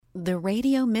The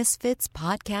Radio Misfits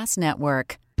Podcast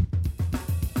Network.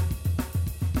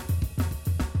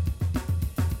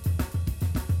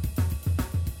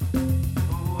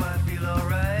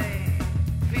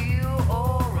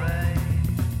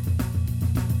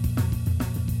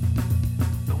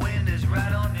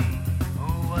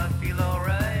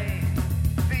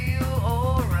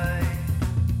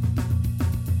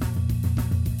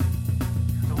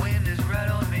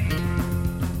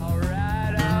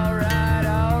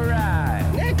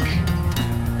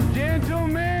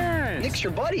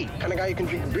 Your buddy, kind of guy you can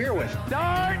drink beer with.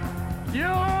 Start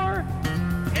your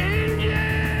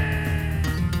engine!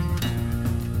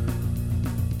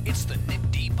 It's the Nick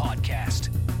D Podcast.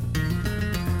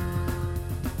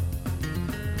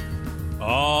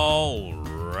 All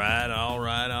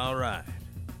right.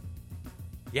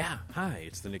 Yeah, hi,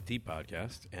 it's the Nick D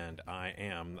Podcast, and I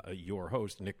am your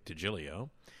host, Nick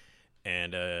DiGilio,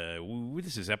 and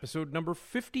this is episode number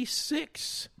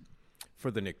 56. For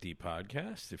the Nick D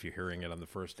Podcast. If you're hearing it on the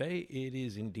first day, it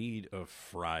is indeed a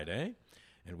Friday,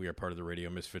 and we are part of the Radio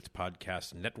Misfits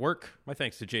Podcast Network. My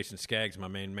thanks to Jason Skaggs, my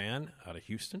main man out of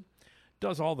Houston.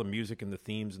 Does all the music and the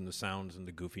themes and the sounds and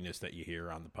the goofiness that you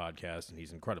hear on the podcast, and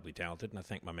he's incredibly talented, and I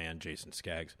thank my man Jason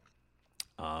Skaggs.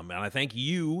 And I thank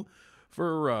you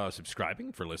for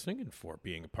subscribing, for listening, and for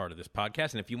being a part of this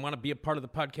podcast. And if you want to be a part of the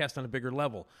podcast on a bigger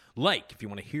level, like if you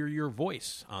want to hear your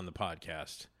voice on the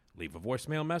podcast, leave a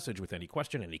voicemail message with any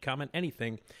question, any comment,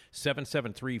 anything,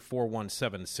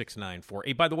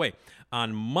 773-417-6948. By the way,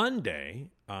 on Monday,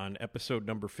 on episode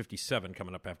number 57,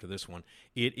 coming up after this one,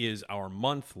 it is our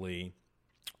monthly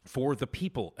For the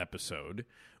People episode,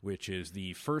 which is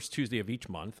the first Tuesday of each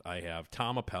month. I have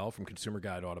Tom Appel from Consumer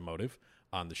Guide Automotive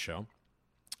on the show,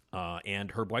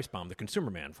 and Herb Weisbaum, the consumer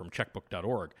man from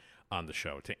checkbook.org, on the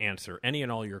show to answer any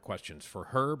and all your questions. For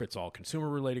Herb, it's all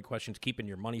consumer-related questions, keeping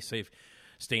your money safe,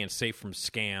 staying safe from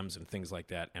scams and things like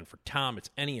that. And for Tom, it's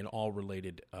any and all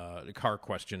related car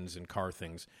questions and car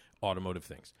things, automotive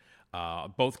things.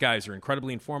 Both guys are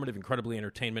incredibly informative, incredibly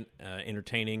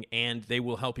entertaining, and they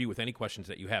will help you with any questions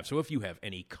that you have. So if you have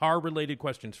any car-related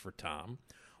questions for Tom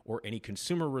or any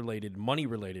consumer-related,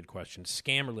 money-related questions,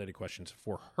 scam-related questions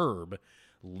for Herb,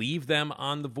 leave them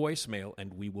on the voicemail,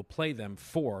 and we will play them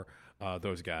for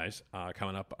those guys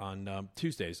coming up on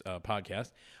Tuesday's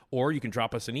podcast. Or you can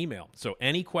drop us an email. So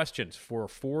any questions for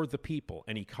the people,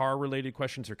 any car-related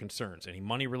questions or concerns, any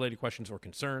money-related questions or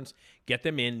concerns, get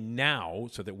them in now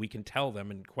so that we can tell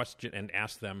them and question and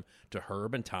ask them to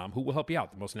Herb and Tom, who will help you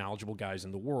out, the most knowledgeable guys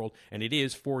in the world. And it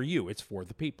is for you. It's for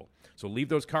the people. So leave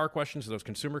those car questions, those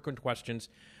consumer questions,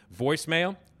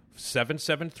 voicemail,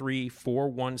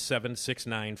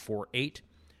 773-417-6948.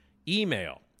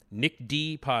 Email,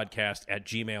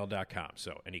 nickdpodcast@gmail.com.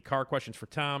 So any car questions for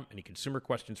Tom, any consumer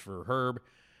questions for Herb,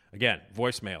 again,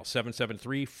 voicemail,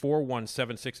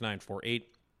 773-417-6948.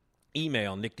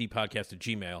 Email,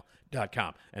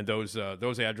 nickdpodcast@gmail.com. And those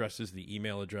addresses, the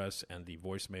email address and the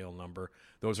voicemail number,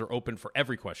 those are open for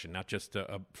every question, not just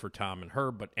for Tom and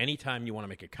Herb, but anytime you want to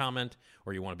make a comment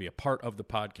or you want to be a part of the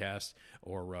podcast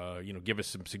or give us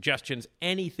some suggestions,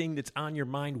 anything that's on your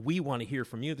mind, we want to hear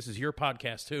from you. This is your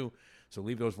podcast too. So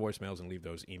leave those voicemails and leave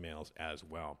those emails as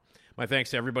well. My thanks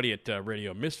to everybody at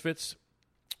Radio Misfits.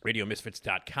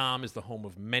 RadioMisfits.com is the home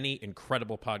of many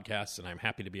incredible podcasts, and I'm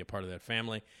happy to be a part of that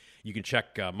family. You can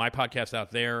check my podcast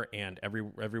out there and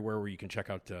everywhere where you can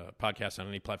check out podcasts on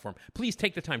any platform. Please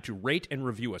take the time to rate and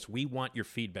review us. We want your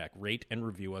feedback. Rate and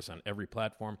review us on every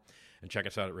platform, and check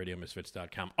us out at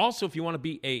RadioMisfits.com. Also, if you want to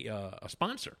be a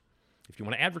sponsor, if you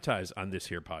want to advertise on this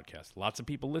here podcast, lots of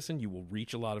people listen. You will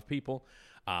reach a lot of people.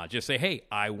 Just say, hey,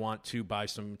 I want to buy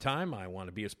some time. I want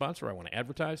to be a sponsor. I want to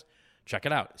advertise. Check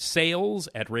it out. Sales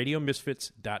at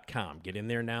RadioMisfits.com. Get in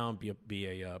there now and be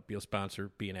a sponsor,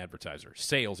 be an advertiser.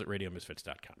 Sales at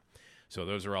RadioMisfits.com. So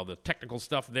those are all the technical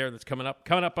stuff there that's coming up.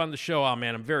 Coming up on the show, oh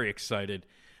man, I'm very excited.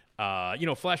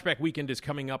 Flashback Weekend is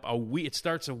coming up. It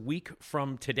starts a week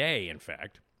from today, in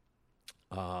fact.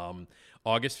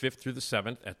 August 5th through the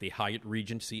 7th at the Hyatt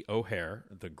Regency O'Hare,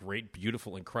 the great,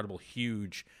 beautiful, incredible,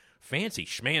 huge, fancy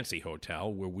schmancy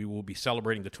hotel where we will be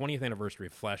celebrating the 20th anniversary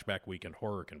of Flashback Weekend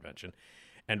Horror Convention.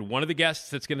 And one of the guests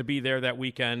that's going to be there that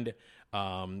weekend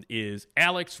is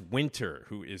Alex Winter,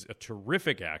 who is a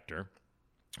terrific actor,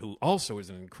 who also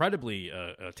is an incredibly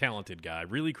talented guy,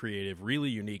 really creative, really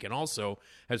unique, and also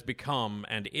has become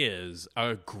and is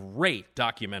a great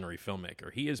documentary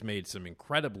filmmaker. He has made some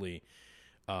incredibly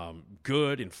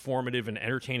good, informative, and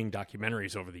entertaining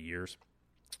documentaries over the years.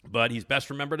 But he's best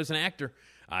remembered as an actor.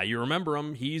 You remember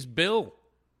him. He's Bill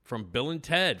from Bill and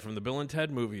Ted, from the Bill and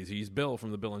Ted movies. He's Bill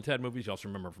from the Bill and Ted movies. You also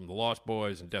remember from The Lost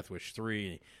Boys and Death Wish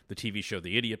 3, the TV show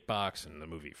The Idiot Box, and the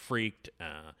movie Freaked.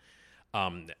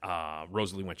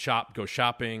 Rosalie Goes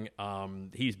Shopping.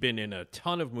 He's been in a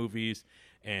ton of movies,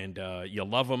 and you'll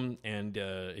love him. And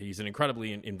he's an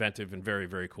incredibly inventive and very,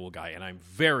 very cool guy. And I'm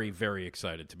very, very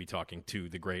excited to be talking to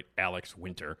the great Alex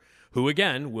Winter, who,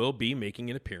 again, will be making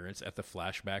an appearance at the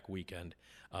Flashback Weekend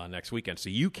next weekend. So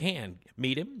you can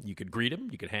meet him, you could greet him,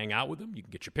 you could hang out with him, you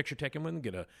can get your picture taken with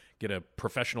him, get a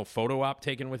professional photo op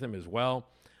taken with him as well,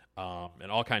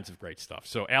 and all kinds of great stuff.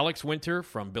 So Alex Winter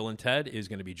from Bill and Ted is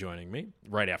going to be joining me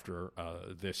right after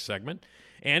this segment.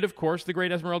 And, of course, the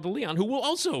great Esmeralda Leon, who will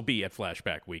also be at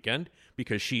Flashback Weekend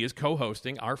because she is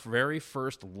co-hosting our very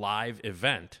first live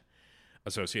event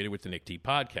associated with the Nick D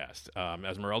podcast.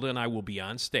 Esmeralda and I will be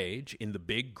on stage in the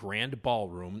big grand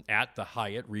ballroom at the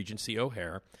Hyatt Regency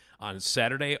O'Hare on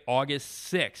Saturday,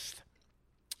 August 6th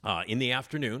in the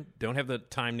afternoon. Don't have the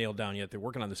time nailed down yet. They're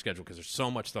working on the schedule because there's so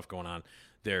much stuff going on.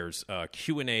 There's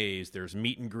Q&As, there's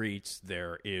meet and greets,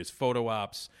 there is photo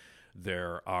ops,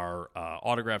 there are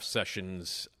autograph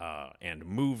sessions and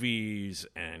movies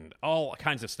and all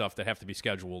kinds of stuff that have to be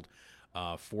scheduled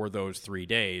for those 3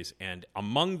 days. And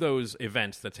among those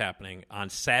events that's happening on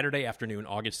Saturday afternoon,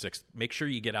 August 6th, make sure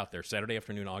you get out there. Saturday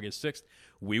afternoon, August 6th,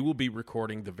 we will be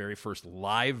recording the very first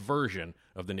live version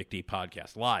of the Nick D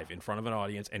podcast, live in front of an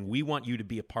audience, and we want you to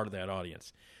be a part of that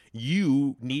audience.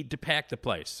 You need to pack the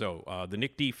place. So the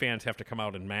Nick D fans have to come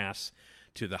out en masse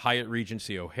to the Hyatt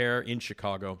Regency O'Hare in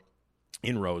Chicago,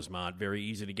 in Rosemont. Very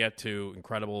easy to get to,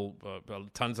 incredible,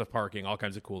 tons of parking, all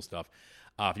kinds of cool stuff.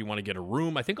 If you want to get a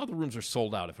room, I think all the rooms are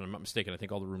sold out. If I'm not mistaken, I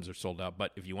think all the rooms are sold out.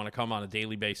 But if you want to come on a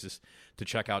daily basis to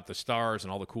check out the stars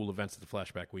and all the cool events at the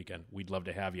Flashback Weekend, we'd love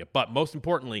to have you. But most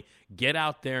importantly, get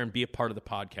out there and be a part of the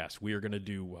podcast. We are going to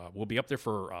do, we'll be up there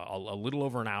for a little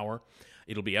over an hour.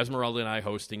 It'll be Esmeralda and I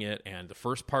hosting it, and the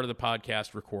first part of the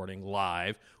podcast recording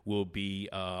live will be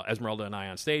Esmeralda and I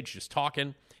on stage just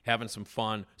talking, having some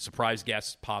fun, surprise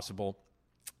guests possible.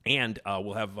 And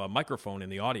we'll have a microphone in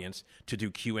the audience to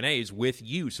do Q&As with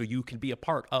you so you can be a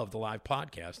part of the live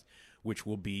podcast, which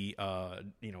will be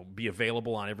be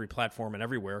available on every platform and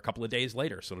everywhere a couple of days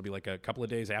later. So it'll be like a couple of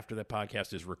days after that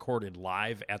podcast is recorded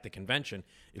live at the convention.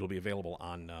 It'll be available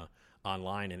on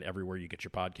online and everywhere you get your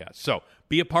podcast. So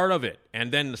be a part of it.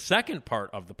 And then the second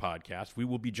part of the podcast, we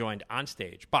will be joined on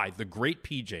stage by the great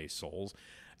PJ Souls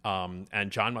and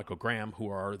John Michael Graham,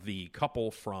 who are the couple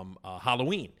from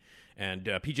Halloween. And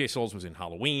PJ Souls was in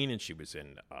Halloween, and she was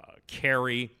in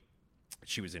Carrie.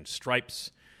 She was in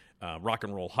Stripes, Rock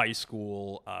and Roll High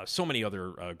School, so many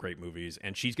other great movies.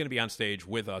 And she's going to be on stage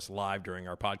with us live during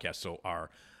our podcast. So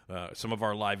some of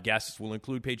our live guests will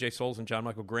include PJ Souls and John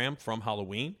Michael Graham from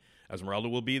Halloween. Esmeralda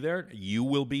will be there. You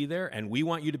will be there. And we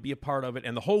want you to be a part of it.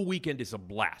 And the whole weekend is a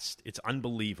blast. It's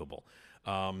unbelievable.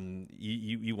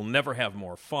 You will never have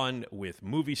more fun with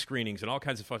movie screenings and all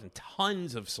kinds of fun and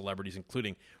tons of celebrities,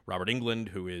 including Robert Englund,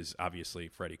 who is obviously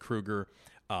Freddy Krueger,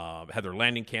 Heather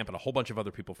Langenkamp, and a whole bunch of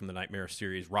other people from the Nightmare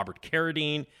series. Robert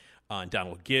Carradine and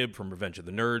Donald Gibb from Revenge of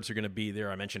the Nerds are going to be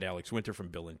there. I mentioned Alex Winter from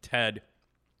Bill and Ted.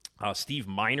 Steve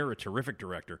Miner, a terrific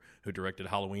director who directed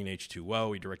Halloween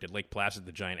H2O. He directed Lake Placid,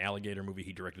 the giant alligator movie.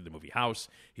 He directed the movie House.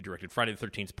 He directed Friday the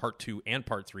 13th Part 2 and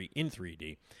Part 3 in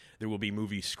 3D. There will be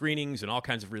movie screenings and all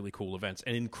kinds of really cool events.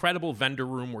 An incredible vendor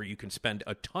room where you can spend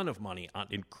a ton of money on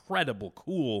incredible,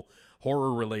 cool,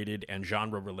 horror-related and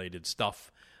genre-related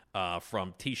stuff,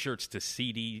 from T-shirts to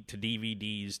CD to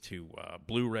DVDs to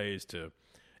Blu-rays to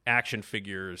action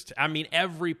figures.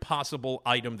 Every possible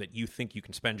item that you think you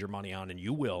can spend your money on, and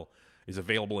you will, is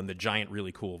available in the giant,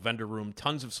 really cool vendor room.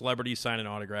 Tons of celebrities signing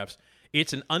autographs.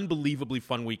 It's an unbelievably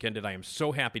fun weekend, and I am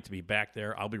so happy to be back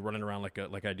there. I'll be running around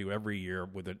like I do every year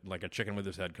like a chicken with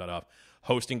his head cut off,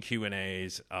 hosting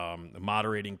Q&As,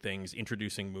 moderating things,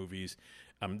 introducing movies,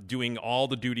 doing all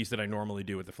the duties that I normally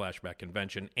do at the Flashback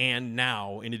Convention. And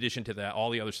now, in addition to that, all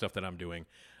the other stuff that I'm doing,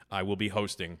 I will be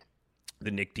hosting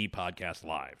the Nick D podcast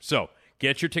live. So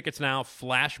get your tickets now,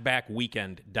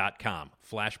 flashbackweekend.com.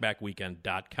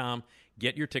 Flashbackweekend.com.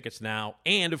 Get your tickets now.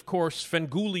 And, of course,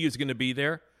 Svengoolie is going to be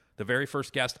there. The very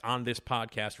first guest on this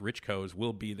podcast, Rich Coase,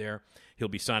 will be there. He'll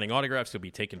be signing autographs. He'll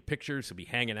be taking pictures. He'll be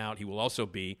hanging out. He will also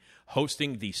be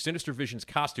hosting the Sinister Visions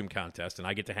costume contest, and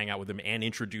I get to hang out with him and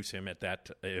introduce him at that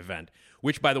event,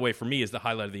 which, by the way, for me is the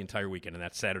highlight of the entire weekend, and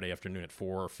that's Saturday afternoon at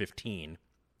 4:15.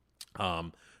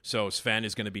 So Sven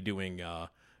is going to be doing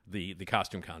the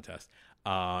costume contest,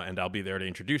 and I'll be there to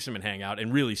introduce him and hang out.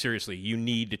 And really, seriously, you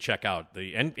need to check out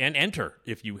and enter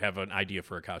if you have an idea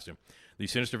for a costume. The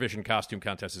Sinister Vision costume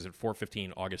contest is at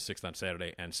 4:15, August 6th on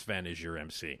Saturday, and Sven is your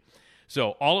MC.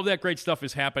 So all of that great stuff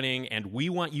is happening, and we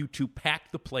want you to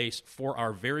pack the place for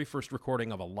our very first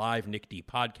recording of a live Nick D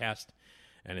podcast,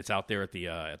 and it's out there at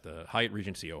the Hyatt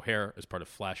Regency O'Hare as part of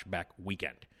Flashback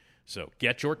Weekend. So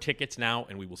get your tickets now,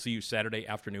 and we will see you Saturday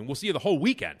afternoon. We'll see you the whole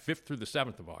weekend, 5th through the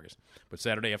 7th of August. But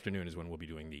Saturday afternoon is when we'll be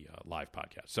doing the live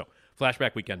podcast. So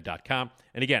flashbackweekend.com.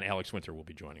 And again, Alex Winter will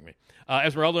be joining me.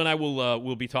 Esmeralda and I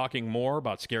will be talking more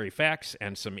about scary facts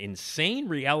and some insane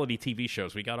reality TV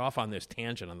shows. We got off on this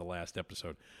tangent on the last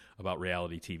episode about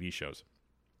reality TV shows,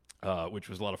 which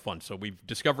was a lot of fun. So we've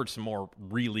discovered some more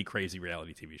really crazy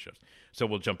reality TV shows. So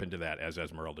we'll jump into that as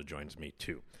Esmeralda joins me,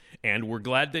 too. And we're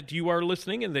glad that you are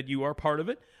listening and that you are part of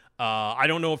it. I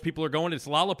don't know if people are going. It's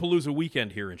Lollapalooza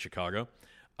weekend here in Chicago.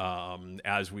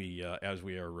 As we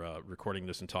are recording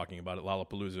this and talking about it,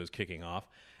 Lollapalooza is kicking off.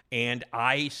 And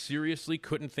I seriously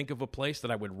couldn't think of a place that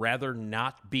I would rather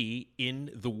not be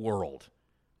in the world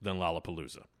than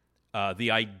Lollapalooza.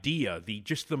 The idea,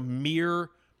 just the mere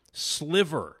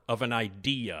sliver of an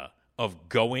idea of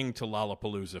going to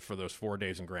Lollapalooza for those 4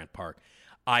 days in Grant Park,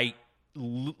 I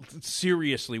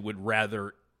seriously would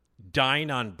rather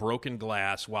dine on broken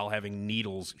glass while having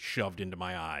needles shoved into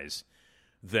my eyes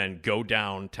than go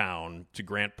downtown to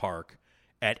Grant Park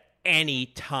at any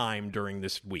time during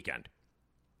this weekend.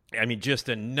 I mean, just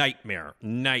a nightmare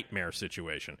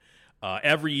situation.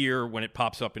 Every year when it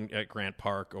pops up at Grant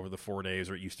Park over the 4 days,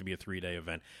 or it used to be a 3-day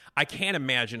event, I can't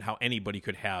imagine how anybody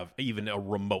could have even a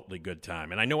remotely good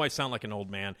time. And I know I sound like an old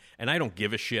man, and I don't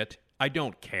give a shit. I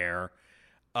don't care.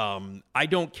 I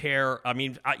don't care. I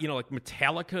mean, like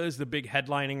Metallica is the big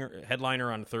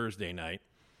headliner on Thursday night.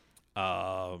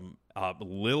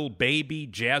 Lil Baby,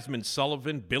 Jasmine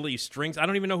Sullivan, Billy Strings. I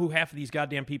don't even know who half of these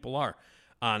goddamn people are.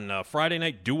 On Friday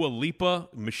night, Dua Lipa,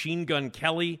 Machine Gun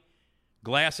Kelly,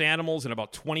 Glass Animals, and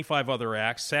about 25 other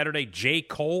acts. Saturday, J.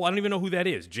 Cole. I don't even know who that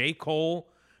is. J. Cole,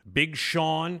 Big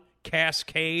Sean,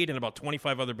 Cascade, and about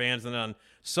 25 other bands. And then on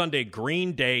Sunday,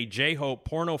 Green Day, J-Hope,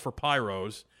 Porno for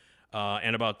Pyros,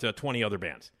 and about 20 other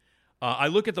bands. I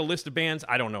look at the list of bands.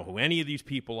 I don't know who any of these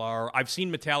people are. I've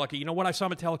seen Metallica. You know what? I saw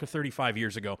Metallica 35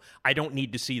 years ago. I don't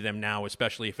need to see them now,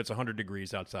 especially if it's 100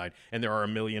 degrees outside and there are a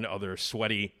million other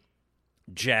sweaty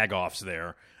jag-offs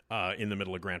there in the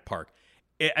middle of Grant Park.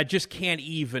 I just can't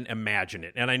even imagine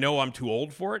it. And I know I'm too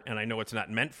old for it, and I know it's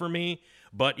not meant for me,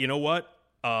 but you know what?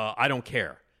 I don't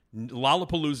care.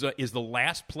 Lollapalooza is the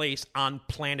last place on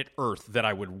planet Earth that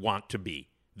I would want to be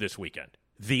this weekend.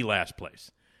 The last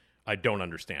place. I don't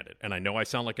understand it. And I know I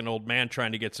sound like an old man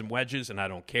trying to get some wedges, and I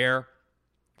don't care.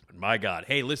 But my God.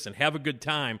 Hey, listen, have a good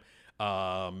time.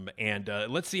 And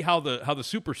let's see how the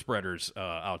super spreaders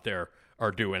out there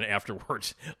are doing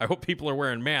afterwards. I hope people are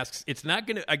wearing masks. It's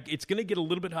gonna get a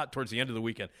little bit hot towards the end of the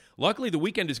weekend. Luckily, the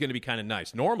weekend is going to be kind of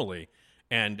nice. Normally,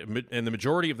 and the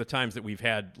majority of the times that we've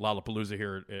had Lollapalooza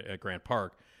here at Grant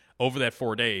Park, over that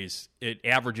 4 days, it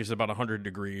averages about 100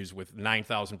 degrees with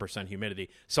 9,000% humidity.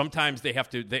 Sometimes there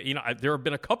have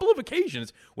been a couple of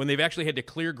occasions when they've actually had to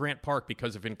clear Grant Park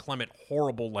because of inclement,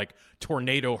 horrible, like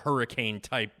tornado, hurricane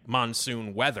type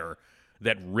monsoon weather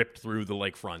that ripped through the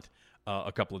lakefront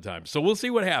a couple of times. So we'll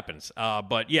see what happens.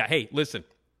 But yeah, hey, listen.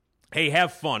 Hey,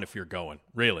 have fun if you're going.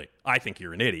 Really. I think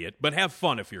you're an idiot, but have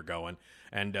fun if you're going.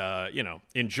 And,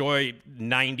 enjoy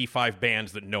 95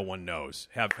 bands that no one knows.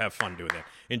 Have fun doing that.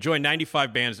 Enjoy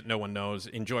 95 bands that no one knows.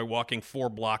 Enjoy walking 4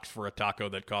 blocks for a taco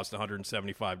that costs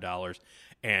 $175.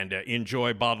 And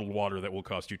enjoy bottled water that will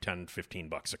cost you $10,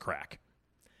 $15 a crack.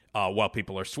 While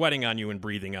people are sweating on you and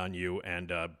breathing on you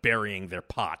and burying their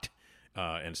pot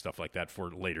and stuff like that for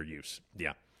later use.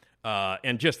 Yeah.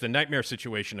 And just the nightmare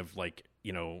situation of, like,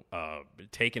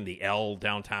 taking the L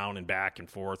downtown and back and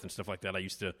forth and stuff like that. I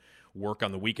used to work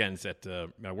on the weekends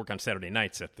I work on Saturday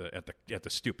nights at the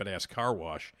stupid ass car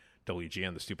wash,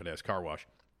 WGN, the stupid ass car wash.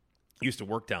 I used to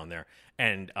work down there,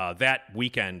 and that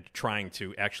weekend trying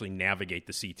to actually navigate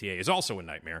the CTA is also a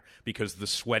nightmare because the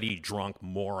sweaty, drunk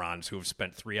morons who have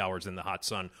spent 3 hours in the hot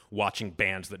sun watching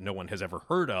bands that no one has ever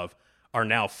heard of are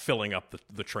now filling up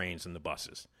the trains and the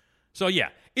buses. So, yeah,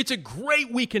 it's a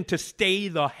great weekend to stay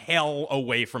the hell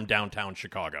away from downtown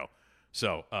Chicago.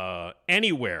 So,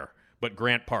 anywhere but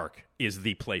Grant Park is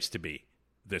the place to be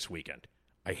this weekend.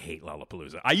 I hate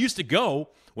Lollapalooza. I used to go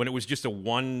when it was just a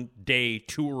one-day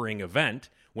touring event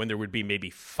when there would be maybe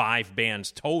 5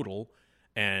 bands total.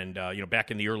 And,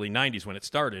 back in the early 90s when it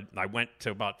started, I went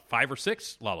to about 5 or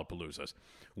 6 Lollapaloozas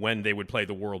when they would play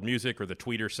the World Music or the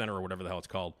Tweeter Center or whatever the hell it's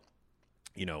called,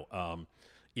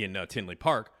 in Tinley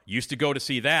Park. Used to go to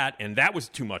see that, and that was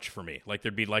too much for me. Like,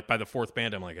 there'd be, like, by the fourth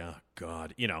band, I'm like, oh,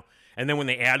 God, you know. And then when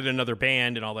they added another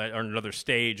band and all that, or another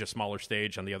stage, a smaller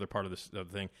stage on the other part of the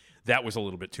thing, that was a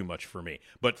little bit too much for me.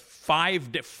 But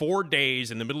 4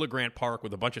 days in the middle of Grant Park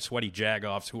with a bunch of sweaty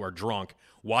jagoffs who are drunk,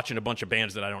 watching a bunch of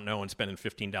bands that I don't know and spending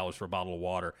 $15 for a bottle of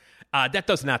water, that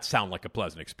does not sound like a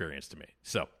pleasant experience to me.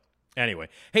 So, anyway,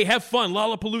 hey, have fun,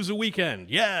 Lollapalooza weekend.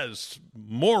 Yes,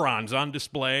 morons on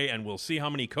display, and we'll see how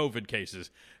many COVID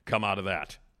cases come out of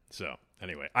that. So,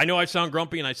 anyway, I know I sound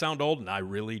grumpy and I sound old, and I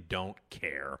really don't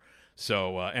care.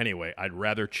 So, anyway, I'd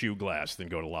rather chew glass than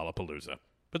go to Lollapalooza.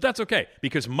 But that's okay,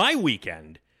 because my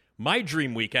weekend, my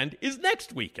dream weekend, is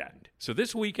next weekend. So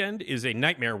this weekend is a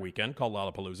nightmare weekend called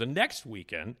Lollapalooza. Next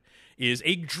weekend is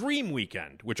a dream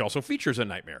weekend, which also features a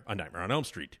Nightmare on Elm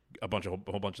Street, a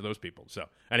whole bunch of those people. So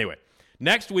anyway,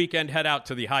 next weekend, head out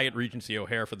to the Hyatt Regency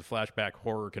O'Hare for the Flashback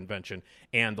Horror Convention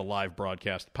and the live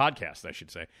podcast, I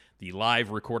should say, the live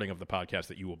recording of the podcast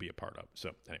that you will be a part of.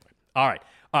 So anyway. All right.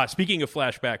 Speaking of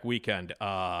Flashback Weekend,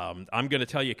 I'm going to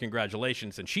tell you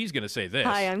congratulations, and she's going to say this.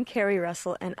 Hi, I'm Carrie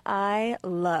Russell, and I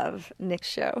love Nick's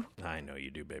show. I know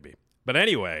you do, baby. But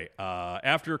anyway,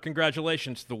 after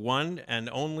congratulations, the one and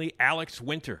only Alex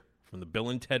Winter from the Bill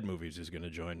and Ted movies is going to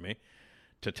join me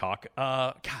to talk,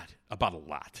 about a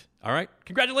lot. All right?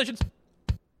 Congratulations.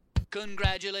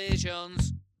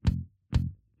 Congratulations.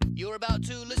 You're about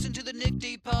to listen to the Nick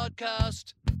D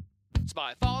podcast. It's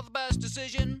by far the best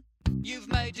decision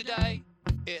you've made today.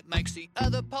 It makes the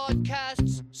other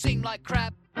podcasts seem like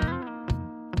crap.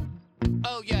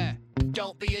 Oh yeah,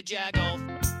 don't be a jagoff.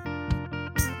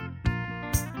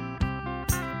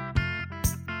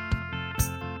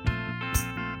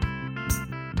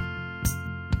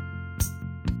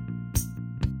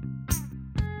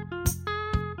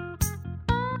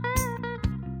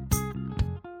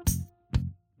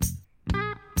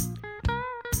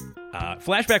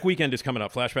 Flashback Weekend is coming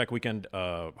up. Flashback Weekend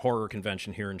Horror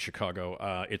Convention here in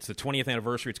Chicago. It's the 20th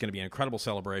anniversary. It's going to be an incredible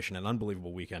celebration, an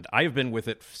unbelievable weekend. I have been with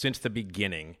it since the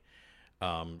beginning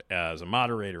as a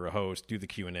moderator, a host, do the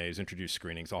Q&As, introduce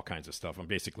screenings, all kinds of stuff. I'm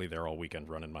basically there all weekend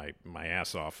running my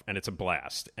ass off, and it's a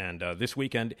blast. And this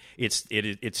weekend,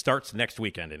 it starts next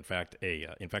weekend. In fact, a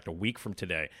week from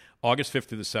today, August 5th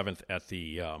through the 7th at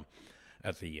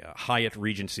the Hyatt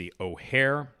Regency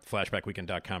O'Hare,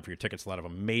 flashbackweekend.com for your tickets. A lot of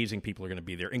amazing people are going to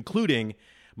be there, including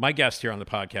my guest here on the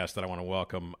podcast that I want to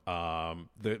welcome,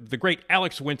 the great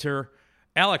Alex Winter.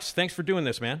 Alex, thanks for doing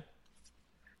this, man.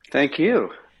 Thank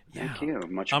you. Yeah. Thank you.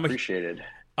 Much appreciated.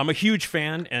 I'm a huge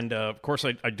fan, and of course,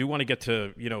 I do want to get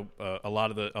to a lot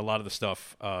of the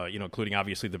stuff, including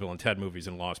obviously the Bill and Ted movies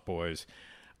and Lost Boys,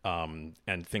 and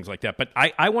things like that. But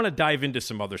I want to dive into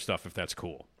some other stuff if that's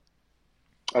cool.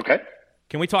 Okay.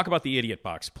 Can we talk about the Idiot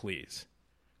Box, please?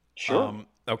 Sure.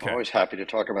 Okay. I'm always happy to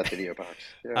talk about the Idiot Box.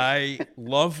 Yeah. I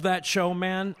love that show,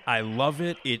 man. I love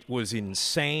it. It was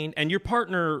insane. And your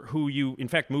partner, who you in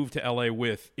fact moved to LA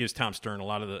with, is Tom Stern. A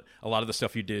lot of the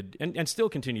stuff you did and still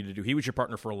continue to do. He was your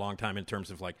partner for a long time in terms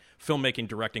of like filmmaking,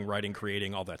 directing, writing,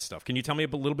 creating, all that stuff. Can you tell me a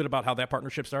little bit about how that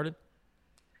partnership started?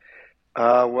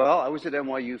 Well, I was at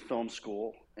NYU Film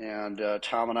School, and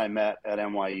Tom and I met at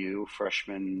NYU first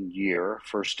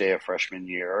day of freshman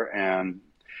year, and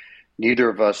neither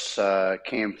of us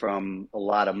came from a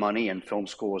lot of money, and film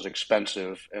school was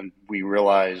expensive, and we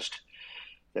realized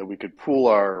that we could pool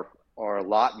our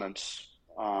allotments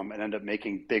and end up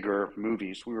making bigger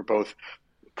movies. We were both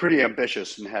pretty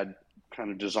ambitious and had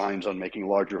kind of designs on making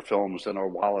larger films than our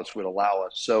wallets would allow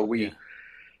us. So we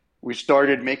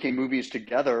started making movies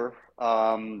together.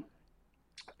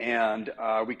 And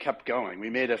we kept going. We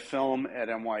made a film at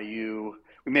NYU.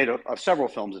 We made several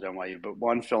films at NYU, but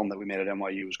one film that we made at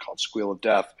NYU was called Squeal of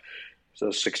Death. It's a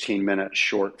 16-minute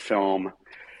short film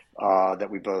that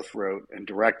we both wrote and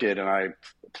directed, and I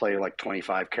played like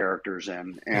 25 characters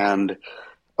in. And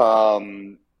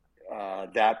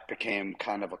that became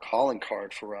kind of a calling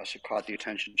card for us. It caught the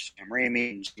attention of Sam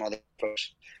Raimi and some other folks.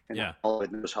 And it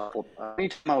was helpful.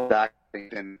 Anytime I was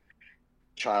acting,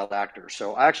 child actor.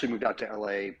 So I actually moved out to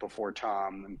LA before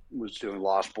Tom and was doing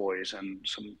Lost Boys and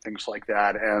some things like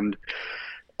that. And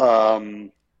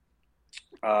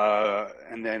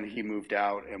then he moved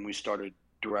out and we started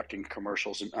directing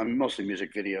commercials and mostly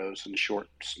music videos and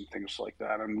shorts and things like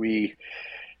that. And we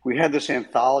had this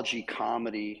anthology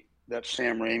comedy that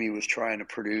Sam Raimi was trying to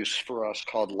produce for us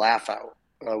called Laugh Out.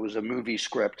 It was a movie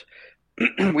script.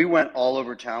 We went all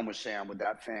over town with Sam with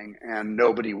that thing and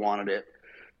nobody wanted it.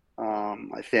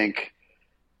 I think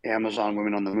Amazon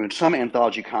Women on the Moon. Some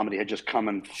anthology comedy had just come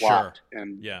and flopped, Sure.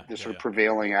 and Yeah, the yeah, sort of yeah.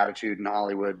 prevailing attitude in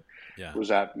Hollywood Yeah. was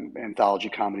that anthology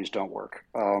comedies don't work.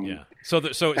 Yeah. So and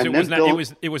it then was not Bill-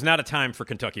 it was not a time for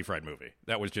Kentucky Fried Movie.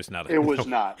 That was just not. It was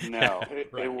not. No,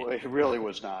 Right. it really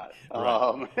was not.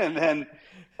 Right. And then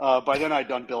by then I'd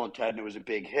done Bill and Ted, and it was a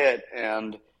big hit.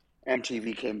 And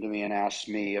MTV came to me and asked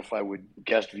me if I would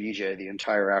guest VJ the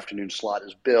entire afternoon slot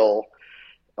as Bill,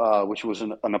 which was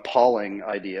an appalling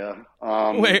idea.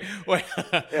 Wait.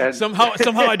 and- somehow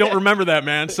I don't remember that,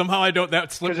 man. Somehow I don't.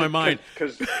 That slipped my mind.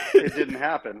 because it didn't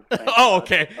happen. Thank Oh, God.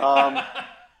 okay.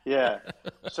 Yeah.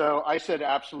 So I said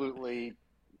absolutely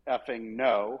effing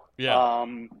no. Yeah.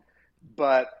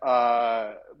 But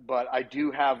I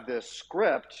do have this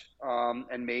script,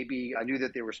 and maybe I knew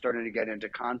that they were starting to get into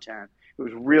content. It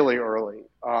was really early.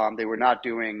 They were not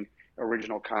doing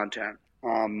original content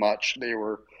much. They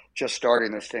were just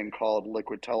starting this thing called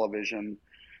Liquid Television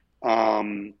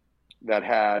that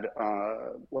had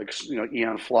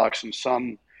Eon Flux and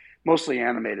some mostly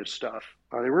animated stuff.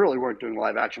 They really weren't doing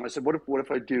live action. I said, what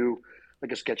if I do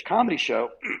like a sketch comedy show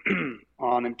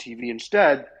on MTV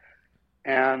instead?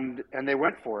 And they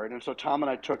went for it. And so Tom and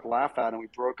I took Laugh Out and we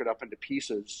broke it up into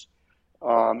pieces.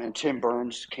 And Tim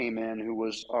Burns came in, who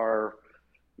was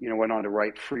went on to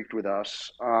write Freaked with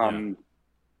us. And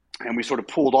we sort of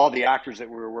pooled all the actors that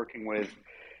we were working with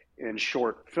in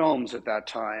short films at that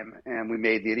time. And we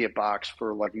made the Idiot Box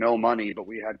for like no money, but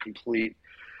we had complete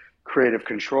creative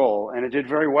control. And it did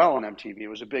very well on MTV. It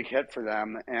was a big hit for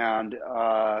them. And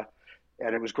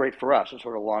it was great for us. It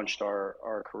sort of launched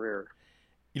our career.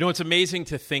 You know, it's amazing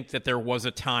to think that there was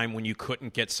a time when you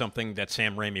couldn't get something that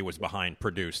Sam Raimi was behind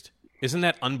produced. Isn't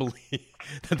that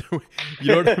unbelievable? You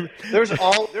know what I mean?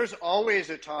 There's always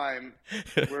a time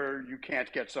where you can't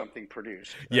get something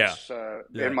produced. That's,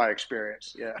 in my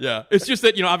experience. Yeah. Yeah. It's just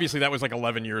that, obviously that was like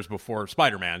 11 years before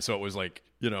Spider-Man. So it was like,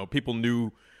 people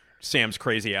knew Sam's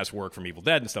crazy ass work from Evil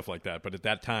Dead and stuff like that. But at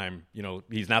that time,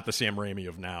 he's not the Sam Raimi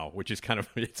of now, which is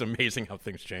it's amazing how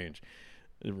things change.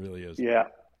 It really is. Yeah.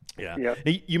 Yeah. Yep.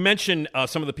 You mentioned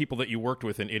some of the people that you worked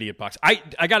with in Idiot Box.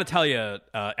 I got to tell you,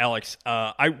 Alex,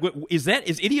 is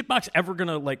Idiot Box ever going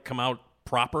to like come out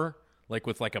proper, like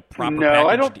with like a proper? No, package?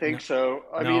 I don't think so.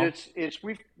 I No? mean, it's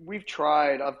we've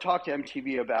tried. I've talked to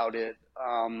MTV about it.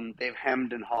 They've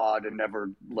hemmed and hawed and never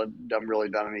really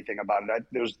done anything about it.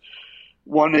 There's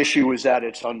one issue was that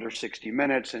it's under 60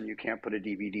 minutes and you can't put a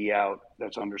DVD out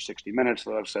that's under 60 minutes.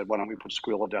 So I've said, why don't we put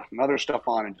Squeal of Death and other stuff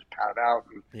on and just pad it out?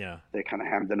 And they kind of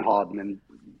hemmed and hawed and then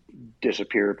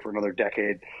disappeared for another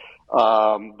decade.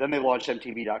 Then they launched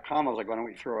MTV.com. I was like, why don't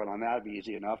we throw it on that? It'd be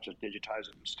easy enough. Just digitize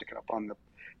it and stick it up on the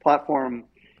platform.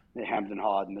 They hemmed and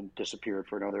hawed and then disappeared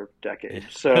for another decade.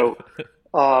 So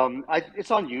it's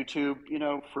on YouTube.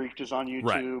 Freaked is on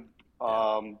YouTube.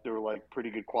 Right. They were like pretty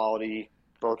good quality,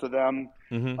 both of them.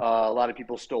 Mm-hmm. A lot of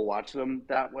people still watch them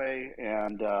that way.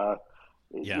 And,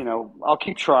 I'll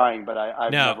keep trying, but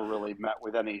I've never really met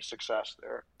with any success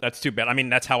there. That's too bad. I mean,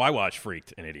 that's how I watch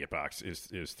Freaked and Idiot Box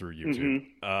is through YouTube.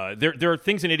 Mm-hmm. There are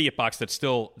things in Idiot Box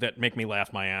that make me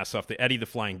laugh my ass off. The Eddie the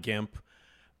Flying Gimp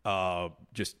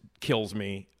just kills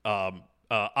me.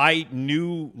 I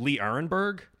knew Lee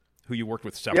Arenberg, who you worked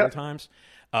with several times,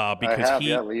 because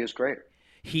Lee is great.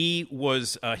 He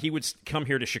would come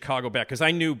here to Chicago because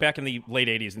I knew back in the late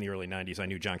 80s and the early 90s, I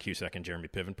knew John Cusack and Jeremy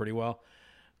Piven pretty well.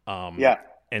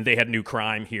 And they had New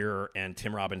Crime here, and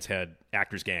Tim Robbins had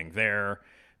Actors Gang there.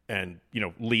 And,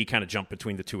 Lee kind of jumped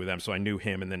between the two of them, so I knew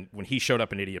him. And then when he showed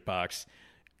up in Idiot Box,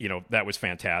 that was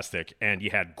fantastic. And you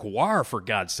had Gwar, for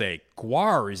God's sake.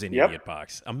 Gwar is in Idiot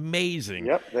Box. Amazing.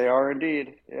 Yep, they are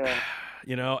indeed. Yeah.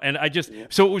 And I just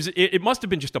so it must have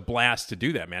been just a blast to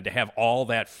do that, man, to have all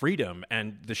that freedom,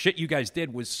 and the shit you guys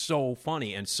did was so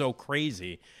funny and so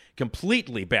crazy,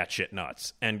 completely batshit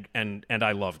nuts, and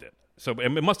I loved it. So it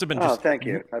must have been thank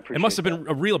you. I appreciate it must have been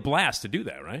a real blast to do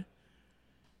that, right?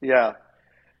 Yeah.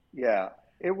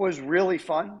 It was really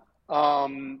fun.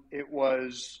 It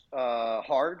was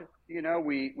hard.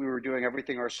 We were doing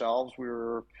everything ourselves. We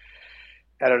were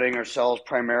editing ourselves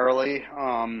primarily,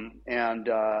 and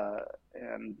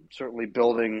certainly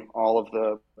building all of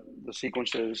the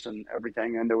sequences and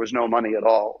everything. And there was no money at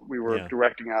all. We were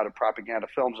directing out of Propaganda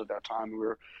Films at that time. We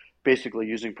were basically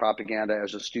using Propaganda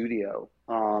as a studio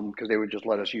because they would just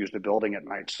let us use the building at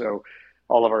night. So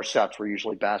all of our sets were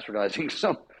usually bastardizing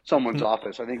someone's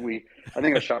office. I think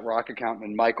I shot Rock Accountant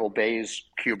in Michael Bay's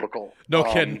cubicle. No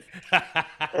kidding.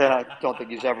 I don't think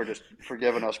he's ever just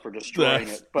forgiven us for destroying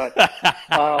it. But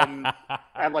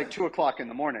at like 2:00 in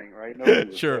the morning, right? Nobody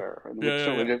was there. And we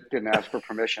certainly didn't ask for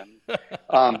permission.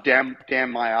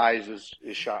 Damn My Eyes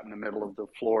is shot in the middle of the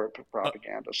floor at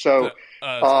propaganda. So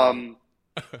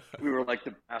we were like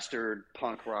the bastard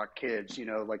punk rock kids,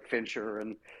 like Fincher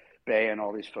and Bay and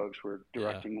all these folks were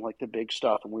directing like the big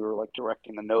stuff, and we were like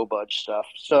directing the no budge stuff.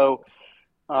 So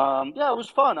it was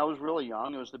fun. I was really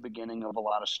young. It was the beginning of a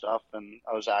lot of stuff, and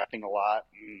I was acting a lot,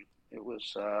 and it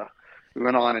was we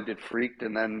went on and did Freaked,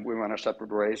 and then we went our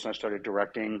separate ways, and I started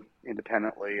directing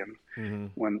independently,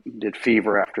 and did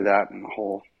Fever after that, and the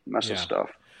whole mess of stuff.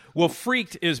 Well,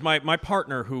 Freaked is my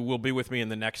partner who will be with me in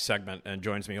the next segment and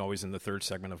joins me always in the third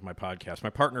segment of my podcast. My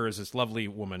partner is this lovely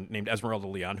woman named Esmeralda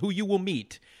Leon, who you will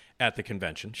meet at the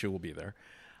convention. She will be there.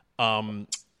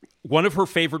 One of her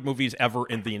favorite movies ever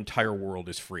in the entire world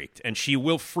is Freaked, and she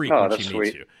will freak when she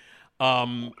meets you.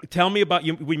 Tell me about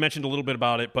you. We mentioned a little bit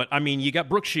about it, but I mean, you got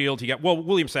Brooke Shields.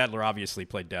 William Sadler obviously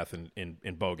played Death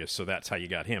in Bogus, so that's how you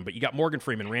got him. But you got Morgan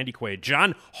Freeman, Randy Quaid,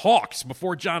 John Hawkes,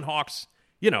 before John Hawkes,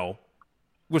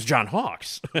 was John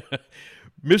Hawkes.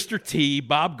 Mr. T,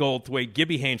 Bob Goldthwait,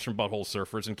 Gibby Haynes from Butthole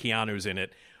Surfers, and Keanu's in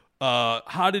it.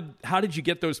 How did you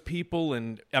get those people?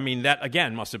 And I mean, that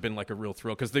again must have been like a real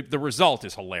thrill because the result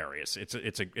is hilarious. It's a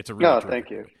real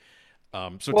thank you.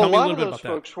 Movie. So tell me a little bit about that. A lot of those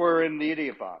folks were in the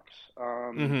Idiot Box.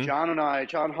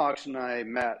 John Hawkes and I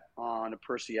met on a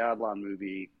Percy Adlon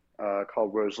movie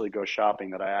called Rosalie Goes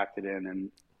Shopping that I acted in,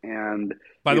 and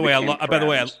by the way, I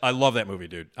love that movie,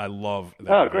 dude. I love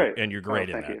that. Oh, movie, great! And you're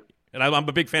great in that. You. And I'm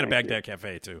a big fan of Baghdad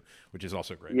Cafe too, which is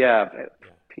also great. Yeah,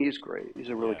 he's great. He's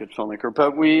a really good filmmaker.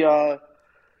 But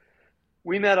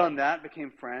we met on that,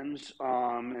 became friends,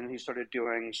 and he started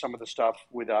doing some of the stuff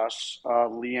with us.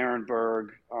 Lee Ehrenberg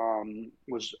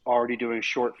was already doing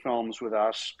short films with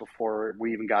us before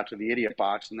we even got to the Idiot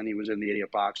Box, and then he was in the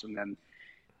Idiot Box, and then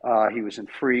he was in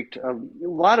Freaked. A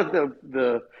lot of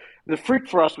the Freak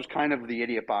for us was kind of the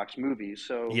Idiot Box movies.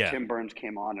 So Tim Burns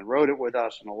came on and wrote it with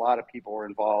us, and a lot of people were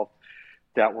involved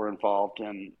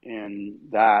in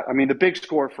that. I mean, the big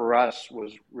score for us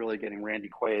was really getting Randy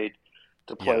Quaid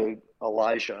to play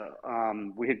Elijah.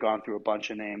 We had gone through a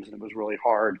bunch of names, and it was really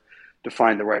hard to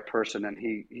find the right person, and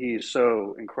he's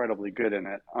so incredibly good in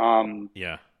it.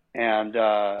 And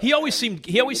he always seemed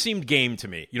game to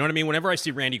me. You know what I mean? Whenever I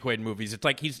see Randy Quaid in movies, it's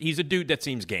like he's a dude that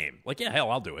seems game. Like, yeah,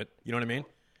 hell, I'll do it. You know what I mean?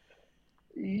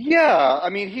 Yeah, I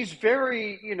mean, he's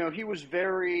very, he was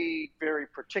very, very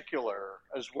particular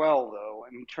as well, though,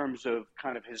 in terms of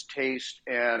kind of his taste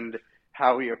and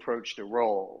how he approached the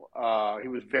role. He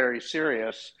was very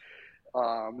serious,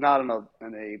 not in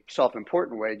a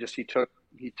self-important way. Just he took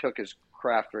his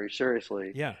craft very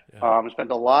seriously.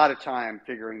 Spent a lot of time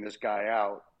figuring this guy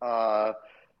out.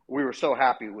 We were so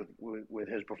happy with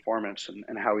his performance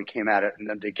and how he came at it, and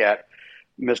then to get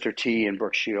Mr. T and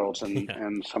Brooke Shields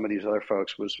and some of these other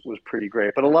folks was pretty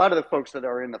great. But a lot of the folks that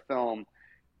are in the film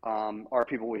are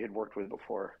people we had worked with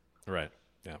before. Right.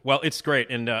 Yeah. Well, it's great,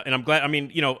 and I'm glad. I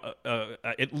mean,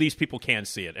 at least people can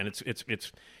see it, and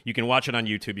it's you can watch it on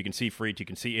YouTube. You can see Freaked, you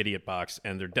can see Idiot Box,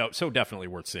 and they're so definitely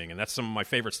worth seeing. And that's some of my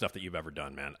favorite stuff that you've ever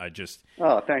done, man.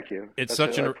 Thank you. I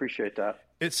appreciate that.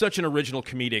 It's such an original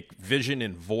comedic vision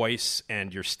and voice,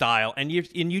 and your style, and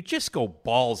you just go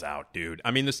balls out, dude.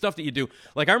 I mean, the stuff that you do.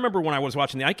 Like I remember when I was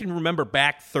watching I can remember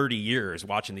back 30 years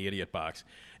watching the Idiot Box.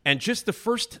 And just their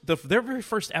very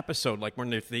first episode, like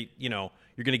when you're going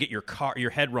to get your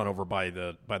head run over by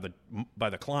the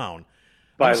clown.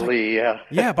 By Lee,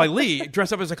 by Lee,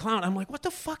 dressed up as a clown. I'm like, what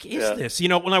the fuck is this?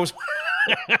 When I was,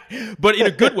 but in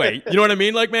a good way. You know what I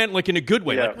mean? Like, man, like in a good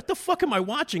way. Like, what the fuck am I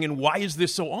watching, and why is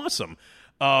this so awesome?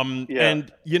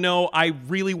 And I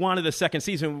really wanted a second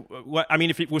season. I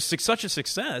mean, if it was such a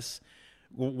success,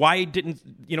 why didn't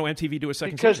MTV do a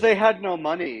second season? Because they had no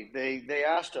money. They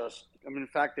asked us. I mean, in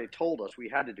fact, they told us we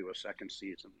had to do a second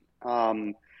season.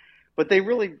 But they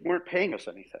really weren't paying us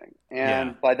anything.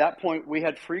 And by that point, we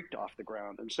had Freaked off the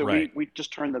ground. And so we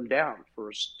just turned them down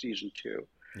for season 2.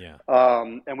 Yeah.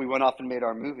 And we went off and made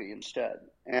our movie instead.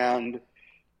 And,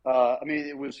 I mean,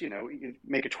 it was, you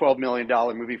make a $12 million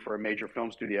movie for a major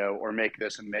film studio, or make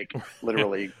this and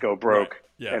literally go broke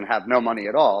and have no money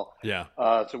at all. Yeah.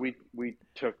 So we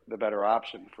took the better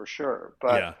option for sure.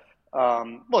 But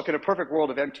look, in a perfect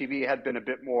world, if MTV had been a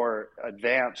bit more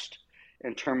advanced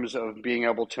in terms of being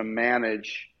able to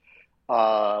manage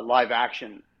live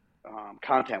action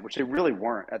content, which they really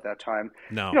weren't at that time.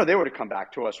 No. They would have come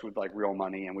back to us with like real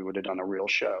money, and we would have done a real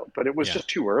show. But it was just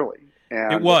too early.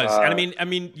 And, it was. And I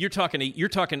mean, you're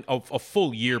talking a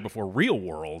full year before Real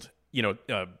World,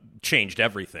 changed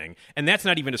everything, and that's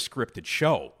not even a scripted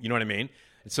show. You know what I mean?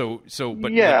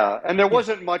 And there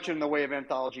wasn't much in the way of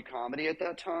anthology comedy at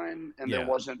that time, and there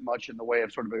wasn't much in the way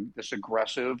of sort of this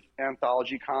aggressive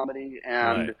anthology comedy,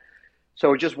 and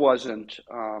So it just wasn't.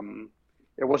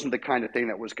 It wasn't the kind of thing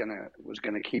that was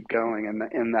gonna keep going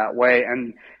in that way.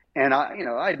 And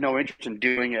I had no interest in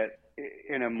doing it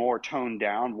in a more toned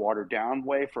down, watered down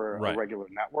way for a regular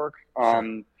network.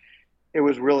 Sure. It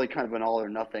was really kind of an all or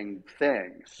nothing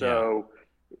thing. So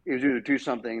it was either do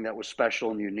something that was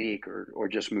special and unique, or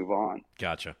just move on.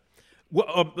 Gotcha.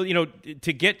 Well,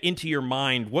 to get into your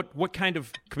mind, what kind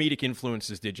of comedic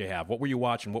influences did you have? What were you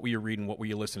watching? What were you reading? What were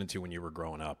you listening to when you were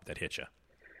growing up that hit you?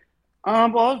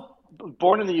 Well, I was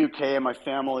born in the UK, and my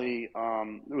family,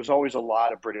 there was always a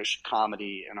lot of British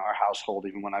comedy in our household,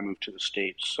 even when I moved to the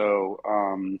States. So,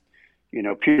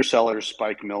 Peter Sellers,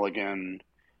 Spike Milligan,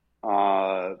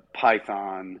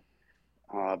 Python,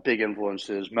 big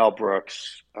influences. Mel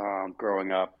Brooks,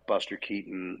 growing up, Buster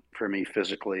Keaton for me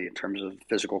physically, in terms of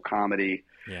physical comedy.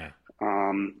 Yeah.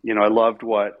 I loved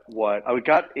what I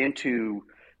got into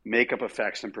makeup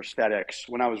effects and prosthetics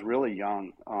when I was really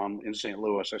young. In St.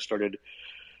 Louis, I started.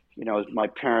 My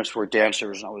parents were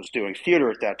dancers, and I was doing theater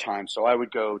at that time. So I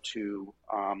would go to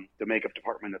the makeup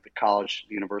department at the college,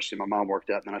 the university my mom worked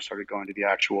at, and then I started going to the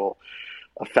actual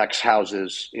effects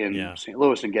houses in St.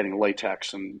 Louis and getting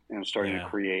latex and starting to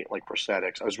create like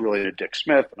prosthetics. I was really into Dick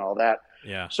Smith and all that.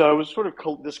 Yeah. So it was sort of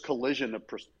this collision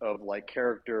of like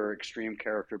extreme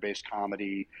character-based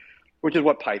comedy, which is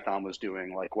what Python was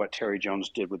doing, like what Terry Jones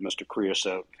did with Mr.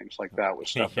 Creosote, things like that was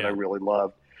stuff that I really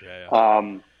loved.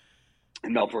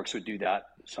 And Mel Brooks would do that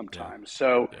sometimes.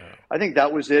 So I think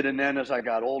that was it. And then as I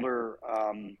got older,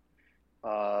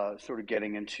 sort of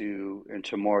getting into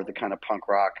more of the kind of punk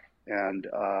rock and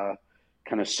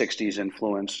kind of 60s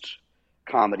influenced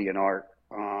comedy and art,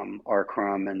 R.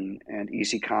 Crumb and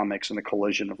EC Comics, and the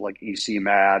collision of like EC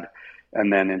Mad,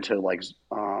 and then into like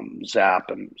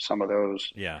Zap and some of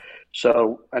those. Yeah.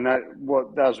 So, and that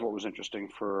was what was interesting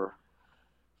for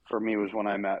me, was when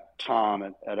I met Tom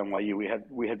at NYU.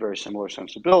 We had very similar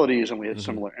sensibilities, and we had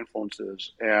similar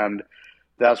influences, and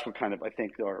that's what kind of, I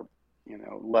think,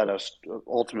 led us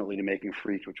ultimately to making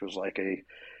Freaked, which was like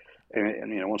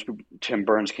once Tim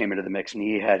Burns came into the mix, and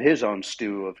he had his own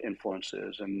stew of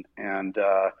influences, and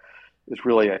it's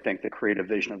really, I think, the creative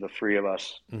vision of the three of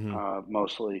us,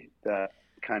 mostly, that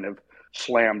kind of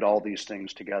slammed all these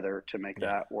things together to make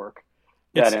that work.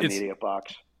 That immediate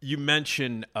box. You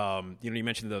mentioned,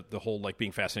 the whole like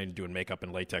being fascinated doing makeup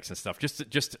and latex and stuff.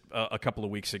 Just a couple of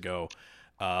weeks ago,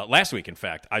 last week, in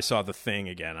fact, I saw The Thing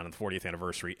again on the 40th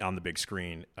anniversary on the big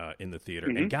screen in the theater.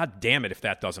 And God damn it, if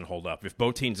that doesn't hold up, if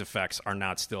Botine's effects are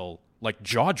not still like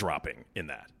jaw dropping in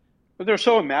that. But they're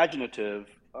so imaginative.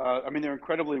 They're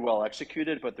incredibly well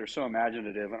executed, but they're so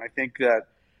imaginative. And I think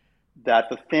that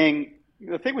the thing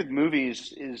with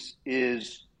movies is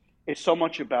it's so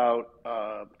much about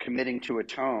committing to a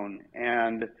tone,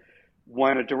 and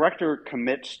when a director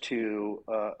commits to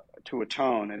a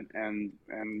tone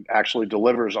and actually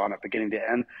delivers on it beginning to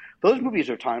end, those movies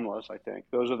are timeless. I think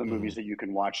those are the movies that you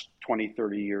can watch 20,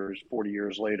 30 years, 40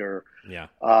 years later. Yeah.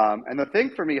 And The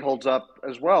Thing for me holds up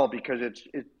as well, because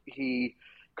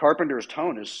Carpenter's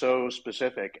tone is so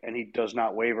specific, and he does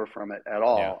not waver from it at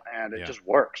all, and it just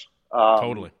works.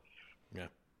 Totally. Yeah.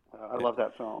 I love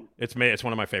that film. It's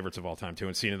one of my favorites of all time, too,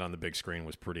 and seeing it on the big screen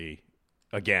was pretty,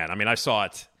 again, I saw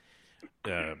it,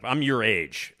 I'm your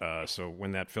age, so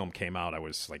when that film came out, I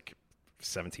was like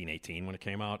 17, 18 when it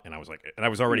came out, and I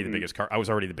was already the biggest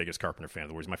Carpenter fan.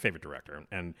 He was my favorite director,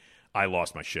 and I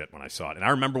lost my shit when I saw it. And I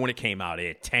remember when it came out,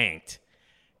 it tanked,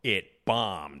 it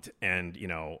bombed, and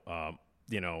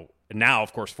now,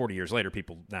 of course, 40 years later,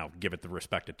 people now give it the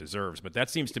respect it deserves. But that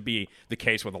seems to be the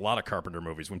case with a lot of Carpenter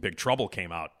movies. When Big Trouble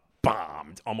came out,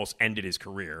 bombed, almost ended his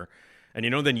career. And,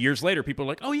 then years later, people are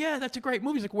like, oh, yeah, that's a great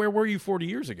movie. It's like, where were you 40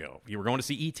 years ago? You were going to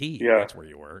see E.T. Yeah. That's where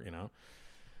you were,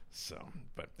 So,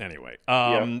 but anyway.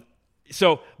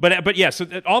 So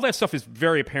all that stuff is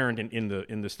very apparent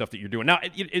in the stuff that you're doing. Now,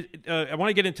 I want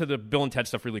to get into the Bill and Ted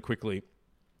stuff really quickly.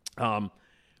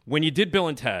 When you did Bill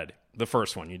and Ted, the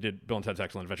first one, you did Bill and Ted's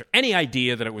Excellent Adventure, any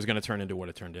idea that it was going to turn into what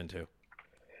it turned into?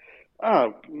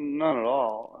 Oh, none at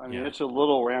all. It's a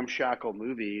little ramshackle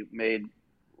movie made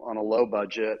on a low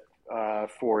budget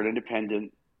for an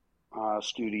independent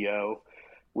studio,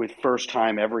 with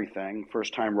first-time everything,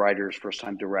 first-time writers,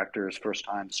 first-time directors,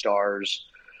 first-time stars.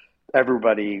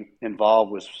 Everybody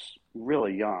involved was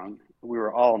really young. We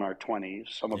were all in our 20s.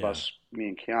 Some of us, me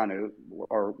and Keanu,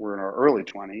 were in our early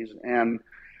 20s. And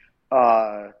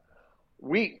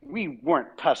we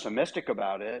weren't pessimistic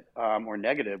about it or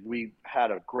negative. We had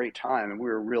a great time, and we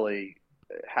were really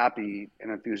happy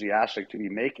and enthusiastic to be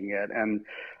making it. And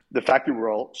the fact that we were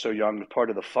all so young was part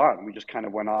of the fun. We just kind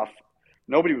of went off.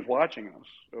 Nobody was watching us.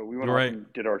 So we went off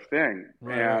and did our thing.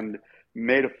 Right. And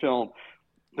made a film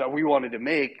that we wanted to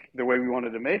make the way we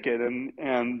wanted to make it,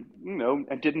 and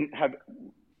didn't have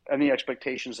any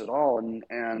expectations at all, and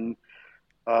then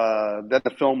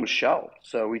the film was shelved.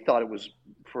 So we thought it was,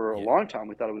 for a long time,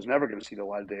 we thought it was never going to see the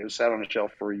light of day. It was sat on a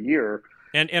shelf for a year.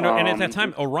 And at that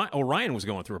time, Orion was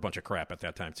going through a bunch of crap at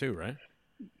that time too, right?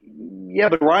 Yeah,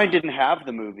 but Orion didn't have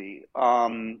the movie.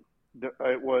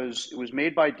 It was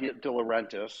made by De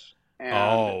Laurentiis. And,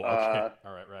 okay.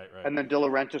 All right. And then De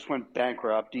Laurentiis went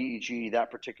bankrupt. DEG,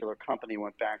 that particular company,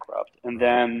 went bankrupt. And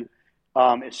then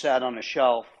it sat on a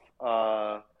shelf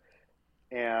for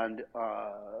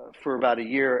about a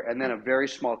year. And then a very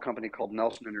small company called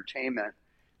Nelson Entertainment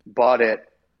bought it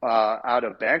out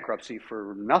of bankruptcy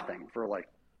for nothing, for like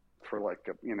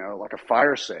a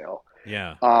fire sale.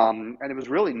 Yeah. And it was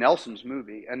really Nelson's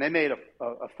movie, and they made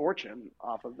a fortune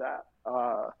off of that.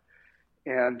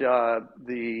 And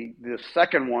the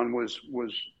second one was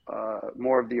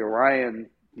more of the Orion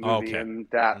movie, and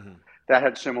that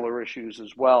had similar issues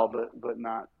as well, but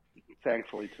not,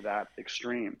 thankfully, to that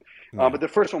extreme. But the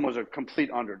first one was a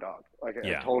complete underdog, like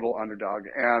a total underdog,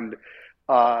 and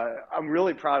I'm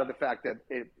really proud of the fact that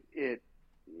it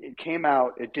came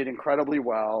out. It did incredibly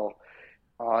well.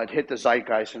 It hit the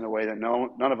zeitgeist in a way that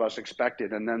none of us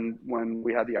expected. And then when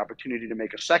we had the opportunity to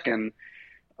make a second,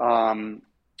 I'd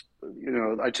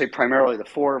say primarily the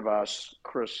four of us,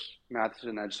 Chris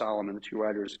Matheson, Ed Solomon, the two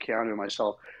writers, Keanu and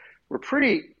myself, were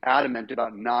pretty adamant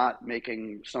about not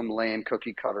making some lame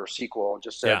cookie cutter sequel.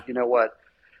 Just said, you know what,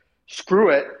 screw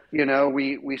it.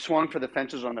 We swung for the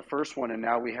fences on the first one, and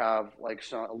now we have a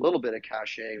little bit of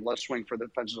cachet. Let's swing for the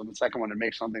fences on the second one and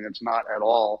make something that's not at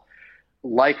all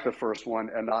like the first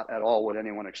one and not at all what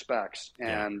anyone expects.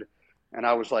 And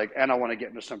I was like, and I want to get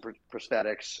into some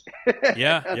prosthetics.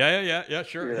 Yeah,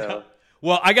 sure.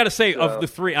 Well, I got to say, of the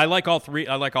three, I like all three.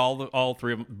 I like all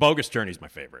three of them. Bogus Journey's my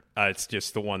favorite. It's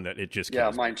just the one that it just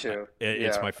kills mine me. too.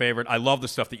 It's my favorite. I love the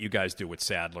stuff that you guys do with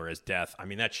Sadler as Death. I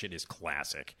mean, that shit is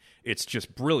classic. It's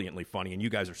just brilliantly funny, and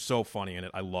you guys are so funny in it.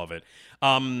 I love it.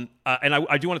 And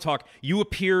I do want to talk. You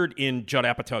appeared in Judd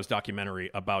Apatow's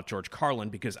documentary about George Carlin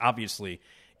because obviously,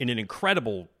 in an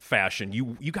incredible fashion,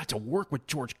 you got to work with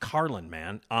George Carlin,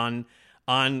 man, on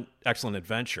Excellent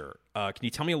Adventure. Can you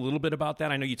tell me a little bit about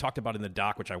that? I know you talked about it in the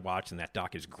doc, which I watched, and that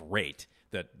doc is great,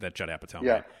 that Judd Apatow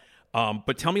made.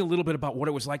 But tell me a little bit about what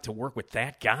it was like to work with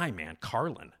that guy, man,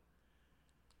 Carlin.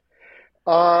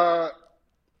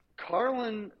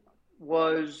 Carlin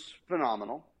was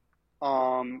phenomenal.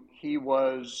 He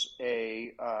was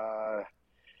he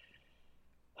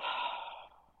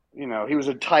was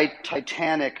a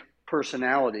titanic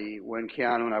personality when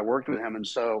Keanu and I worked with him. And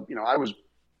so, I was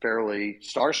fairly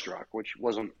starstruck, which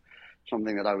wasn't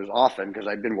something that I was often because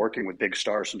I'd been working with big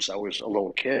stars since I was a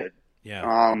little kid.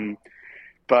 Yeah.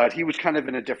 But he was kind of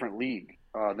in a different league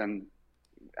than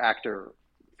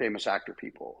famous actor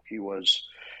people. He was,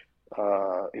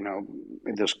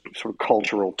 this sort of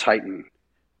cultural titan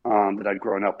that I'd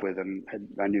grown up with and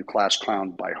I knew Class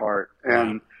Clown by heart.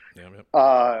 And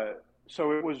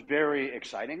so it was very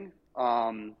exciting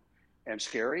and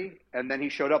scary. And then he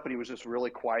showed up and he was this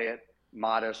really quiet,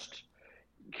 modest,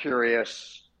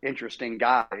 curious, interesting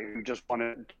guy who just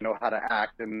wanted to know how to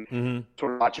act and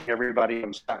sort of watching everybody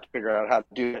on set to figure out how to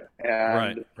do it.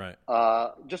 And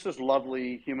just this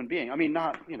lovely human being. I mean,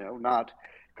 not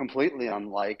completely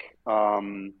unlike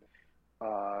who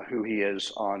he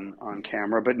is on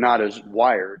camera, but not as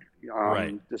wired.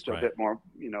 Just a bit more,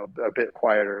 a bit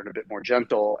quieter and a bit more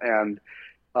gentle. And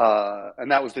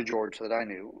that was the George that I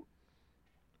knew.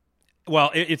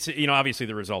 Well, it's obviously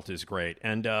the result is great,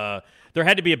 and there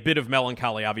had to be a bit of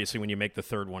melancholy, obviously, when you make the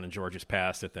third one and George is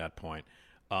passed at that point.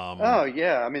 I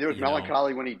mean, there was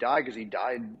melancholy when he died because he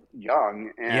died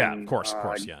young. And, of course,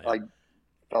 I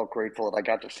felt grateful that I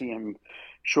got to see him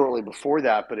shortly before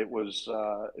that, but it was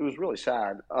really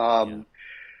sad.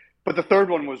 But the third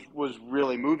one was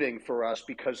really moving for us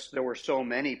because there were so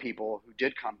many people who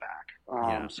did come back.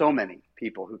 So many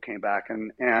people who came back,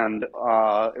 and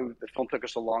the film took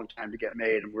us a long time to get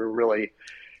made, and we were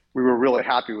really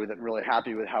happy with it. Really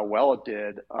happy with how well it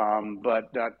did.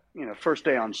 But that first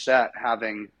day on set,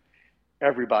 having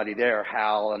everybody there,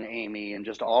 Hal and Amy, and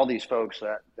just all these folks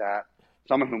that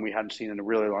some of whom we hadn't seen in a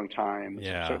really long time.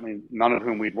 Certainly none of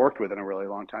whom we'd worked with in a really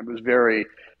long time. It was very,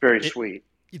 very sweet.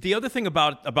 The other thing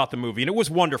about the movie, and it was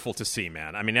wonderful to see,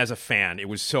 man. I mean, as a fan, it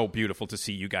was so beautiful to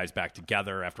see you guys back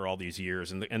together after all these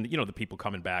years, and the people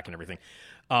coming back and everything.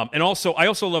 And also, I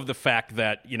also love the fact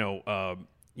that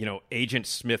Agent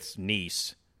Smith's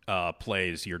niece,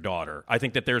 plays your daughter. I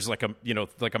think that there's like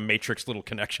a Matrix little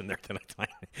connection there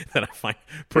that I find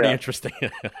pretty interesting.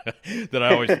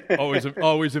 That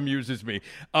always amuses me.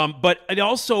 But it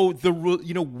also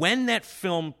when that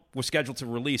film was scheduled to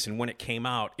release and when it came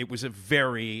out, it was a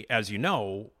very, as you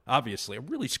know, obviously a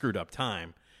really screwed up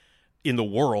time in the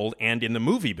world and in the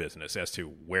movie business as to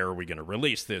where are we going to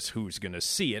release this, who's going to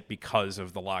see it because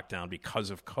of the lockdown,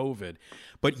 because of COVID.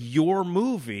 But your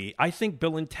movie, I think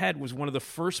Bill and Ted was one of the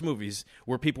first movies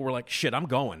where people were like, shit, I'm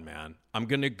going, man. I'm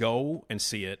going to go and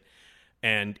see it.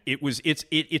 And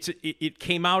it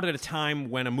came out at a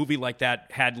time when a movie like that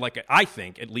had I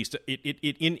think at least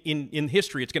in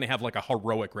history, it's going to have like a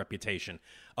heroic reputation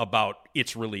about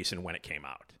its release and when it came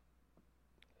out.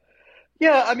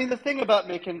 Yeah, I mean, the thing about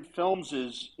making films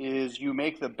is you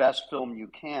make the best film you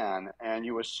can, and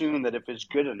you assume that if it's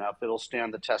good enough, it'll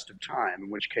stand the test of time. In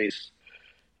which case,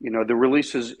 the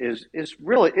release is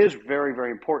really very, very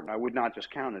important. I would not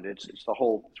discount it. It's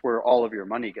where all of your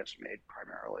money gets made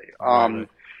primarily. Right.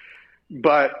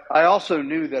 But I also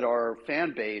knew that our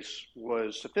fan base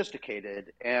was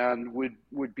sophisticated and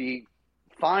would be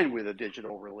fine with a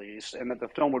digital release, and that the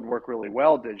film would work really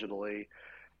well digitally.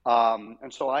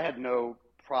 And so I had no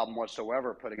problem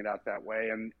whatsoever putting it out that way.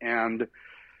 And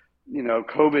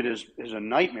COVID is a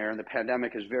nightmare, and the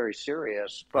pandemic is very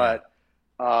serious. But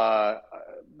the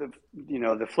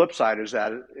flip side of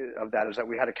that is that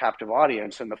we had a captive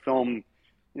audience, and the film,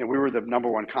 we were the number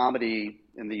one comedy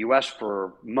in the U.S.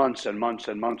 for months and months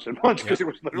and months and months because there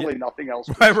was literally nothing else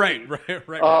to see. Right.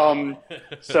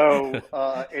 So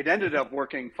it ended up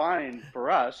working fine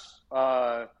for us.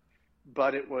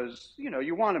 But it was,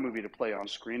 you want a movie to play on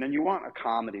screen, and you want a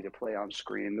comedy to play on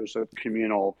screen. There's a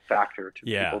communal factor to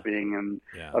people being in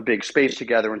a big space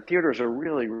together, and theaters are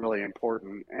really, really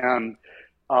important. And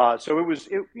so it was,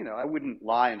 I wouldn't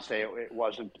lie and say it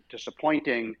wasn't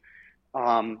disappointing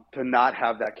to not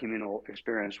have that communal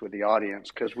experience with the audience,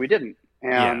 because we didn't.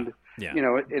 And,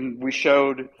 and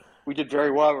we did very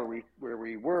well where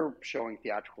we were showing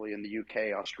theatrically in the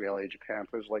UK, Australia, Japan,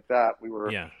 places like that. We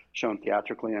were shown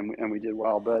theatrically, and we did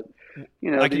well. But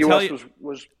the US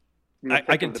was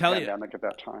I can tell you pandemic at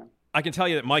that time. I can tell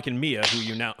you that Mike and Mia,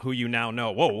 who you now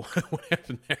know. Whoa, what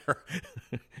happened there?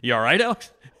 You all right,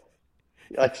 Alex?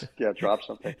 Drop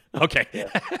something. Okay.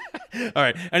 All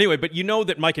right. Anyway, but you know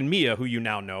that Mike and Mia, who you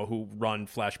now know, who run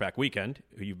Flashback Weekend,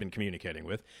 who you've been communicating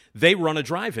with, they run a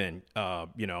drive-in,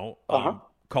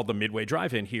 called the Midway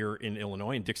Drive-In here in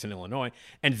Illinois, in Dixon, Illinois.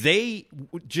 And they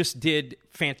just did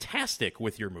fantastic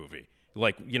with your movie.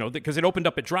 Because it opened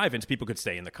up at drive-ins, people could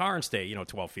stay in the car and stay,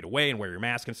 12 feet away and wear your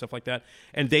mask and stuff like that.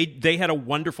 And they had a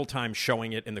wonderful time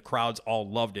showing it, and the crowds all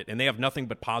loved it. And they have nothing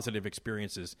but positive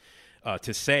experiences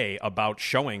to say about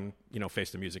showing,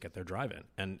 Face the Music at their drive-in.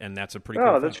 And that's a pretty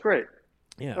cool thing. That's great.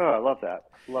 Yeah. Oh, I love that.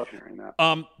 Love hearing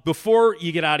that. Before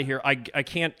you get out of here, I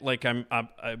can't,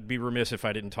 I'd be remiss if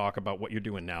I didn't talk about what you're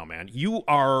doing now, man. You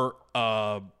are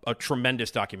a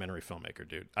tremendous documentary filmmaker,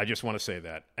 dude. I just want to say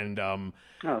that. And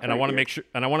I want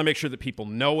to make sure that people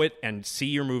know it and see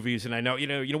your movies. And I know,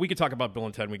 we could talk about Bill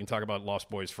and Ted, and we can talk about Lost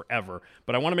Boys forever,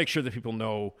 but I want to make sure that people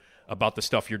know about the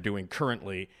stuff you're doing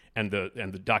currently and the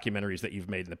documentaries that you've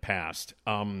made in the past.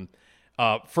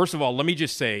 First of all, let me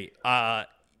just say,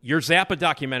 your Zappa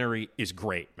documentary is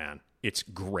great, man. It's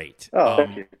great. Oh,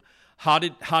 thank you. How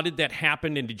did that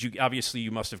happen? And did you, obviously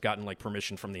you must have gotten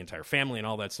permission from the entire family and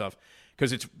all that stuff,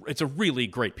 because it's a really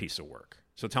great piece of work.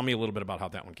 So tell me a little bit about how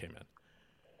that one came in.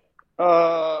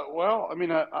 Well, I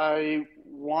mean, I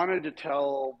wanted to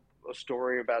tell a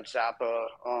story about Zappa.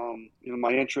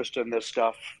 My interest in this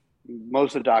stuff,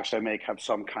 most of the docs I make have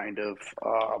some kind of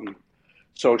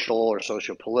social or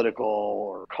socio-political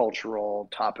or cultural,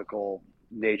 topical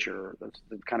nature. That's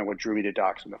kind of what drew me to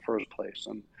docs in the first place.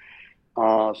 And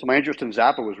so my interest in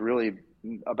Zappa was really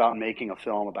about making a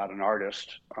film about an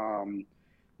artist,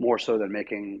 more so than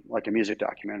making a music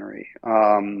documentary.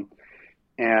 And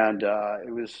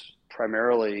it was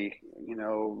primarily,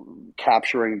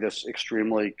 capturing this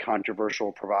extremely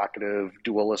controversial, provocative,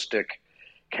 dualistic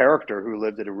character who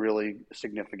lived at a really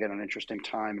significant and interesting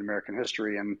time in American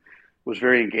history, and was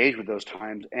very engaged with those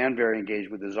times and very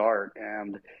engaged with his art.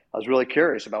 And I was really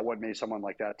curious about what made someone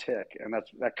like that tick. And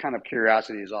that kind of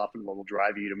curiosity is often what will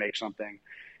drive you to make something.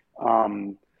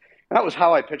 That was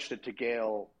how I pitched it to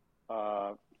Gail,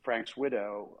 Frank's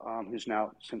widow, who's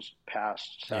now since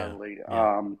passed, sadly.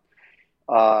 Yeah.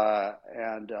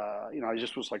 I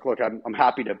just was like, look, I'm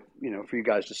happy to, for you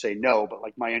guys to say no, but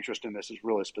my interest in this is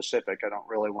really specific. I don't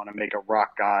really want to make a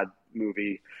rock god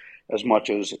movie as much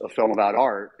as a film about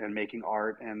art and making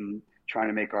art and trying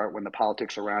to make art when the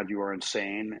politics around you are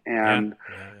insane. And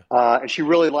and she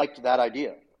really liked that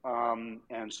idea.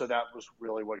 And so that was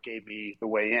really what gave me the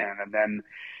way in. And then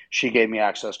she gave me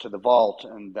access to the vault,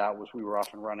 and we were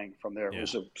off and running from there. It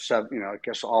was I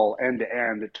guess all end to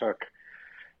end. It took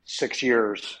 6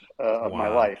 years of my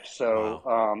life.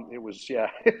 So it was,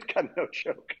 it's kind of no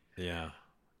joke. Yeah.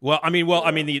 Well, I mean,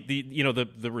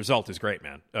 the result is great,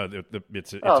 man.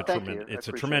 It's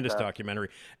a tremendous documentary.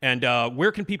 And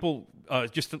where can people,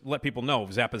 just to let people know,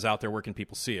 if Zappa's out there, where can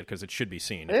people see it? Because it should be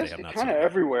seen if they have not seen it. It's kind of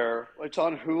everywhere. It's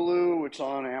on Hulu. It's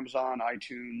on Amazon,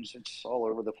 iTunes. It's all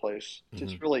over the place.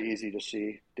 It's really easy to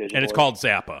see digitally. And it's called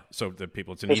Zappa. So the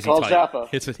people, it's an easy title. Zappa.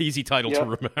 It's an easy title to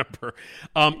remember.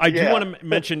 I do want to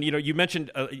mention, you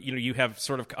mentioned, you have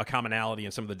sort of a commonality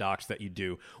in some of the docs that you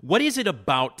do. What is it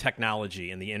about technology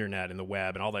and the internet and the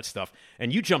web and all that stuff?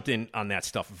 And you jumped in on that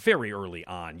stuff very early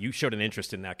on. You showed an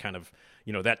interest in that kind of,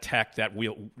 that tech,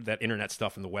 that internet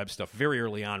stuff and the web stuff very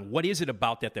early on. What is it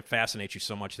about that fascinates you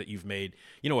so much that you've made,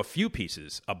 a few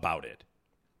pieces about it?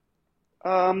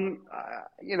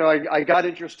 I got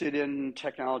interested in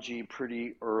technology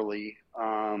pretty early,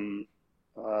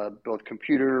 both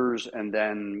computers and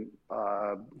then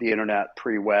the internet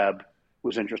pre-web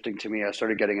was interesting to me. I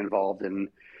started getting involved in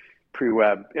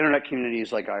pre-web internet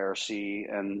communities like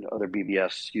IRC and other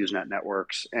BBS Usenet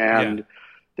networks. And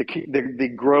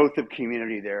the growth of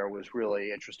community there was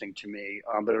really interesting to me.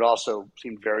 But it also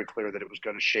seemed very clear that it was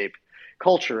going to shape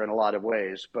culture in a lot of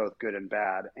ways, both good and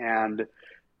bad. And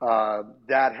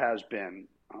that has been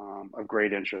of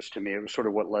great interest to me. It was sort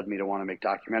of what led me to want to make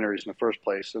documentaries in the first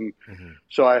place. And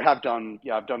so I've done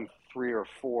 3 or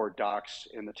 4 docs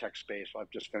in the tech space.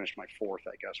 I've just finished my 4th,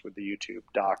 I guess, with the YouTube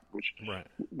doc, which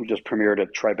we just premiered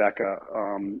at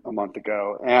Tribeca a month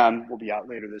ago, and will be out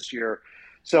later this year.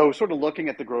 So sort of looking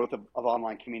at the growth of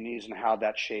online communities and how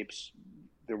that shapes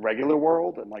the regular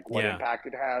world and like what impact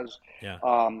it has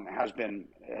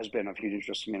been of huge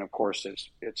interest to me. And of course,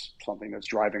 it's something that's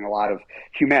driving a lot of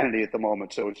humanity at the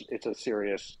moment. So it's a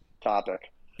serious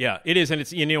topic. Yeah, it is, and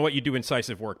it's what you do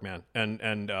incisive work, man,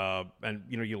 and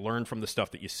you learn from the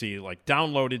stuff that you see, like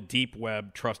downloaded, deep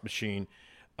web, trust machine.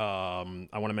 I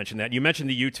want to mention that you mentioned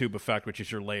the YouTube effect, which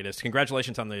is your latest.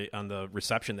 Congratulations on the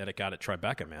reception that it got at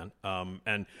Tribeca, man.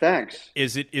 And thanks.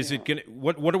 Is it gonna?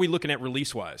 What are we looking at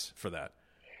release wise for that?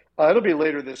 It'll be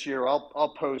later this year.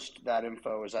 I'll post that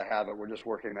info as I have it. We're just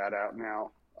working that out now.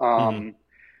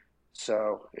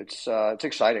 So it's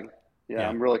exciting. Yeah,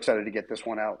 I'm really excited to get this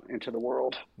one out into the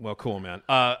world. Well, cool, man.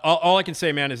 All I can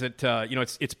say, man, is that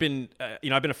it's been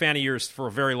I've been a fan of yours for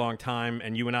a very long time,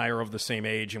 and you and I are of the same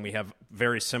age, and we have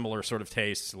very similar sort of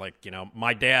tastes. Like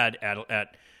my dad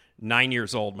at 9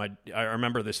 years old, I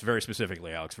remember this very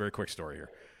specifically, Alex. Very quick story here.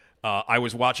 I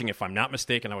was watching, if I'm not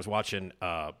mistaken,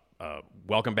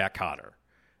 Welcome Back, Kotter.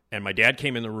 And my dad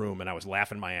came in the room, and I was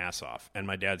laughing my ass off. And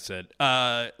my dad said,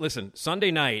 "Listen,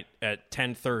 Sunday night at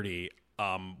 10:30."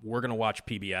 We're gonna watch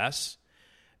PBS,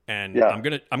 and I'm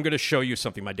gonna show you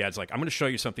something. My dad's like, I'm gonna show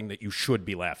you something that you should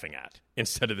be laughing at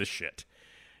instead of this shit.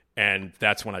 And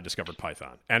that's when I discovered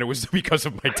Python, and it was because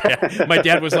of my dad. My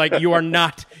dad was like, you are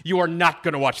not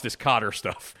gonna watch this Cotter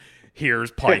stuff. Here's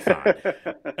Python,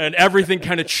 and everything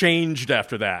kind of changed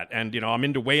after that. And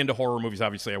I'm way into horror movies.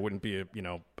 Obviously, I wouldn't be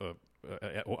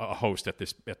a host at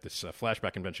this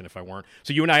Flashback convention if I weren't.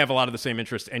 So you and I have a lot of the same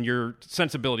interests, and your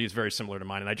sensibility is very similar to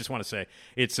mine. And I just want to say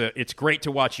it's great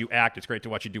to watch you act. It's great to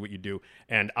watch you do what you do.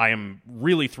 And I am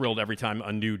really thrilled every time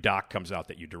a new doc comes out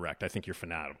that you direct. I think you're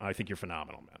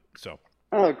phenomenal, man. So.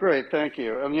 Oh, great. Thank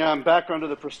you. And I'm back under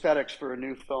the prosthetics for a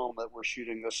new film that we're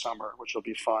shooting this summer, which will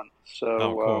be fun. So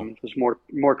cool. There's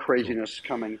more craziness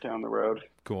coming down the road.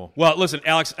 Cool. Well, listen,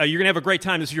 Alex, you're gonna have a great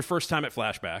time. This is your first time at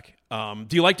Flashback.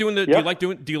 Do you like doing the Do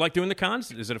you like doing the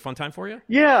cons? Is it a fun time for you?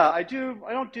 Yeah, I do.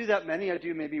 I don't do that many. I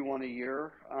do maybe one a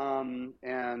year. And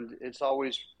it's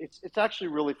actually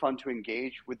really fun to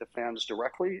engage with the fans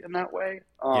directly in that way.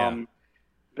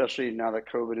 Especially now that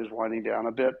COVID is winding down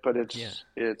a bit, but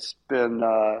it's been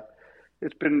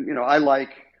I've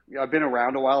been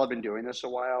around a while. I've been doing this a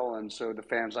while, and so the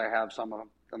fans I have, some of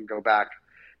them go back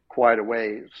quite a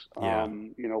ways.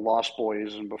 Lost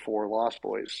Boys and before Lost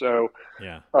Boys. So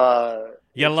you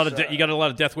got a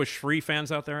lot of Death Wish 3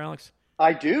 fans out there, Alex.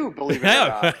 I do, believe it or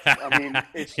not. I mean,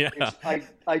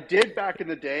 I did back in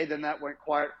the day. Then that went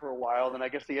quiet for a while. Then I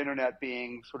guess the internet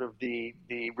being sort of the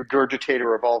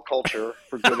regurgitator of all culture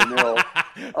for good and ill.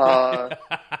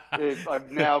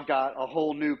 I've now got a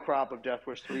whole new crop of Death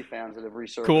Wish 3 fans that have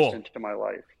resurfaced into my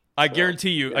life. I guarantee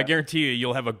you,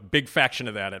 you'll have a big faction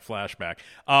of that at Flashback.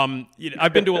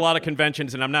 I've been to a lot of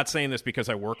conventions, and I'm not saying this because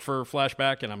I work for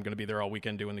Flashback and I'm going to be there all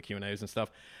weekend doing the Q&As and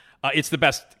stuff. It's the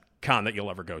best con that you'll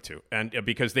ever go to, and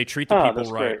because they treat the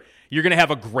people right, great. you're going to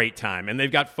have a great time. And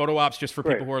they've got photo ops just for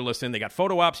Great. people who are listening. They got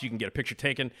photo ops. You can get a picture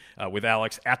taken with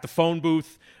Alex at the phone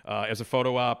booth as a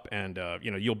photo op, and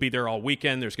you'll be there all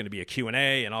weekend. There's going to be a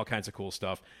Q&A and all kinds of cool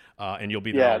stuff, and you'll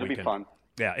be there all it'll weekend. be fun.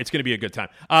 Yeah, it's going to be a good time.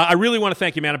 I really want to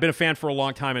thank you, man. I've been a fan for a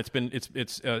long time.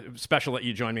 It's special that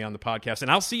you joined me on the podcast, and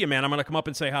I'll see you, man. I'm going to come up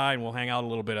and say hi, and we'll hang out a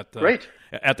little bit at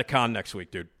the con next week,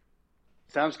 dude.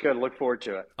 Sounds good. Look forward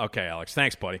to it. Okay, Alex.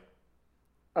 Thanks, buddy.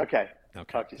 Okay.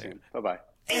 Talk to you soon. Bye-bye.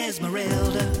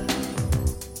 Esmeralda,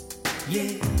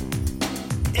 yeah.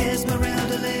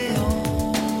 Esmeralda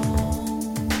Leon,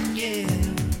 yeah.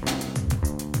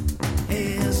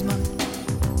 Esma,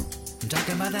 I'm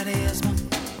talking about that Esma.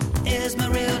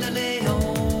 Esmeralda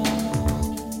Leon,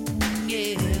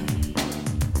 yeah.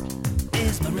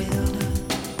 Esmeralda,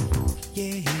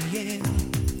 yeah, yeah.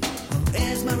 Oh,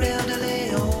 Esmeralda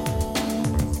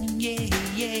Leon, yeah,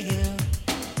 yeah.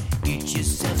 Get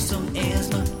yourself some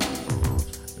Esma.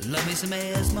 Love me some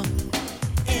Esma.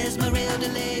 Esmeralda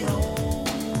Leon.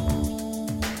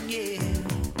 Yeah.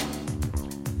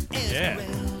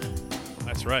 Esmeralda.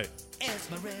 That's right.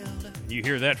 Esmeralda. You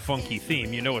hear that funky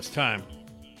theme, you know it's time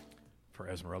for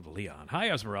Esmeralda Leon. Hi,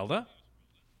 Esmeralda.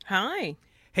 Hi.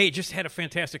 Hey, just had a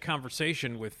fantastic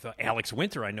conversation with Alex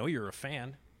Winter. I know you're a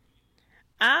fan.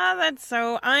 That's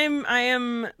so. I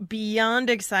am beyond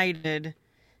excited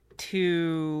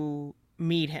to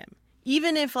meet him.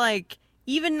 Even if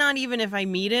not even if I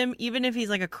meet him, even if he's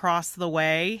like across the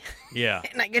way. Yeah.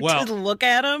 And I get to look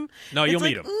at him. No, you'll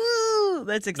meet him. Ooh,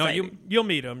 that's exciting. No, you'll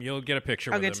meet him. You'll get a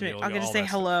picture with him. I'll get to say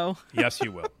hello. Yes,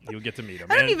 you will. You'll get to meet him.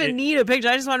 I don't even need a picture.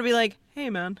 I just want to be like, hey,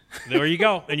 man. There you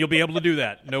go. And you'll be able to do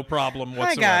that. No problem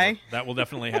whatsoever. Hi, guy. That will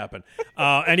definitely happen.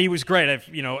 And he was great.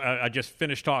 I just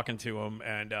finished talking to him,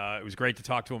 and it was great to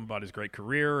talk to him about his great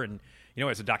career and,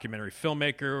 as a documentary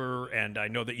filmmaker. And I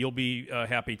know that you'll be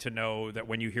happy to know that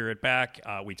when you hear it back,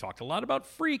 we talked a lot about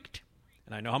Freaked.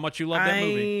 And I know how much you love that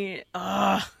movie.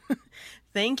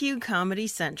 Thank you, Comedy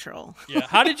Central. Yeah.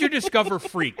 How did you discover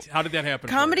Freaked? How did that happen?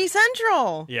 Comedy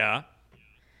Central. Yeah.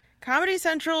 Comedy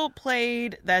Central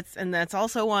played, that's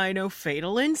also why I know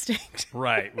Fatal Instinct.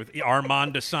 Right, with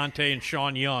Armand DeSante and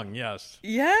Sean Young, yes.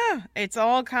 Yeah, it's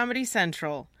all Comedy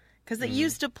Central. Because they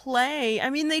used to play,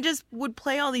 they just would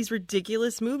play all these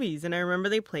ridiculous movies. And I remember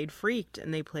they played Freaked,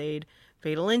 and they played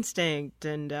Fatal Instinct,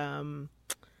 and I'm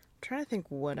trying to think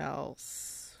what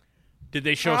else. Did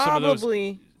they show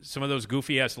some of those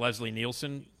goofy-ass Leslie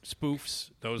Nielsen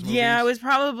spoofs, those movies? Yeah, I was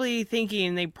probably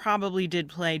thinking they probably did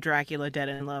play Dracula Dead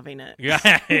and Loving It.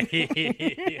 Yeah.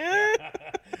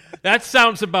 That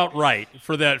sounds about right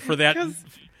for that.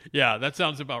 Yeah, that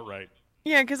sounds about right.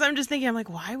 Yeah, because I'm just thinking, I'm like,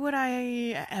 why would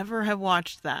I ever have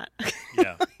watched that?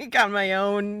 Yeah. On my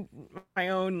own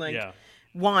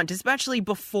want, especially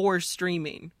before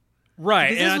streaming. Right,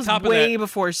 Because and this on was top way of that,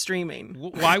 before streaming.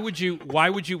 Why would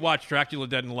you watch Dracula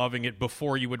Dead and Loving It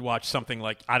before you would watch something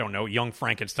like, I don't know, Young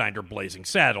Frankenstein or Blazing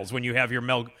Saddles when you have your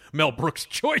Mel Brooks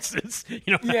choices?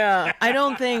 Yeah,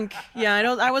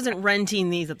 I wasn't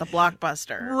renting these at the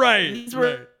Blockbuster. Right. These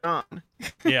were on.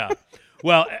 Yeah.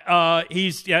 Well,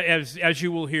 he's as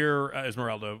you will hear,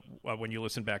 Esmeralda, when you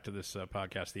listen back to this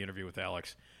podcast, the interview with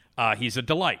Alex. He's a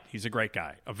delight. He's a great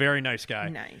guy, a very nice guy.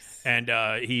 Nice. And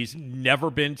he's never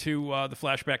been to the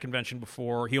Flashback Convention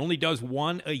before. He only does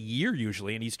one a year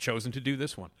usually, and he's chosen to do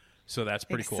this one. So that's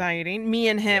pretty cool. Exciting. Me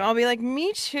and him. I'll be like,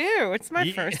 me too. It's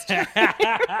my first time.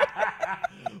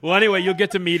 Well, anyway, you'll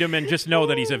get to meet him and just know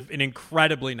that he's an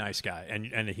incredibly nice guy,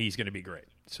 and he's going to be great.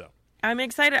 So I'm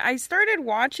excited. I started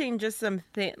watching just some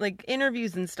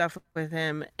interviews and stuff with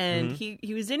him, and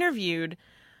he was interviewed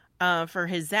for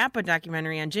his Zappa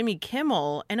documentary on Jimmy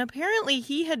Kimmel, and apparently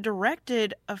he had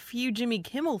directed a few Jimmy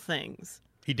Kimmel things.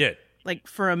 He did.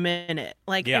 For a minute.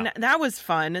 And that was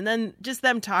fun. And then just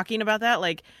them talking about that,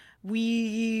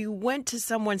 we went to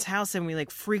someone's house and we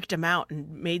freaked them out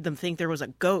and made them think there was a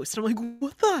ghost. I'm like,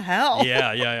 what the hell?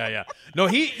 Yeah. No,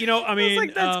 he, I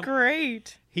mean, that's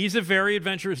great. He's a very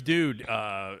adventurous dude,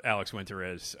 Alex Winter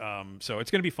is. So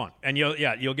it's going to be fun. And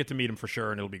you'll get to meet him for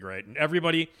sure, and it'll be great. And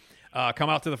everybody, come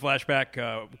out to the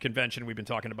Flashback Convention. We've been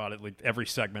talking about it every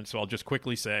segment, so I'll just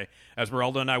quickly say,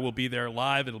 Esmeralda and I will be there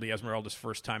live. It'll be Esmeralda's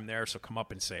first time there, so come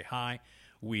up and say hi.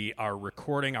 We are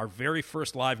recording our very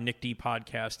first live Nick D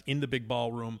podcast in the big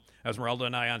ballroom. Esmeralda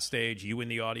and I on stage, you in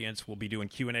the audience. We'll be doing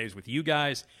Q&As with you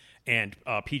guys. And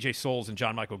PJ Souls and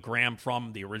John Michael Graham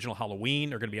from the original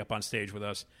Halloween are going to be up on stage with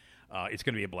us. It's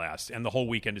going to be a blast, and the whole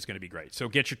weekend is going to be great. So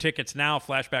get your tickets now,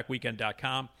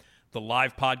 flashbackweekend.com. The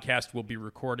live podcast will be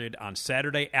recorded on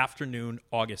Saturday afternoon,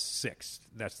 August 6th.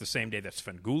 That's the same day that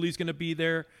Sven Guli's going to be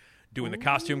there. doing the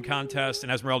costume contest.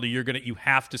 And Esmeralda, you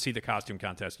have to see the costume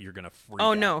contest. You're gonna freak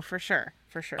Oh out. no, for sure.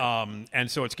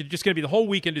 And so it's just gonna be, the whole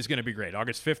weekend is gonna be great.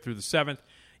 August 5th through the 7th.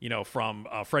 From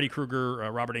Freddy Krueger,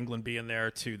 Robert Englund being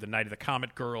there, to the Night of the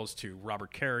Comet Girls, to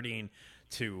Robert Carradine,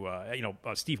 to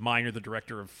Steve Miner, the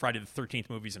director of Friday the 13th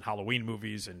movies and Halloween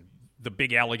movies, and the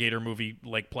big alligator movie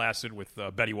Lake Placid with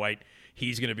Betty White.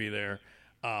 He's going to be there,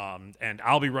 and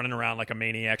I'll be running around like a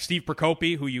maniac. Steve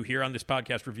Procopi, who you hear on this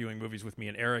podcast reviewing movies with me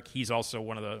and Eric, he's also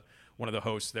one of the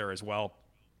hosts there as well.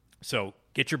 So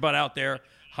get your butt out there.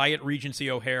 Hyatt Regency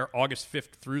O'Hare, August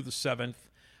 5th through the 7th.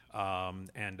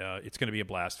 And it's going to be a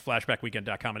blast.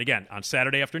 Flashbackweekend.com. And again, on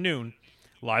Saturday afternoon,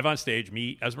 live on stage,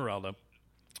 me, Esmeralda,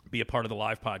 be a part of the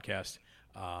live podcast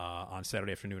on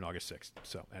Saturday afternoon, August 6th.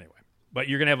 So anyway, but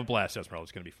you're going to have a blast, Esmeralda.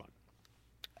 It's going to be fun.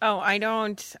 Oh,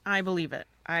 I believe it.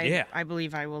 I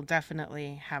believe I will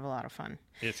definitely have a lot of fun.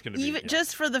 It's going to be even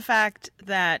just for the fact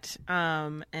that,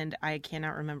 and I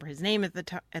cannot remember his name at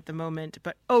the moment,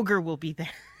 but Ogre will be there.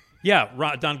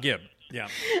 Yeah, Don Gibb. Yeah.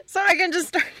 So I can just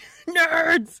start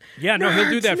nerds. Yeah, no, he'll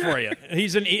do that for you.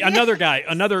 He's another guy,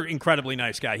 another incredibly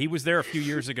nice guy. He was there a few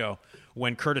years ago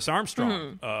when Curtis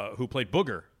Armstrong, who played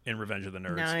Booger in Revenge of the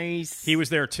Nerds, nice. He was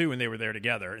there too, and they were there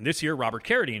together. And this year, Robert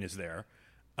Carradine is there,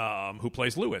 who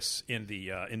plays Lewis in the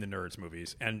Nerds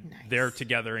movies, and nice. They're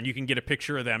together. And you can get a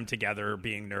picture of them together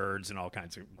being nerds and all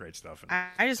kinds of great stuff.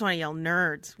 I just want to yell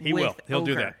nerds. He will. He'll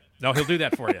do that. No, he'll do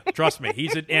that for you. Trust me.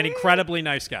 He's an incredibly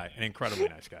nice guy.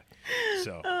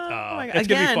 So it's going to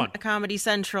be fun. Comedy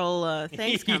Central.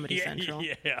 Thanks, Comedy Central.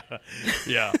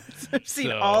 Yeah. I've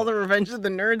seen all the Revenge of the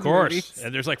Nerds of course. movies.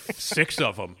 And there's like 6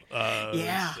 of them.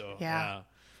 Yeah.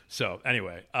 So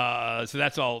anyway, so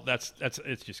that's all. That's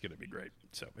it's just going to be great.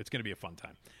 So it's going to be a fun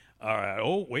time. All right.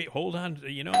 Oh, wait. Hold on.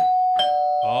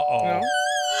 Uh-oh.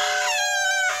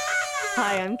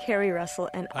 Hi, I'm Carrie Russell,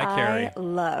 and I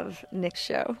love Nick's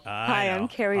show. Hi, I'm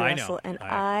Carrie Russell, and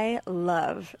I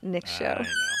love Nick's show.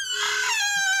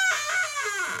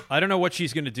 I don't know what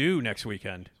she's going to do next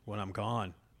weekend when I'm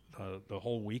gone. The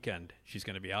whole weekend, she's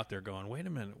going to be out there going, wait a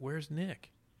minute, where's Nick?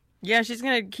 Yeah, she's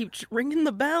going to keep ringing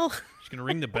the bell. She's going to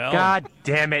ring the bell. God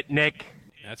damn it, Nick.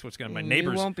 That's what's going to... My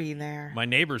neighbors... You won't be there. My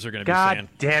neighbors are going to be saying... God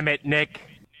damn it, Nick.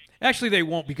 Actually, they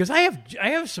won't, because I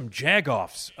have some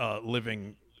jagoffs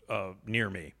living... near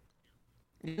me.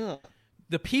 Ugh.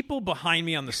 The people behind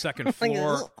me on the second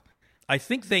floor, I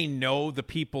think they know the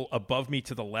people above me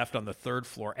to the left on the third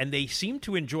floor, and they seem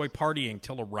to enjoy partying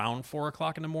till around 4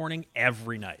 o'clock in the morning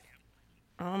every night.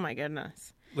 Oh my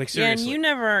goodness! Like seriously,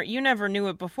 and you never knew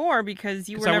it before because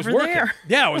you were never working. there.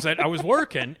 Yeah, I was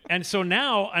working, and so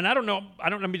now, and I don't know. I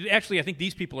mean, actually, I think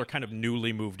these people are kind of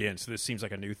newly moved in, so this seems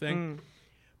like a new thing.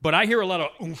 But I hear a lot of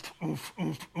oomph, oomph,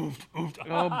 oomph, oomph, oomph.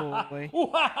 Oh, boy.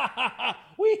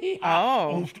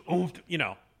 Oomph,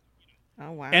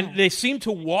 Oh, wow. And they seem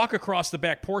to walk across the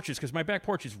back porches, because my back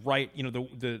porch is right,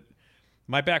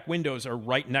 my back windows are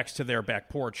right next to their back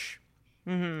porch,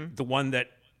 the one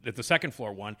that the second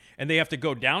floor one, and they have to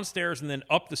go downstairs and then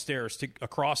up the stairs to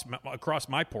across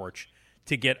my porch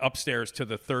to get upstairs to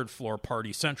the third floor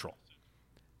party central.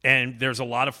 And there's a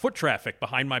lot of foot traffic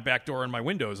behind my back door and my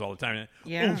windows all the time.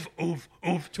 Yeah. Oomph, oomph,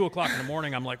 oomph. 2 o'clock in the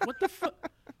morning, I'm like, what the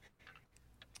fuck?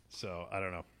 So, I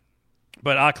don't know.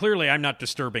 But clearly, I'm not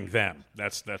disturbing them.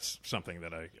 That's something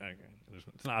that I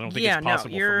don't think it's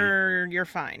possible for me. You're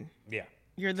fine. Yeah.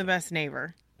 You're the best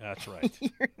neighbor. That's right.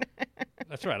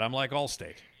 That's right. I'm like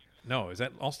Allstate. No, is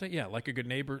that Allstate? Yeah, like a good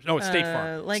neighbor. No, it's State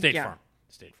Farm. State Farm.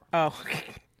 Oh.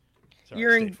 Sorry,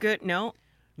 you're in good... No,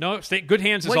 Good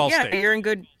hands is Allstate. Yeah, you're in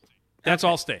good... That's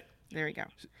Allstate. There we go.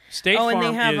 State Farm and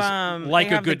they have, is like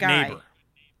they a have good the guy. neighbor.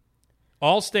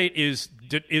 Allstate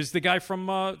is the guy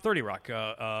from 30 Rock.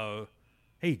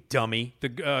 Hey, dummy.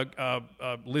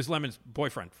 Liz Lemon's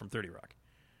boyfriend from 30 Rock.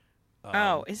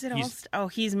 Is it Allstate? Oh,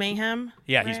 he's Mayhem?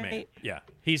 Yeah, right? he's Mayhem. Yeah.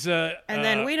 He's And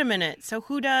then, wait a minute. So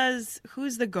who's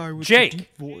the guy with Jake. the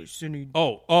deep voice? And he's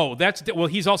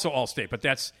also Allstate, but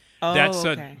that's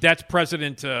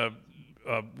President...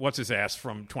 what's his ass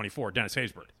from 24, Dennis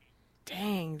Haysbert.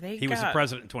 Dang, he was the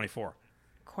president in 24.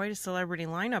 Quite a celebrity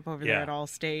lineup over there at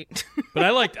Allstate. But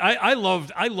I love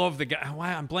the guy.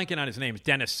 I'm blanking on his name.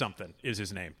 Dennis something is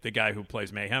his name. The guy who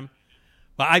plays Mayhem.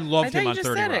 But I loved him on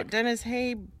 30 Rock. Dennis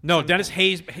Hay. No, Dennis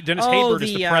Haysbert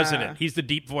is the president. He's the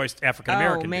deep voiced African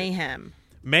American. Mayhem. Dude.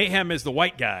 Mayhem is the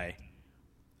white guy.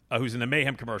 Who's in the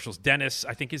Mayhem commercials? Dennis,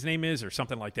 I think his name is, or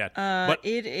something like that. But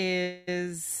it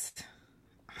is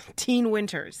Dean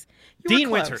Winters. Dean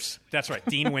Winters. That's right,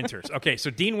 Dean Winters. Okay, so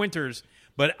Dean Winters,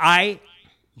 but I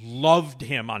loved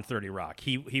him on 30 Rock.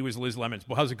 He was Liz Lemon's.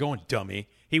 Well, how's it going, dummy?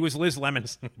 He was Liz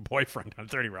Lemon's boyfriend on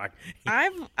 30 Rock.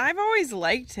 I've always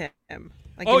liked him.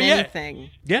 Like in anything.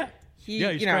 Yeah.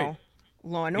 He's great.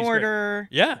 Law and Order.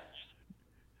 Great. Yeah.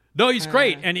 No, he's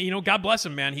great. And God bless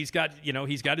him, man. He's got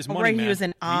his money, right, man. He was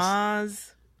in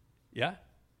Oz. Yeah.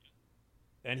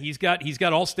 And he's got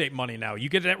Allstate money now. You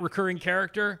get that recurring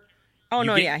character. Oh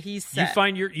he's set.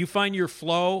 You find your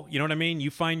flow. You know what I mean.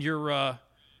 You find your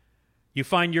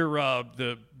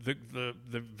the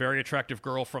very attractive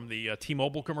girl from the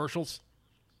T-Mobile commercials.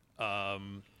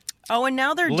 And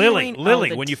now they're Lily.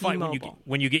 doing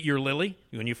When you get your Lily,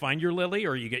 when you find your Lily,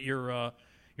 or you get your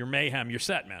Mayhem, you're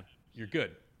set, man. You're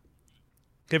good.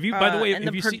 Have you? By the way,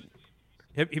 have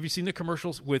you seen the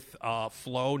commercials with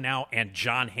Flo now and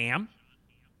John Hamm?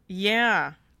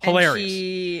 Yeah.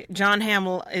 Hilarious. And John Hamm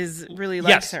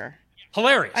likes her.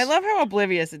 Hilarious. I love how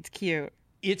oblivious. It's cute.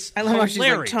 I love how she's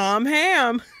like, Tom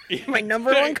Hamm, my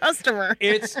number one customer.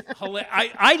 It's hilarious.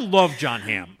 I love John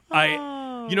Hamm.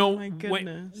 My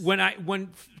goodness.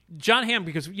 When John Hamm,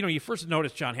 because you first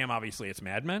notice John Hamm, obviously it's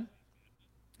Mad Men.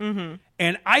 Mm-hmm.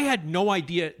 And I had no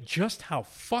idea just how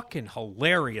fucking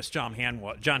hilarious John Hamm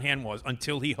was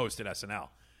until he hosted SNL.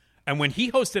 And when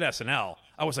he hosted SNL,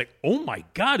 I was like, oh my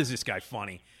God, is this guy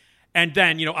funny? And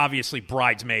then, obviously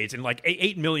Bridesmaids and like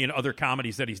 8 million other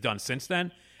comedies that he's done since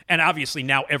then. And obviously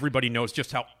now everybody knows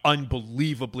just how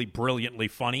unbelievably, brilliantly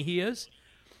funny he is.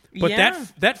 But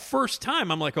that first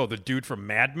time, I'm like, oh, the dude from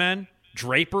Mad Men,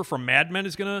 Draper from Mad Men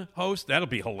is going to host? That'll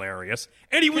be hilarious.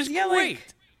 And he was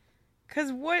great.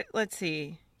 Because let's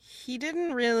see. He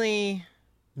didn't really...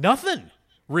 Nothing,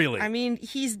 really. I mean,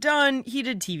 he did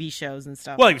TV shows and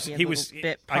stuff. Well, he was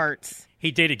bit parts.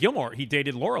 He dated Gilmore. He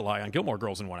dated Lorelai on Gilmore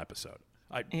Girls in one episode.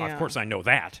 Of course, I know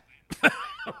that.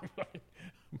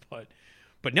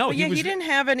 But no, he didn't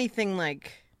have anything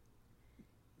like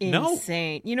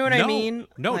insane. You know what I mean?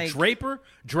 No,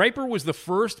 Draper was the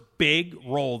first big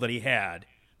role that he had.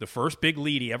 The first big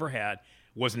lead he ever had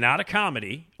was not a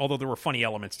comedy, although there were funny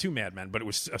elements to Mad Men, but it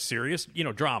was a serious,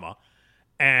 drama.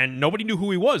 And nobody knew who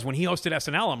he was. When he hosted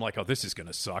SNL, I'm like, oh, this is going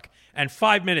to suck. And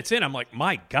 5 minutes in, I'm like,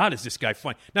 my God, is this guy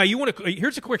funny? Now,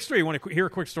 here's a quick story. You want to hear a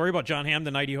quick story about John Hamm the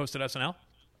night he hosted SNL?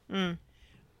 Mm.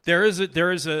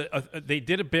 They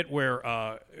did a bit where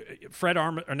Bill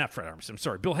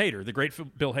Hader, the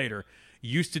great Bill Hader,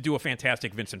 used to do a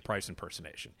fantastic Vincent Price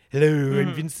impersonation. Hello,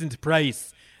 I'm Vincent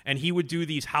Price. And he would do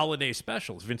these holiday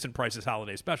specials, Vincent Price's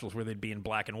holiday specials, where they'd be in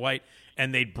black and white,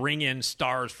 and they'd bring in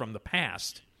stars from the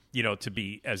past, to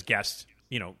be as guests,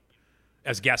 on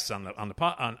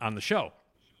the show.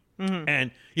 Mm-hmm.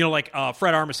 And, like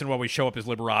Fred Armisen would always show up as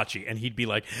Liberace, and he'd be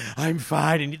like, I'm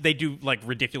fine. And they do, like,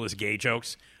 ridiculous gay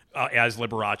jokes as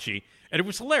Liberace. And it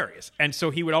was hilarious. And so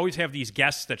he would always have these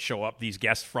guests that show up, these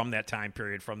guests from that time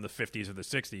period, from the 50s or the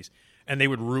 60s, and they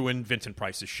would ruin Vincent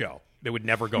Price's show. They would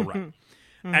never go right.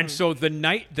 Mm-hmm. And so the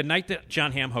night that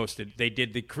John Hamm hosted, they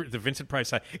did the Vincent Price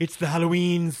side. It's the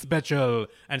Halloween special.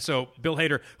 And so Bill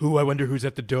Hader, I wonder who's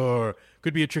at the door.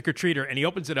 Could be a trick-or-treater. And he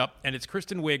opens it up, and it's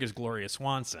Kristen Wiig as Gloria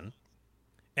Swanson.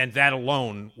 And that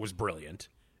alone was brilliant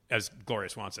as Gloria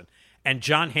Swanson. And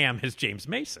John Hamm as James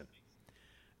Mason.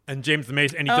 And James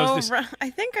Mason, and he does this. Right. I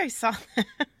think I saw that.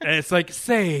 And it's like,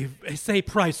 say,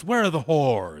 Price, where are the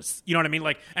whores? You know what I mean?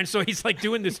 Like, and so he's like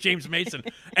doing this James Mason,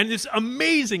 and this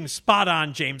amazing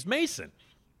spot-on James Mason,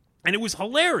 and it was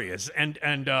hilarious. And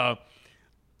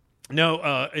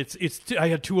it's I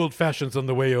had 2 old fashions on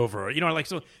the way over.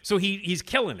 So he's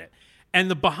killing it. And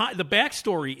the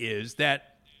backstory is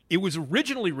that it was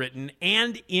originally written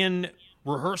and in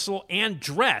rehearsal and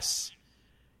dress.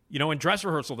 In dress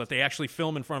rehearsal that they actually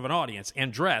film in front of an audience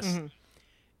and dress, mm-hmm.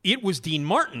 It was Dean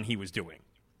Martin he was doing.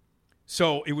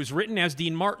 So it was written as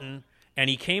Dean Martin, and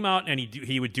he came out and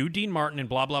he would do Dean Martin and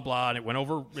blah, blah, blah, and it went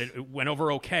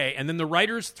over okay. And then the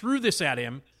writers threw this at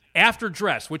him after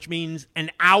dress, which means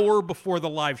an hour before the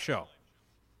live show.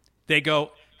 They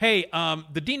go, hey,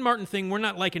 the Dean Martin thing, we're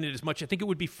not liking it as much. I think it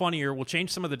would be funnier. We'll change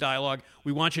some of the dialogue.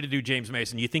 We want you to do James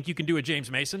Mason. You think you can do a James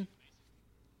Mason?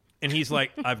 And he's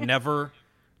like, I've never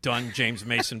done James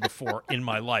Mason before in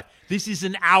my life. This is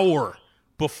an hour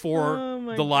before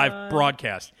the live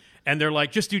broadcast. And they're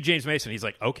like, just do James Mason. He's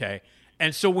like, okay.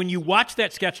 And so when you watch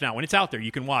that sketch now, when it's out there,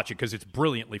 you can watch it because it's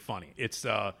brilliantly funny. It's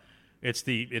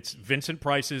Vincent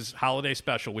Price's holiday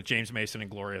special with James Mason and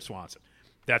Gloria Swanson.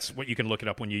 That's what you can look it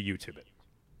up when you YouTube it.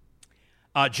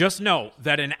 Just know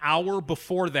that an hour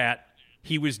before that,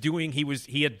 he'd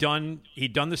done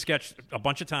the sketch a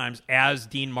bunch of times as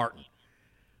Dean Martin.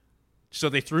 So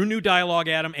they threw new dialogue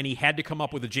at him, and he had to come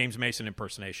up with a James Mason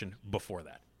impersonation before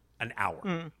that. An hour.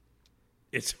 Mm.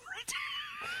 It's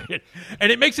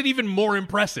And it makes it even more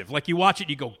impressive. Like, you watch it,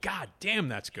 you go, God damn,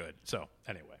 that's good. So,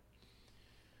 anyway.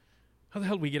 How the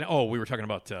hell did we get... Oh, we were talking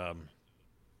about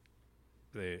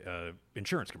the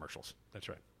insurance commercials. That's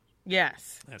right.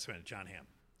 Yes. That's right. John Hamm.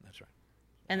 That's right.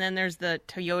 And then there's the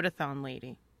Toyotathon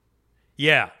lady.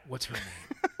 Yeah. What's her name?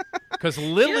 Because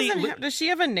Lily... does she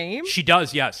have a name? She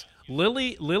does, yes.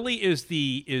 Lily is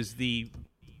the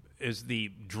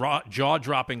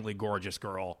jaw-droppingly gorgeous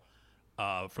girl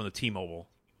from the T-Mobile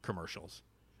commercials.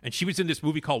 And she was in this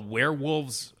movie called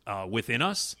Werewolves Within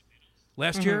Us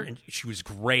last year, and she was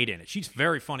great in it. She's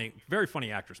very funny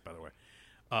actress, by the way.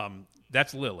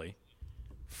 That's Lily.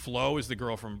 Flo is the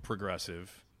girl from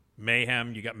Progressive.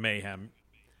 Mayhem, you got Mayhem.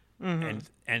 And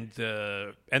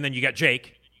then you got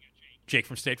Jake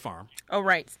from State Farm. Oh,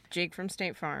 right. Jake from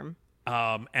State Farm.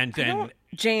 And then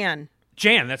Jan,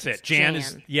 that's it. Jan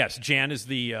is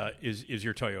the is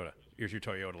your Toyota. Here's your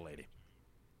Toyota lady.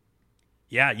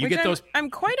 Yeah, you get those. I'm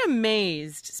quite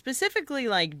amazed, specifically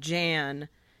like Jan.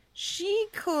 She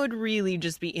could really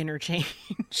just be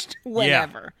interchanged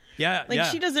whenever. Yeah.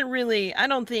 She doesn't really. I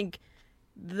don't think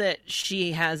that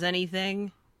she has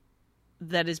anything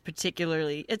that is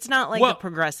particularly. It's not like the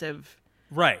Progressive.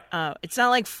 Right. It's not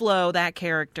like Flo, that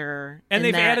character, and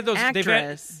they've added those.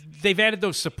 Actress. They've added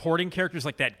those supporting characters,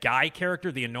 like that guy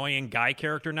character, the annoying guy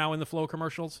character, now in the Flo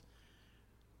commercials.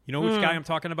 You know which guy I'm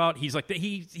talking about? He's like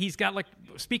he's got like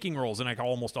speaking roles in like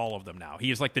almost all of them now.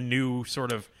 He is like the new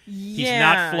sort of. He's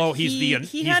not Flo. He's the annoying.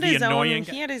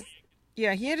 He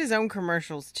had his own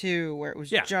commercials too, where it was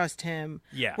just him.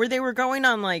 Yeah. Where they were going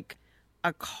on like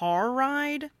a car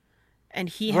ride. And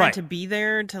he had to be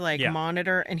there to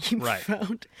monitor, and he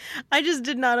found. I just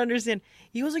did not understand.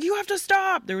 He was like, "You have to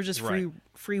stop." There was just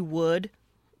free wood.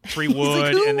 Free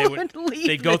wood, like, and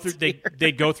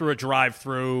they'd go through a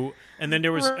drive-through, and then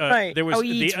there was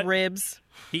he eats ribs.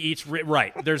 He eats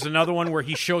right. There's another one where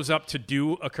he shows up to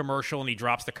do a commercial, and he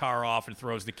drops the car off and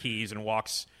throws the keys and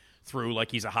walks through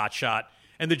like he's a hotshot.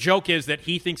 And the joke is that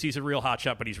he thinks he's a real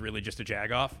hotshot, but he's really just a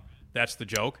jagoff. That's the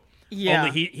joke.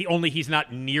 Yeah. He's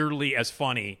not nearly as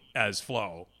funny as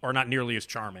Flo, or not nearly as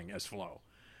charming as Flo.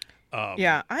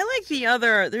 I like the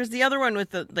other. There's the other one with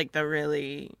that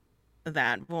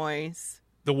voice.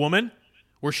 The woman,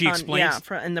 where she explains,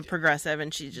 in the Progressive,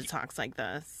 and she just talks like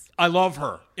this. I love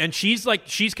her, and she's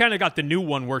kind of got the new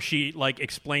one where she like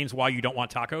explains why you don't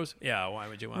want tacos. Yeah, why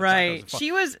would you want tacos? Right.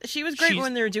 She was great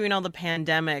when they were doing all the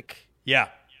pandemic. Yeah,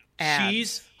 ads.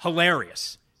 She's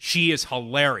hilarious. She is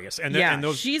hilarious, and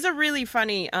she's a really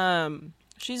funny.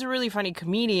 She's a really funny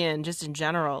comedian, just in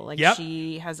general. Like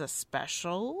she has a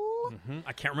special.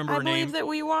 I can't remember her name. I believe that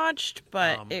we watched,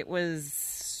 but it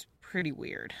was pretty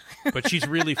weird. But she's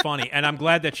really funny, and I'm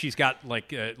glad that she's got like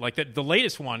that. The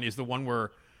latest one is the one where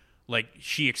like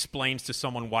she explains to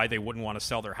someone why they wouldn't want to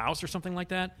sell their house or something like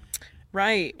that.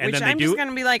 Right, and which I'm just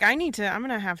gonna be like, I'm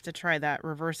gonna have to try that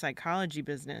reverse psychology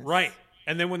business. Right.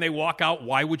 And then when they walk out,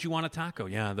 why would you want a taco?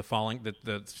 Yeah, the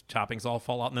toppings all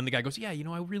fall out, and then the guy goes, "Yeah,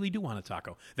 I really do want a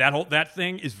taco." That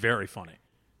thing is very funny.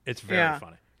 It's very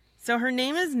funny. So her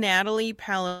name is Natalie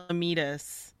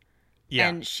Palamides. Yeah,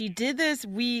 and she did this.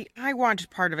 I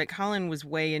watched part of it. Colin was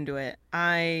way into it.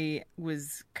 I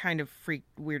was kind of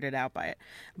weirded out by it,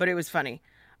 but it was funny.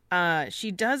 She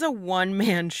does a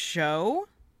one-man show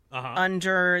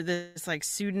under this like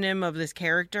pseudonym of this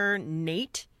character,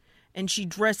 Nate. And she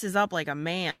dresses up like a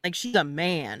man. Like, she's a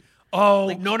man. Oh,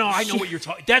 like, no, I know what you're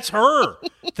talking. That's her.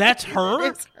 That's her?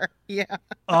 It's her, yeah.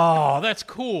 Oh, that's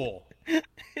cool. I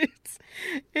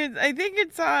think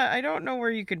it's, I don't know where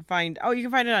you can find, you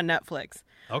can find it on Netflix.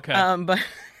 Okay. But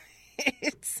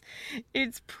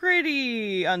it's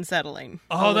pretty unsettling.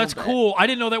 Oh, that's cool. I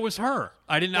didn't know that was her.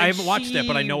 I haven't watched that,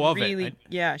 but I know of it.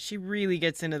 Yeah, she really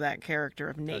gets into that character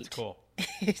of Nate. That's cool.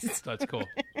 That's cool.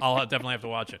 I'll definitely have to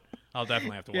watch it. Watch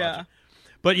it.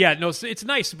 But yeah, no, it's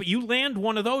nice. But you land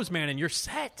one of those, man, and you're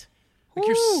set. Like,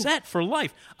 you're set for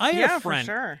life. I had a friend.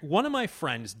 For sure. One of my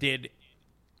friends did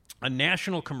a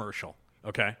national commercial,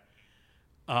 okay,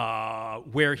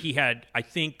 where he had, I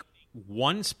think,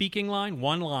 one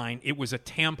line. It was a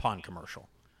tampon commercial.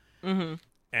 Mm-hmm.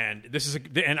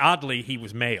 And oddly, he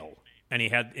was male, and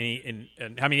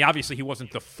I mean, obviously, he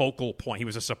wasn't the focal point. He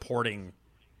was a supporting.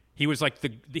 He was like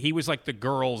the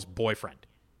girl's boyfriend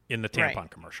in the tampon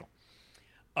commercial.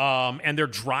 And they're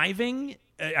driving.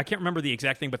 I can't remember the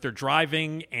exact thing, but they're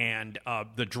driving, and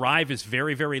the drive is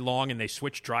very, very long, and they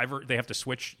switch driver. They have to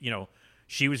switch.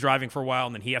 She was driving for a while,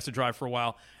 and then he has to drive for a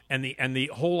while. And the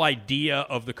whole idea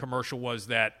of the commercial was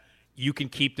that you can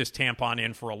keep this tampon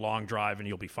in for a long drive, and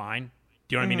you'll be fine.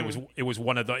 Do you know what I mean? It was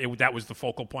that was the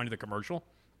focal point of the commercial.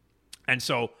 And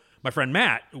so my friend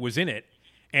Matt was in it.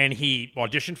 and he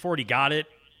auditioned for it. He got it.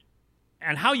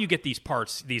 And how you get these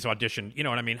parts, these auditions, you know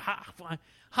what I mean?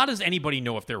 How does anybody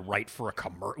know if they're right for a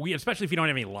commercial? Especially if you don't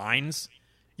have any lines.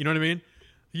 You know what I mean?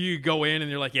 You go in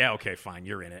and you're like, yeah, okay, fine,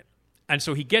 you're in it. And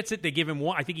so he gets it. They give him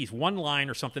one, I think he's one line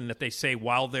or something that they say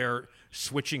while they're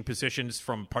switching positions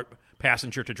from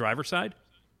passenger to driver side.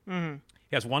 Mm-hmm.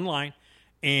 He has one line,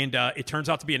 and it turns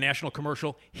out to be a national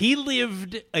commercial. He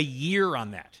lived a year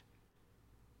on that.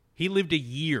 He lived a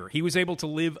year. He was able to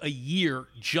live a year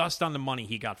just on the money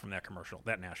he got from that commercial,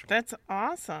 that national. That's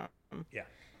awesome. Yeah.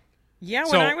 Yeah,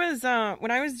 when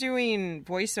I was doing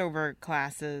voiceover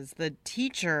classes, the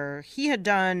teacher, he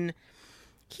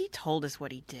told us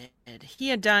what he did. He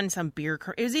had done some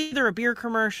it was either a beer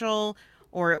commercial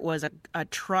or it was a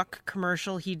truck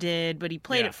commercial he did, but he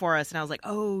played it for us, and I was like,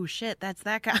 oh, shit, that's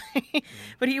that guy.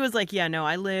 But he was like, yeah, no,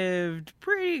 I lived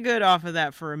pretty good off of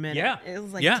that for a minute. Yeah. It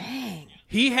was like, dang.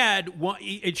 He had one,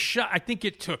 I think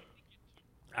it took,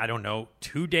 I don't know,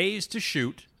 2 days to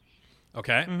shoot.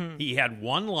 Okay? Mm-hmm. He had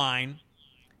one line.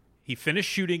 He finished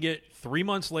shooting it. 3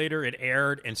 months later, it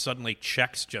aired, and suddenly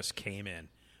checks just came in.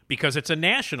 Because it's a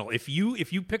national. If you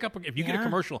get a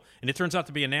commercial and it turns out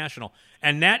to be a national,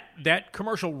 and that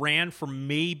commercial ran for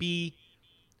maybe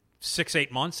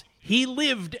 6-8 months, he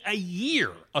lived a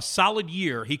year, a solid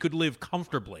year. He could live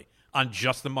comfortably on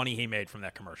just the money he made from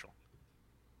that commercial.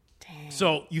 Dang.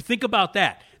 So you think about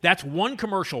that. That's one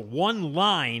commercial, one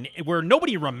line where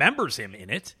nobody remembers him in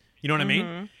it. You know what I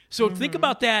mean? So think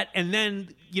about that, and then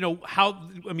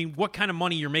what kind of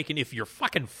money you're making if you're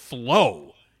fucking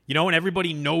Flo. You know, and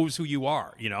everybody knows who you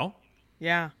are, you know?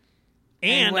 Yeah.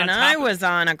 And when I was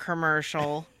on a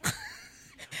commercial,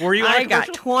 were you on I got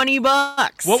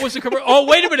 $20. What was the commercial? Oh,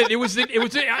 wait a minute.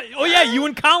 Oh, yeah, you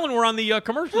and Colin were on the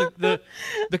commercial, the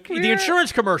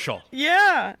insurance commercial.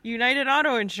 Yeah, United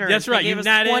Auto Insurance. That's right. They gave us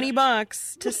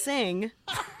 $20 to sing.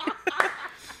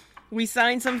 We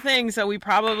signed some things, so we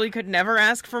probably could never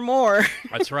ask for more.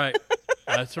 That's right.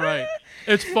 That's right.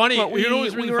 It's funny. But we really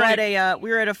were funny?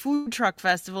 at a food truck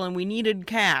festival, and we needed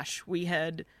cash. He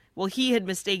had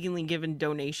mistakenly given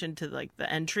donation to like the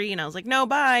entry, and I was like, no,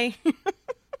 bye.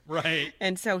 Right.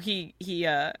 And so he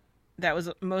that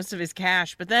was most of his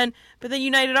cash. But then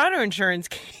United Auto Insurance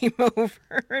came over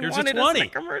and wanted us in a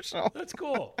commercial. That's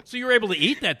cool. So you were able to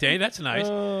eat that day. That's nice.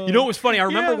 You know what was funny? I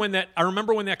remember when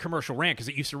that commercial ran, because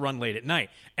it used to run late at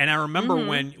night. And I remember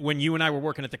when you and I were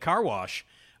working at the car wash,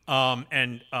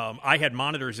 and I had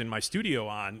monitors in my studio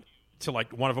on, to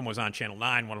like one of them was on channel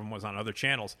 9, one of them was on other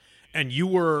channels, and you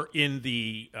were in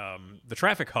the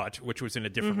traffic hut, which was in a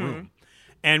different room.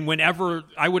 And whenever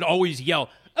I would always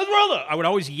yell, Esmeralda! I would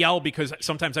always yell because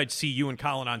sometimes I'd see you and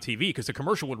Colin on TV because the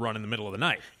commercial would run in the middle of the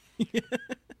night.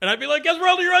 And I'd be like,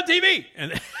 Esmeralda, you're on TV!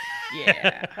 And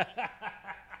yeah.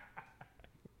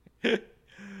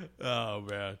 Oh,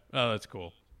 man. Oh, that's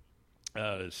cool.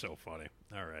 That is so funny.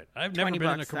 All right. I've never been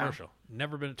in a commercial. Though.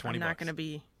 Never been at $20. I'm not going to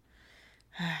be.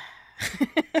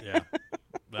 Yeah.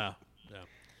 Wow.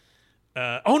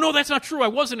 Yeah. Oh, no, that's not true. I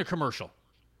was in a commercial.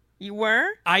 You were?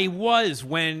 I was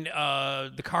when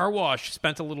the car wash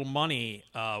spent a little money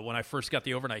when I first got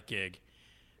the overnight gig.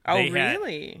 Oh,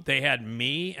 really? They had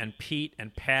me and Pete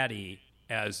and Patty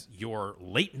as your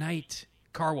late night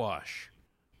car wash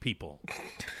people.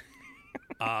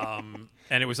 And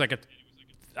it was like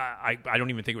I don't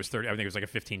even think it was 30. I think it was like a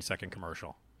 15-second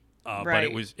commercial.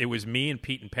 Right. But it was me and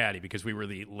Pete and Patty because we were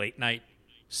the late night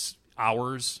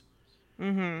hours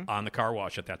on the car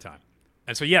wash at that time.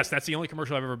 And so, yes, that's the only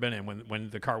commercial I've ever been in when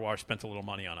the car wash spent a little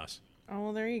money on us. Oh,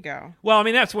 well, there you go. Well, I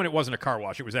mean, that's when it wasn't a car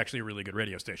wash. It was actually a really good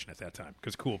radio station at that time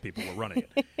because cool people were running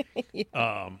it.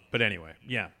 Yeah. But anyway,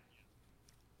 yeah.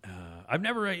 I've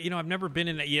never been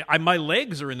in it. Yeah, my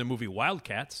legs are in the movie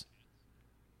Wildcats.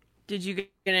 Did you get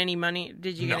any money?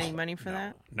 Did you get any money for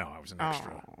that? No, I was an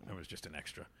extra. I was just an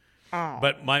extra. Oh.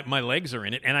 But my legs are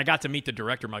in it, and I got to meet the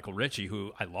director, Michael Ritchie,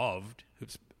 who I loved,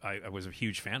 I was a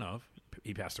huge fan of.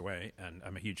 He passed away, and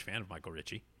I'm a huge fan of Michael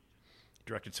Ritchie.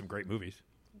 Directed some great movies.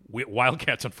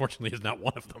 Wildcats, unfortunately, is not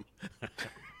one of them.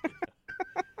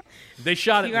 They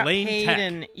shot at Lane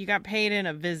Tech. You got paid in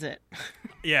a visit.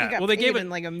 Yeah, they gave it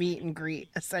like a meet and greet,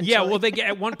 essentially. Yeah, well,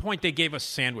 at one point they gave us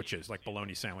sandwiches, like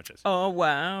bologna sandwiches. Oh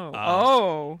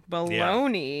wow!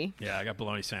 Bologna. Yeah, I got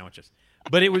bologna sandwiches.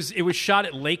 But it was shot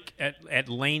at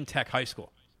Lane Tech High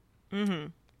School,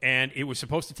 and it was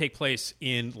supposed to take place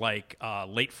in like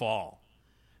late fall,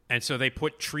 and so they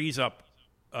put trees up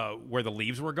where the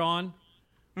leaves were gone.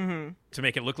 To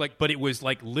make it look like, but it was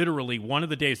like literally one of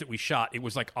the days that we shot, it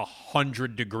was like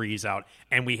 100 degrees out,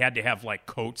 and we had to have like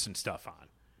coats and stuff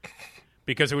on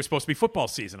because it was supposed to be football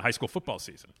season, high school football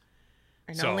season.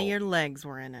 And so, only your legs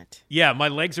were in it. Yeah, my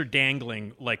legs are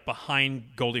dangling like behind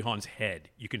Goldie Hawn's head.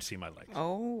 You can see my legs.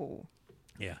 Oh.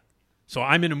 Yeah. So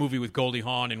I'm in a movie with Goldie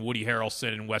Hawn and Woody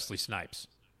Harrelson and Wesley Snipes.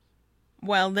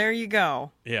 Well, there you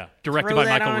go. Yeah, directed by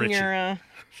Michael Ritchie.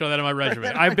 Show that on my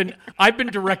resume. I've been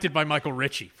directed by Michael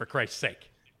Ritchie, for Christ's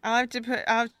sake. I'll have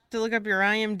to look up your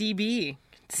IMDb.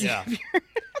 Yeah.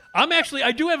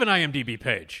 I do have an IMDb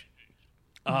page.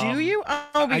 Do you?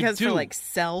 Oh, because for like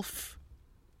self.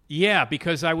 Yeah,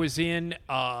 because I was in.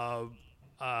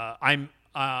 I'm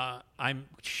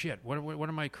shit. What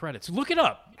are my credits? Look it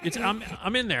up.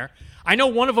 I'm in there. I know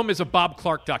one of them is a Bob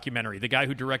Clark documentary. The guy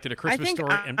who directed A Christmas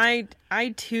Story. I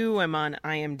too am on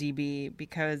IMDb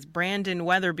because Brandon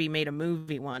Weatherby made a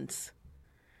movie once.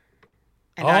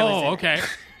 And okay.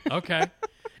 Okay.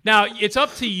 Now it's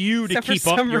up to you to keep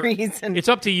up. It's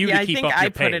up to you to keep up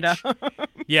your page. Put it up.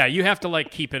 Yeah, you have to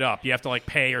like keep it up. You have to like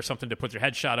pay or something to put your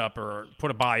headshot up or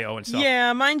put a bio and stuff.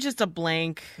 Yeah, mine's just a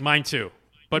blank. Mine too,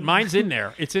 but mine's in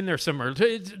there. It's in there somewhere.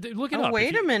 Look it up.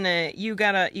 Wait a minute. You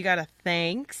got a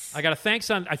thanks. I got a thanks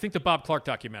on. I think the Bob Clark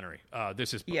documentary.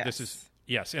 This is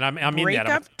yes, and I'm in that.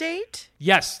 Breakup Date.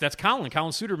 Yes, that's Colin.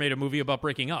 Colin Suter made a movie about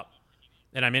breaking up,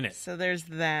 and I'm in it. So there's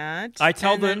that.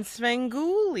 Then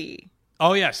Svengoolie.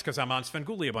 Oh, yes, because I'm on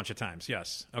Svengoolie a bunch of titimes,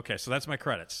 yes. Okay, so that's my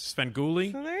credits.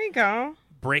 Svengoolie. So there you go.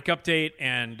 Breakup Date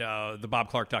and the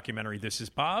Bob Clark documentary. This is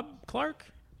Bob Clark?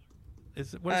 What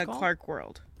is it called? Clark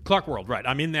World. Clark World, right.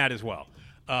 I'm in that as well.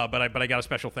 But I got a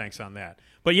special thanks on that.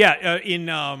 But yeah,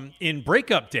 in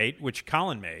Breakup Date, which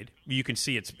Colin made, you can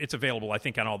see it's available, I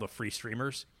think, on all the free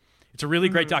streamers. It's a really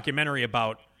great documentary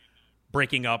about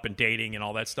breaking up and dating and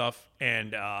all that stuff.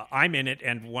 And I'm in it,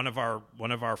 and one of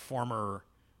our former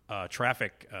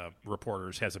traffic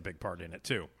reporters has a big part in it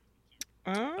too.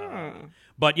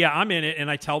 But yeah, I'm in it,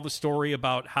 and I tell the story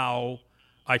about how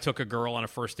I took a girl on a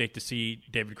first date to see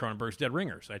David Cronenberg's Dead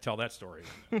Ringers. I tell that story.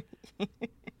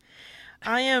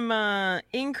 I am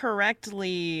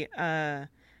incorrectly. I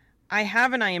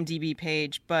have an IMDb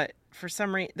page, but for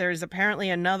some reason, there's apparently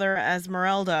another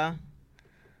Esmeralda.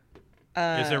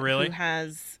 Is there really? Who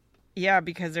has? Yeah,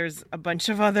 because there's a bunch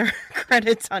of other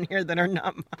credits on here that are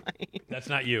not mine. That's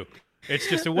not you. It's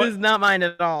just It's not mine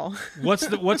at all. What's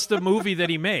the movie that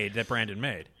he made, that Brandon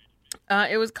made?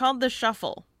 It was called The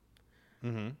Shuffle.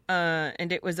 Mm-hmm.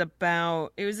 And it was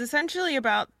essentially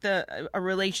about a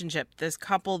relationship. This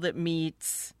couple that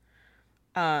meets,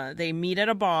 they meet at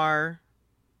a bar,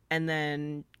 and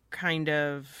then kind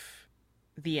of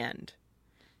the end.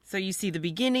 So you see the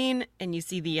beginning and you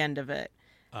see the end of it.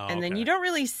 And then you don't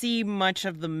really see much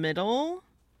of the middle.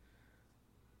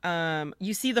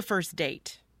 You see the first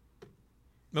date.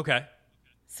 Okay.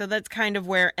 So that's kind of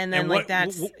where, and then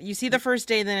you see the first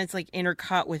date, then it's like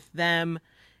intercut with them,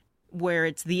 where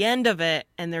it's the end of it,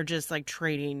 and they're just like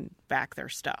trading back their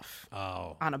stuff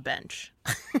on a bench.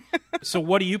 So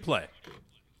what do you play?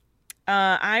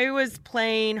 I was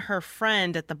playing her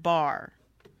friend at the bar.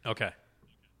 Okay.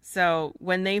 So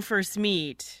when they first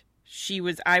meet,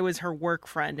 I was her work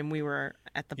friend, and we were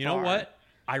at the bar. You know what?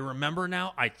 I remember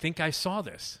now. I think I saw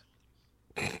this.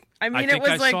 I mean, it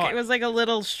was like a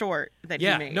little short that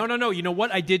he made. No. You know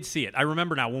what? I did see it. I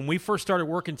remember now. When we first started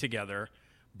working together,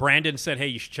 Brandon said, "Hey,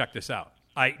 you should check this out."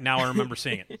 I remember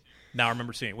seeing it.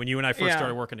 When you and I first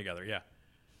started working together. Yeah.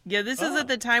 Yeah, this is at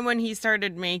the time when he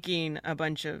started making a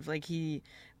bunch of, like, he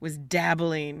was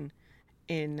dabbling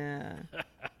in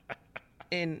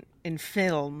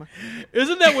film.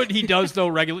 Isn't that what he does though?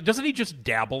 Regularly, doesn't he just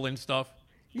dabble in stuff?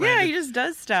 Brandon? Yeah, he just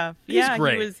does stuff. He's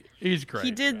great. He's great.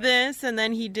 He did this, and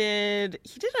then he did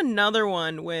another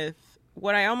one with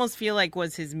what I almost feel like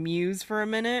was his muse for a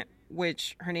minute,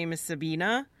 which her name is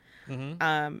Sabina.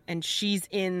 Mm-hmm. And she's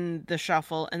in The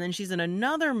Shuffle, and then she's in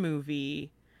another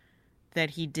movie that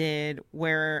he did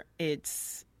where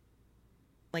it's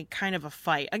like kind of a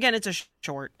fight. Again, it's a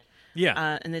short.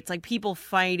 Yeah. And it's like people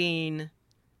fighting.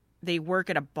 They work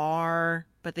at a bar,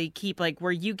 but they keep, like,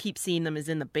 where you keep seeing them is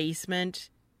in the basement,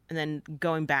 and then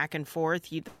going back and forth.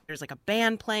 There's like a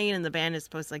band playing, and the band is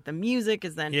supposed to, like, the music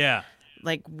is then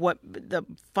like what the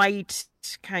fight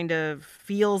kind of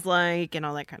feels like and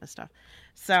all that kind of stuff.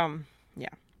 So yeah.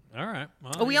 All right.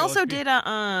 Well, we also did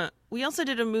a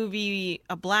movie,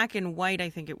 a black and white, I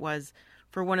think it was,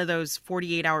 for one of those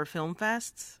 48-hour film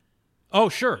fests. Oh,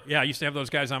 sure. Yeah, I used to have those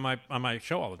guys on my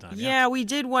show all the time. Yeah, we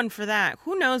did one for that.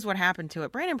 Who knows what happened to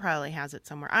it? Brandon probably has it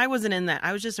somewhere. I wasn't in that.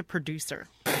 I was just a producer.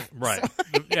 Right.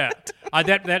 So, yeah.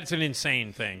 That's an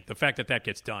insane thing. The fact that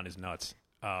gets done is nuts.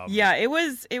 Yeah, it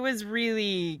was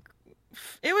really,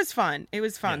 it was fun. It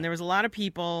was fun. Yeah. There was a lot of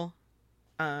people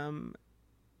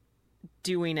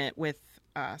doing it with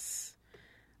us.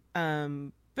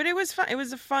 But it was fun. It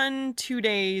was a fun 2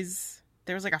 days.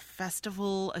 There was like a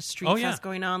festival, a street fest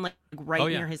going on, like right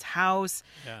near his house.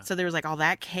 Yeah. So there was like all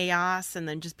that chaos, and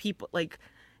then just people like,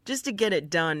 just to get it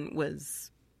done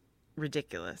was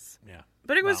ridiculous. Yeah.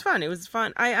 But it was fun. It was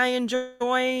fun. I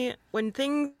enjoy when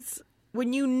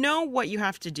you know what you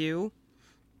have to do.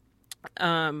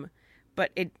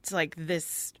 But it's like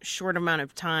this short amount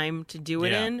of time to do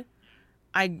it in.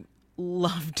 I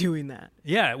love doing that.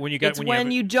 Yeah, when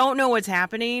you don't know what's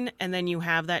happening, and then you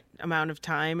have that amount of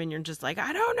time, and you're just like,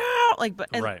 I don't know. Like, but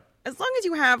as long as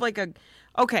you have like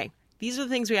okay, these are the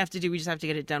things we have to do. We just have to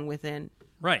get it done within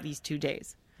these 2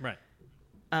 days. Right.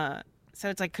 So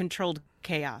it's like controlled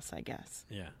chaos, I guess.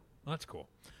 Yeah, well, that's cool.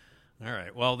 All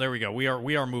right. Well, there we go. We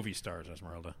are movie stars,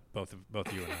 Esmeralda. Both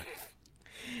you and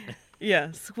I.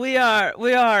 Yes, we are actors.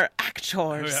 We are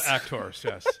actors,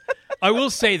 yes. I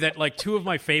will say that like two of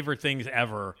my favorite things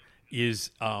ever is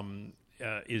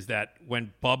that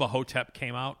when Bubba Hotep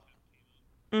came out,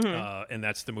 and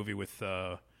that's the movie with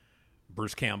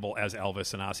Bruce Campbell as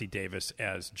Elvis and Ossie Davis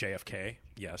as JFK.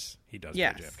 Yes, he does play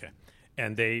JFK.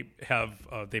 And they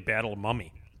battle a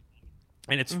mummy.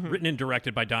 And it's written and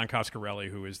directed by Don Coscarelli,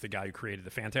 who is the guy who created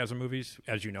the Phantasm movies.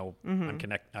 As you know,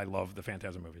 I love the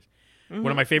Phantasm movies. One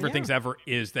of my favorite things ever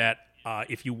is that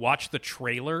if you watch the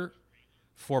trailer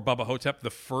for Bubba Hotep, the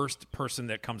first person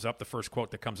that comes up, the first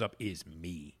quote that comes up is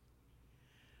me.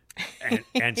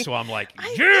 And so I'm like,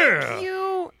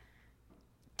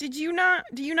 do you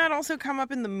not also come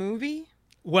up in the movie?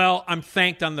 Well, I'm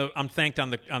thanked on the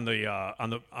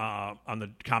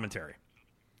commentary.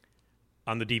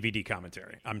 On the DVD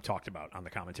commentary. I'm talked about on the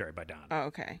commentary by Don. Oh,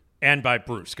 okay. And by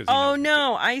Bruce.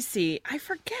 No, I see. I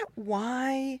forget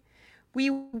why. We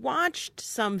watched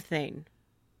something,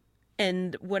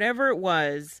 and whatever it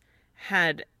was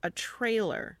had a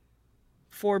trailer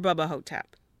for Bubba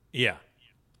Hotep. Yeah.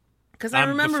 Because I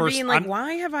remember being like,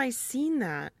 why have I seen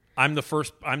that? I'm the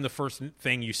first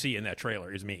thing you see in that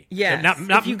trailer is me. Yes. So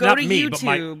not if you go to me,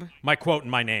 YouTube, but my quote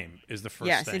and my name is the first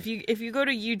thing. Yes, if you go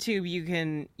to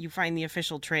YouTube, you find the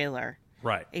official trailer.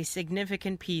 Right. A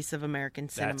significant piece of American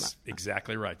cinema. That's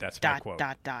exactly right. That's my quote. ...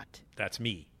 That's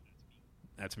me.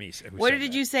 That's me. What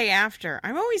did you say after?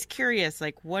 I'm always curious.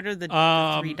 Like, what are the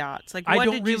 3 dots? Like, what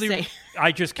did you say?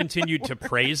 I just continued to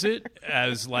praise it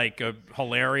as like a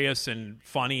hilarious and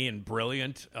funny and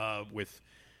brilliant with,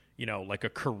 like a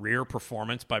career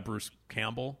performance by Bruce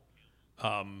Campbell.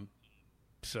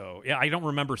 So yeah, I don't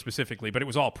remember specifically, but it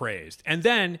was all praised. And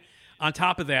then on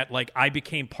top of that, like I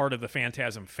became part of the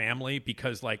Phantasm family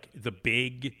because like the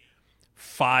big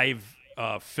 5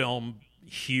 film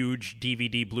huge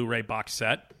DVD Blu-ray box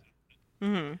set.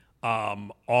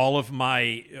 All of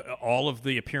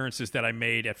the appearances that I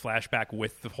made at Flashback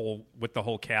with the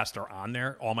whole cast are on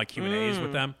there. All my Q&As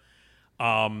with them.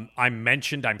 I'm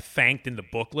thanked in the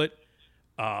booklet.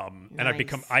 And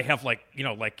nice. I have like,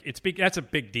 that's a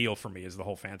big deal for me is the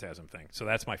whole Phantasm thing. So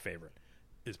that's my favorite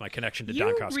is my connection to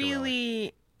Don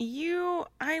Coscarelli.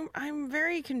 I'm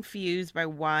very confused by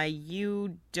why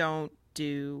you don't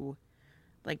do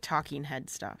like talking head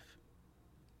stuff.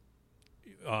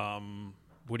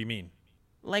 What do you mean?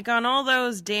 Like on all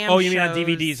those damn shows. Oh, you mean on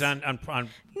DVDs on No,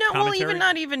 commentary? well, even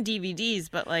not even DVDs,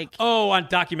 but like... Oh, on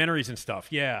documentaries and stuff,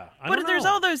 yeah. But there's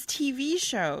all those TV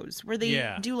shows where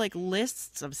they do like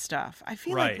lists of stuff. I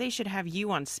feel like they should have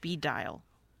you on speed dial.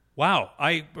 Wow,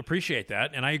 I appreciate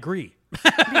that, and I agree.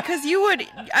 Because you would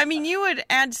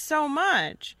add so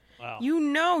much. Wow. You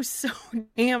know so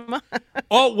damn much.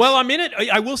 Oh, well, I'm in it.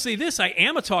 I will say this. I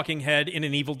am a talking head in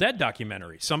an Evil Dead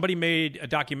documentary. Somebody made a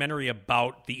documentary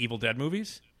about the Evil Dead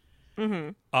movies.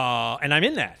 And I'm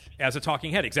in that as a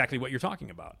talking head, exactly what you're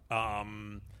talking about.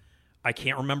 I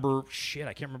can't remember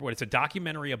what. It's a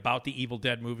documentary about the Evil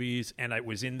Dead movies, and it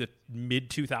was in the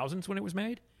mid-2000s when it was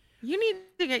made. You need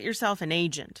to get yourself an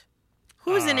agent.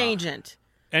 Who's an agent?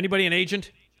 Anybody an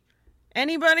agent?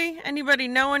 Anybody? Anybody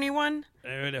know anyone?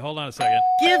 Hold on a second.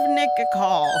 Give Nick a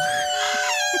call.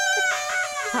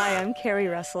 Hi, I'm Carrie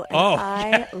Russell, and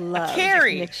I love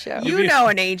Nick's show. You know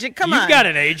an agent. Come on. You've got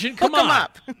an agent. Come on. Hook him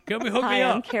up. Hook me up. Hi,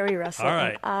 I'm Carrie Russell,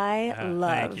 and I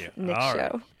love Nick's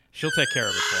show. She'll take care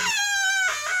of it for me.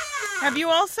 Have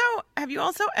you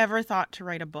also ever thought to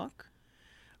write a book?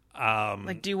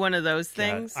 Like do one of those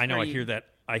things? I know. I hear that.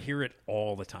 I hear it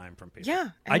all the time from people. Yeah.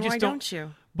 And why don't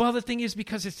you? Well, the thing is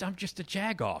because I'm just a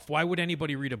jag-off. Why would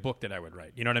anybody read a book that I would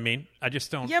write? You know what I mean? I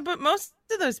just don't. Yeah, but most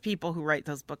of those people who write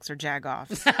those books are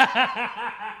jag-offs.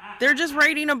 They're just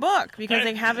writing a book because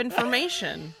they have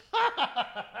information.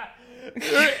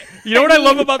 You know what I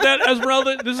love about that,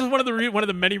 Esmeralda? This is one of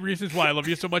the many reasons why I love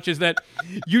you so much is that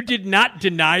you did not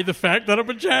deny the fact that I'm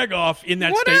a jagoff in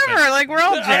that statement. Whatever, like we're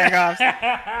all jagoffs.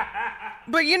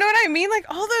 But you know what I mean? Like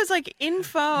all those like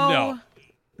info,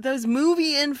 those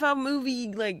movie info,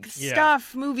 movie like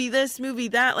stuff, movie this, movie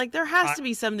that. Like there has to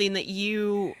be something that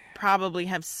you probably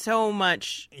have so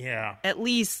much, at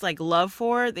least like love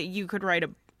for that you could write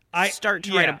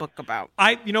write a book about.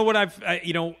 You know what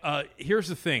here's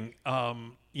the thing.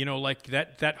 You know, like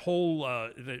that whole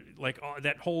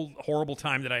that whole horrible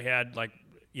time that I had, like,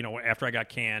 you know, after I got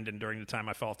canned and during the time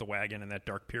I fell off the wagon in that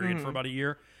dark period for about a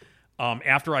year.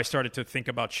 After I started to think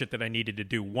about shit that I needed to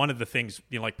do, one of the things,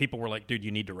 you know, like people were like, dude,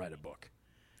 you need to write a book.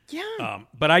 Yeah.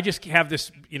 But I just have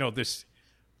this, you know, this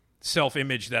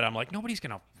self-image that I'm like, nobody's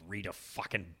going to read a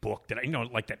fucking book that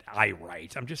I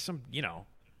write. I'm just some, you know,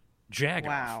 jagoff.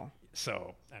 Wow.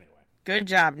 So anyway. Good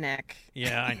job, Nick.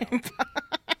 Yeah, I know.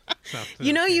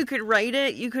 You know, you could write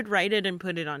it and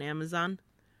put it on Amazon.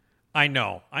 I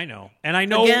know. And I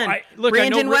know, again,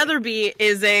 Brandon Weatherby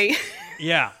is a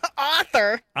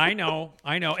author. I know.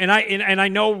 And I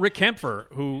know Rick Kempfer,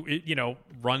 who, you know,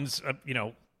 runs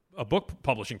a book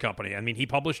publishing company. I mean, he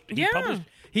published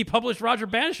Roger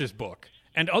Banish's book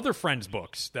and other friends'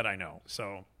 books that I know.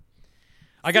 So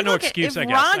I got no excuse, I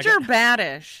guess. Roger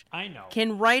Badish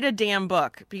can write a damn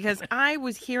book, because I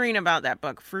was hearing about that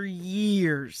book for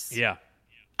years. Yeah.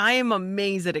 I am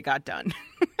amazed that it got done.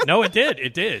 No, it did.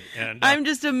 It did. And I'm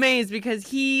just amazed because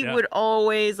he would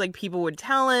always, like, people would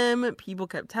tell him, people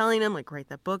kept telling him, like, write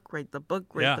the book.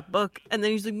 And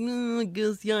then he's like, I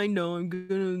guess, I know, I'm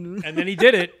gonna. And then he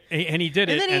did it. And he did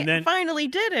it. And then he finally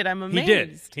did it. I'm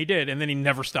amazed. He did. And then he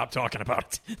never stopped talking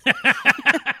about it.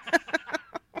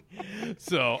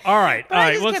 So, all right.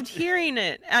 I just kept hearing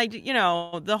it.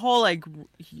 The whole, like,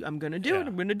 I'm going to do it.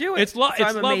 I'm going to do it.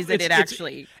 I'm amazed that it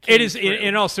actually came It is, through.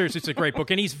 in all seriousness, it's a great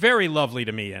book. And he's very lovely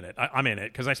to me in it. I'm in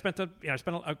it because I spent a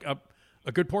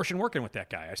good portion working with that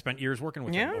guy. I spent years working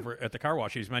with him over at the car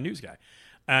wash. He's my news guy.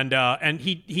 And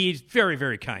he's very,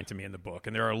 very kind to me in the book.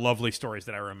 And there are lovely stories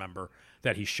that I remember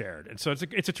that he shared. And so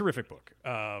it's a terrific book.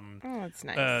 It's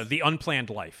nice. The Unplanned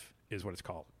Life is what it's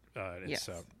called. It's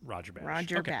Roger Badish.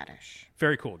 Roger Badish.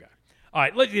 Very cool guy. All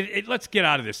right, let's get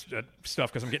out of this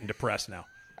stuff because I'm getting depressed now.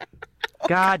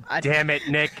 God damn it,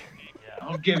 Nick. Yeah,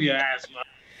 I'll give you asthma.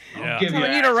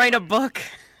 Telling you to write a book.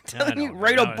 Telling you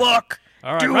write a book.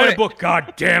 All right, write a book,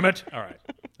 God damn it. All right.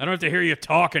 I don't have to hear you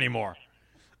talk anymore.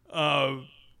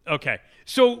 Okay.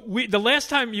 So the last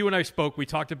time you and I spoke, we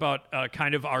talked about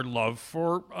kind of our love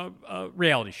for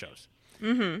reality shows.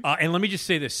 Mm-hmm. And let me just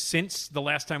say this. Since the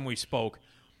last time we spoke,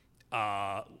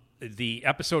 the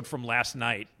episode from last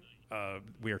night,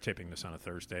 we are taping this on a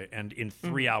Thursday, and in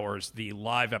 3 hours, the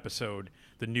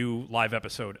new live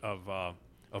episode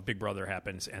of Big Brother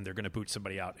happens, and they're going to boot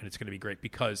somebody out, and it's going to be great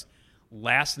because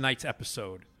last night's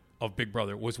episode of Big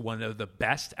Brother was one of the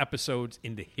best episodes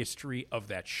in the history of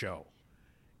that show,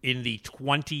 in the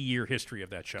 20-year history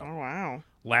of that show. Oh, wow.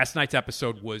 Last night's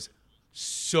episode was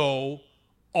so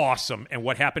awesome, and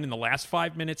what happened in the last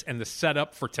 5 minutes and the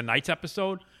setup for tonight's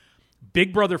episode,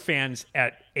 Big Brother fans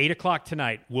at 8 o'clock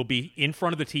tonight will be in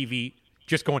front of the TV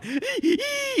just going,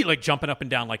 like jumping up and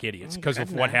down like idiots because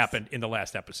of what happened in the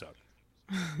last episode.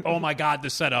 Oh, my God,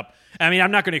 the setup. I mean, I'm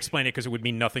not going to explain it because it would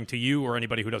mean nothing to you or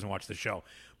anybody who doesn't watch the show.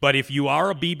 But if you are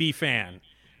a BB fan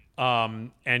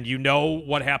and you know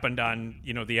what happened on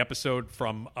the episode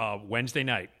from Wednesday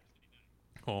night,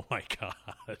 oh, my God.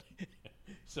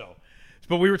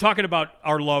 But we were talking about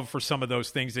our love for some of those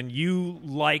things, and you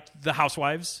liked the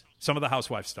Housewives. Some of the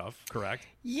Housewives stuff, correct?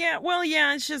 Yeah, well,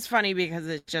 yeah, it's just funny because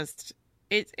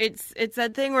it's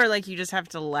that thing where, like, you just have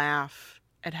to laugh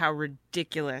at how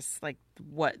ridiculous, like,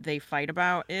 what they fight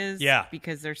about is. Yeah.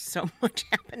 Because there's so much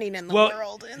happening in the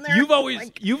world. And you've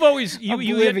always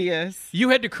oblivious. You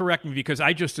had to correct me because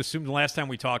I just assumed the last time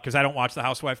we talked, because I don't watch the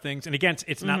Housewife things, and again,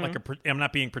 it's not like I'm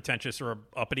not being pretentious or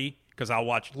uppity, because I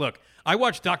watch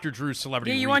Dr. Drew's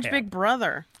Celebrity Rehab. Yeah, you watch Big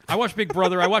Brother. I watched Big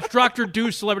Brother. I watched Dr.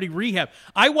 Drew's Celebrity Rehab.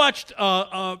 I watched...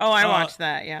 I watched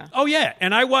that, yeah. Oh, yeah.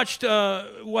 And I watched,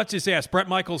 what's his ass? Brett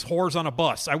Michaels' Whores on a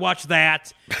Bus. I watched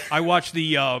that. I watched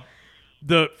the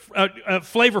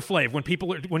Flavor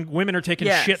Flav, when women are taking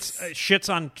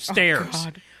shits on stairs. Oh,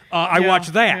 God. I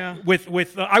watched that.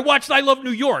 Yeah. I watched I Love New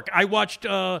York. I watched...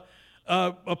 a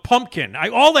pumpkin.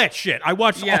 All that shit. I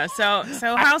watched. Yeah. So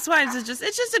Housewives is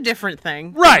just a different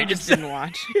thing. Right. You just didn't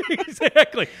watch.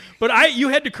 Exactly. But you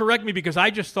had to correct me because I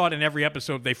just thought in every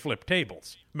episode they flipped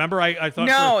tables. Remember, I thought.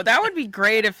 No, that would be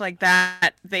great if like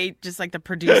that they just like the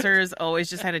producers always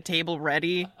just had a table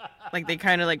ready Like they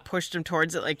kind of like pushed him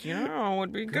towards it, like, it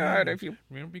would be good if you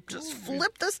just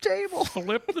flip this table.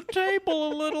 Flip the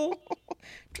table a little.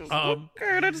 Just look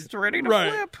good, it's ready to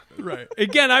flip. Right.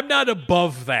 Again, I'm not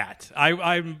above that.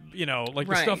 I'm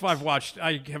the stuff I've watched,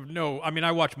 I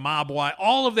watch Mob Wives,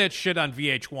 all of that shit on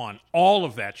VH1. All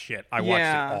of that shit. I watched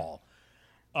it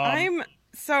all.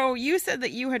 So you said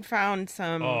that you had found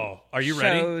some are you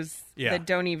shows ready? that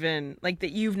don't even, like,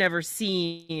 that you've never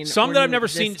seen. Some that I've never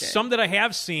seen, some that I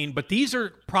have seen, but these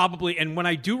are probably, and when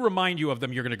I do remind you of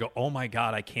them, you're going to go, oh my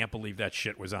God, I can't believe that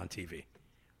shit was on TV.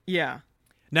 Yeah.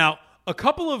 Now, a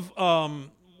couple of, one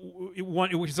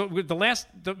of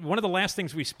the last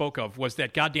things we spoke of was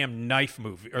that goddamn knife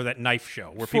movie, or that knife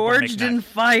show. Where Forged people make in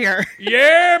Fire.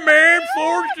 Yeah, man,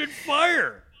 Forged in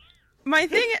Fire. My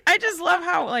thing, I just love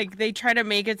how, like, they try to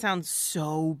make it sound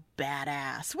so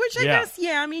badass, which I guess,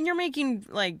 you're making,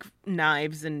 like,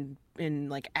 knives and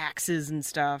like, axes and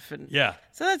stuff. And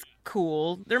so that's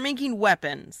cool. They're making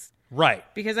weapons. Right.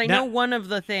 Because I know one of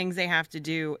the things they have to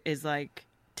do is, like,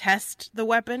 test the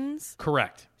weapons.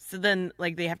 Correct. So then,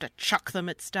 like, they have to chuck them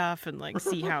at stuff and, like,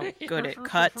 see how good it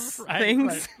cuts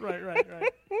things. Right.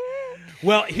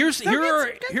 Well, here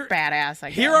are badass.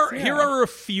 I guess. Here are a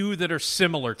few that are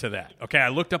similar to that. Okay, I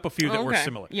looked up a few that were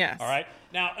similar. Yes. All right.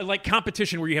 Now, like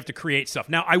competition where you have to create stuff.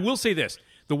 Now, I will say this: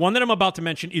 the one that I'm about to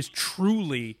mention is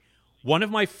truly one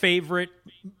of my favorite.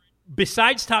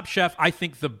 Besides Top Chef, I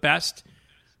think the best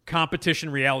competition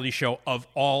reality show of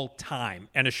all time,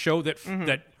 and a show that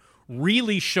that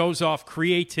really shows off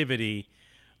creativity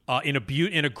in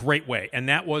a great way. And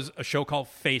that was a show called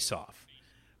Face Off.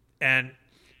 And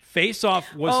Face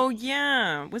Off was... Oh,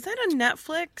 yeah. Was that a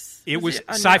Netflix? It was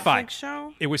a sci-fi. Netflix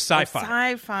show? It was sci-fi.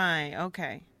 Sci-fi,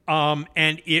 okay.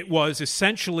 And it was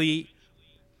essentially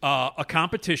a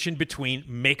competition between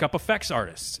makeup effects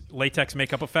artists, latex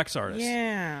makeup effects artists.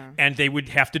 Yeah. And they would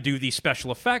have to do these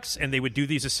special effects, and they would do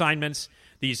these assignments,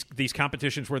 these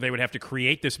competitions where they would have to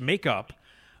create this makeup,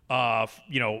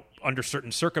 under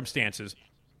certain circumstances.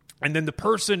 And then the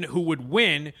person who would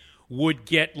win would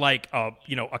get like a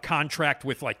contract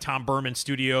with like Tom Berman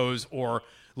Studios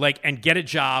and get a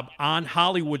job on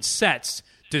Hollywood sets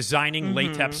designing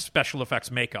latex special effects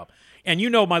makeup. And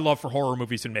my love for horror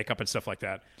movies and makeup and stuff like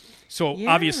that. So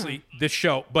obviously this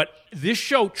show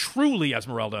truly,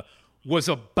 Esmeralda, was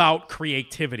about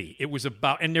creativity. It was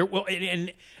about, and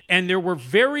there were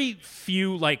very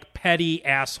few like petty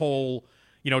asshole,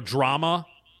 drama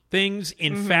things.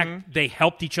 In fact, they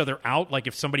helped each other out. Like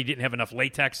if somebody didn't have enough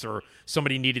latex or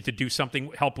somebody needed to do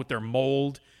something, help with their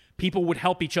mold, people would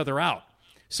help each other out.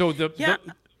 So the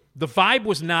vibe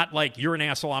was not like you're an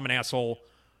asshole, I'm an asshole.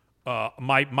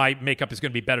 My makeup is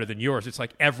going to be better than yours. It's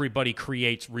like everybody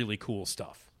creates really cool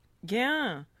stuff.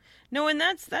 Yeah. No, and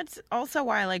that's also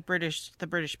why I like the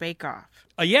British Bake Off.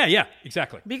 Yeah,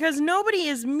 exactly. Because nobody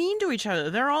is mean to each other.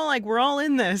 They're all like, we're all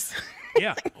in this.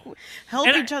 Yeah. Help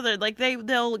each other. Like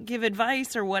they'll give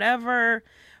advice or whatever.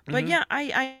 But yeah,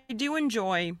 I do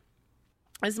enjoy,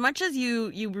 as much as you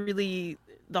really,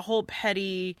 the whole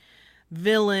petty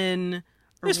villain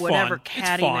or it's whatever fun.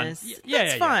 cattiness.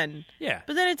 It's fun. Yeah.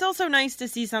 But then it's also nice to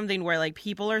see something where like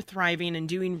people are thriving and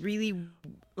doing really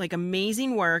like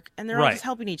amazing work, and they're all just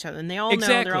helping each other, and they all know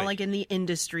they're all like in the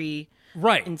industry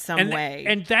in some way.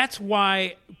 And that's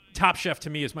why Top Chef to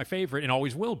me is my favorite and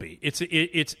always will be.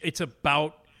 It's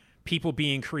about people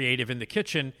being creative in the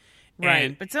kitchen. Right,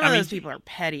 and, but some of those people are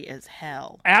petty as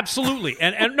hell. Absolutely,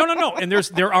 and no, and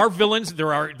there are villains.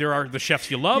 There are the chefs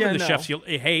you love and the chefs you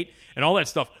hate, and all that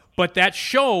stuff. But that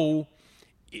show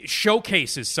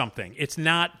showcases something. It's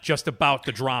not just about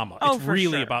the drama. It's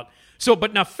really about. So,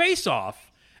 but now Face Off.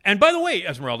 And by the way,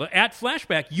 Esmeralda, at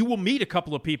Flashback, you will meet a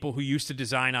couple of people who used to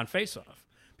design on Face Off.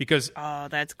 Because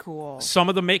that's cool. Some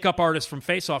of the makeup artists from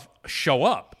Face Off show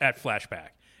up at Flashback,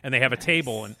 and they have a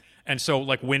table, and so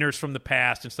like winners from the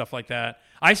past and stuff like that.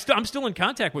 I'm still in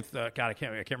contact with I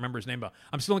can't remember his name, but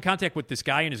I'm still in contact with this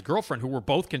guy and his girlfriend who were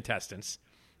both contestants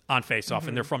on Face Off,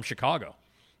 and they're from Chicago,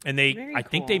 and I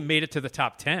think they made it to the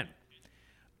top 10.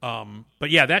 But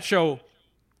yeah, that show.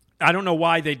 I don't know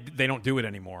why they don't do it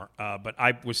anymore, but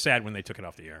I was sad when they took it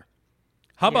off the air.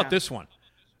 How about this one?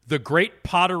 The Great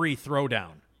Pottery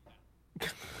Throwdown.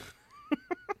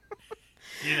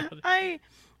 I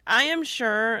am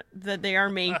sure that they are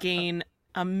making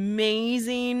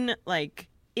amazing, like,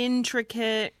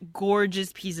 intricate,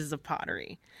 gorgeous pieces of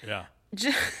pottery. Yeah.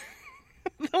 Just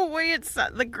the way it's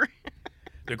the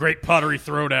Great Pottery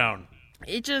Throwdown.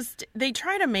 They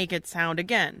try to make it sound,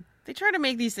 again, they try to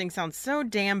make these things sound so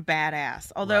damn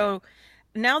badass. Although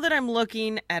now that I'm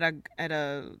looking at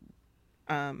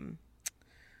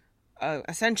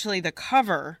essentially the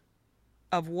cover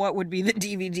of what would be the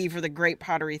DVD for the Great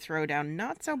Pottery Throwdown.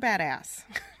 Not so badass.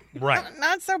 Right.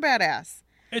 Not so badass.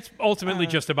 It's ultimately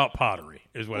just about pottery,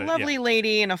 is what it is. Lovely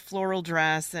lady in a floral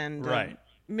dress and right.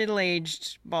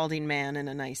 Middle-aged balding man in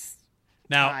a nice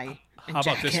tie and how about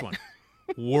jacket. this one?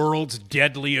 World's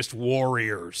Deadliest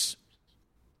Warriors.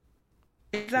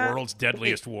 World's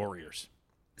Deadliest Warriors.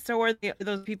 So are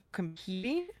those people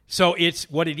competing? So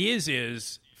what it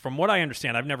is, from what I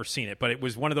understand, I've never seen it, but it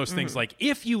was one of those things like,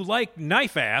 if you like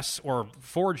knife ass or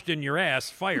forged in your ass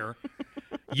fire,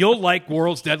 you'll like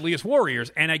World's Deadliest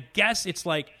Warriors. And I guess it's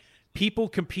like people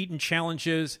compete in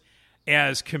challenges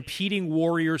as competing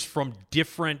warriors from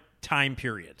different time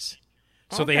periods.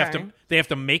 So they have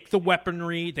to make the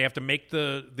weaponry, they have to make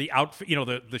the outfit,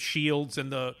 the shields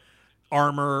and the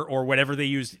armor or whatever they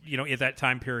use, at that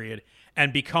time period,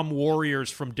 and become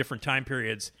warriors from different time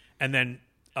periods, and then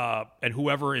and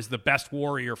whoever is the best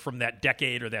warrior from that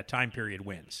decade or that time period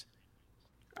wins.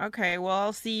 Okay, well,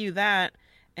 I'll see you that,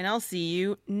 and I'll see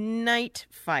you Night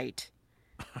Fight.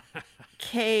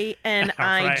 KNIGHT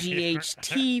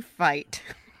fight.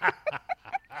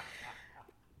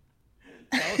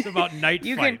 Tell us about Night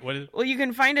Fight. You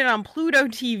can find it on Pluto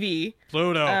TV.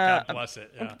 Pluto, God bless it.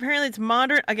 Yeah. Apparently it's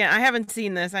modern. Again, I haven't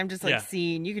seen this. I'm just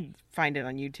seeing. You can find it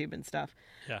on YouTube and stuff.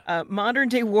 Yeah. Modern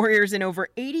day warriors in over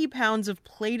 80 pounds of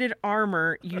plated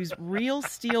armor use real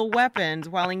steel weapons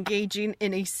while engaging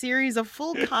in a series of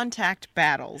full contact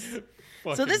battles.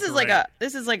 So this is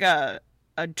like a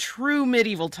true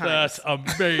medieval time. That's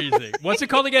amazing. What's it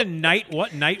called again? Night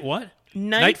what? Night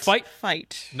Fight?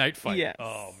 Night Fight. Yes.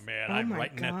 Oh, man. I'm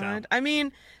writing that down. I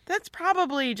mean, that's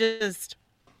probably just...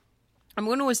 I'm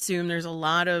going to assume there's a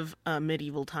lot of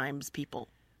medieval times people.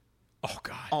 Oh,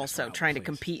 God. Also trying to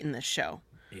compete in this show.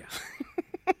 Yeah.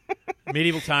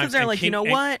 Medieval times. Because they're like, you know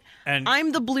what?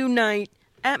 I'm the Blue Knight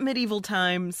at medieval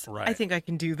times. Right. I think I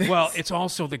can do this. Well, it's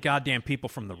also the goddamn people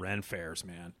from the Ren fairs,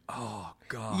 man. Oh,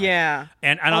 God. Yeah.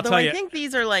 And I'll tell you. I think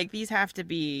these have to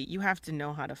be, you have to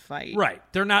know how to fight. Right.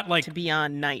 They're not like. To be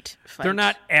on Night Fight. They're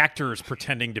not actors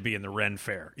pretending to be in the Ren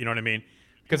fair. You know what I mean?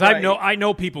 Because I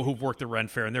know people who've worked the Ren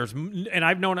fair, and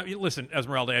I've known. Listen,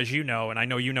 Esmeralda, as you know, and I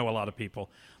know you know a lot of people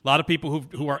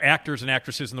who are actors and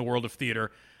actresses in the world of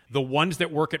theater. The ones that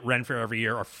work at Ren fair every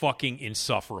year are fucking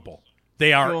insufferable.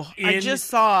 They are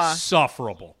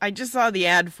insufferable. I just saw the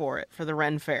ad for it for the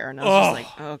Ren fair, and I was just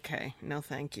like, okay, no,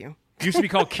 thank you. It used to be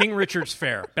called King Richard's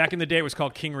Fair. Back in the day, it was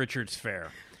called King Richard's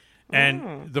Fair.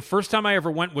 And the first time I ever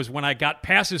went was when I got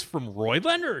passes from Roy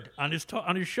Leonard on his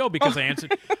show because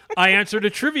I answered a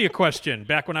trivia question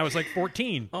back when I was like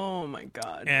 14. Oh my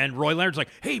God! And Roy Leonard's like,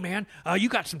 "Hey man, you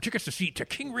got some tickets to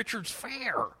King Richard's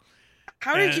Fair."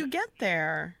 How did you get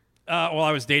there? Well,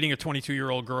 I was dating a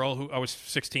 22-year-old girl who I was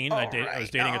 16. I was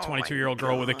dating a 22-year-old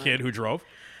girl with a kid who drove.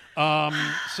 So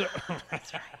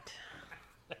that's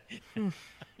right.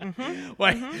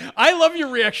 I love your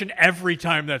reaction every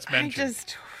time that's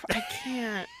mentioned.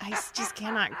 I just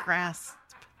cannot grasp.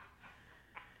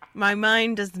 My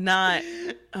mind does not.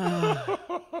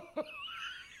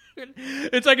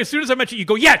 It's like as soon as I mention it, you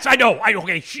go, yes, I know.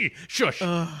 Okay, shush.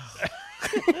 So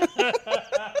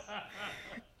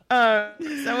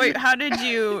wait, how did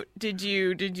you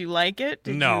like it?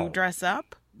 Did you dress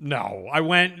up? No, I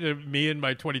went. Me and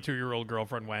my 22-year-old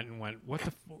girlfriend went. What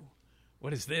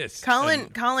is this?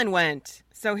 Colin went.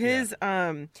 So his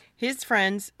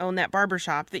friends own that barber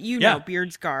shop that you know,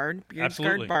 Beards Guard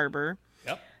Barber.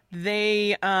 Yep.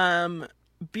 They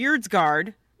Beards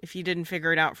Guard, if you didn't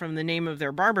figure it out from the name of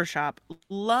their barber shop,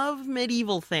 love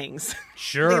medieval things.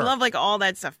 Sure. They love like all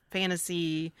that stuff,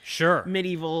 fantasy, sure,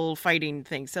 medieval fighting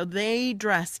things. So they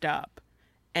dressed up.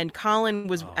 And Colin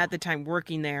was at the time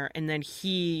working there, and then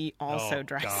he also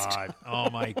dressed up. Oh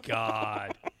my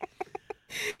God.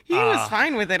 He was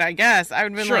fine with it, I guess. I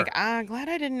would have been like, glad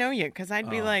I didn't know you, because I'd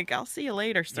be like, I'll see you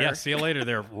later, sir. Yeah, see you later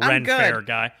there, Ren Fair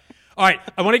guy. All right,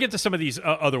 I want to get to some of these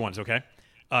other ones, okay?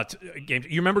 Games.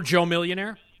 You remember Joe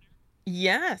Millionaire?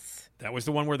 Yes. That was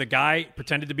the one where the guy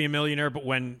pretended to be a millionaire, but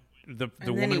when the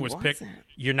woman was picked,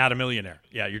 you're not a millionaire.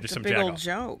 Yeah, you're just some big jack old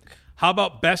joke. How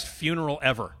about Best Funeral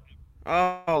Ever?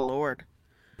 Oh, Lord.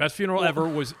 Best Funeral Ever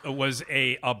was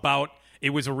a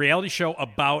reality show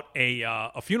about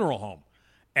a funeral home.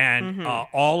 And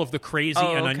all of the crazy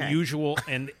unusual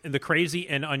and the crazy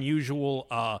and unusual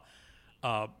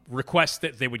requests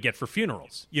that they would get for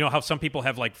funerals. You know how some people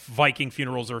have like Viking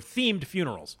funerals or themed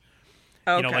funerals.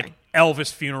 Okay. You know, like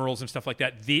Elvis funerals and stuff like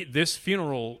that. This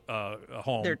funeral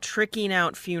home, they're tricking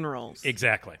out funerals.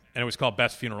 Exactly, and it was called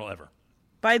Best Funeral Ever.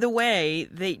 By the way,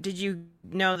 did you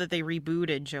know that they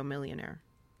rebooted Joe Millionaire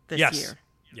this year?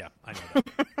 Yeah, I know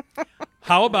that.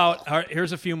 How about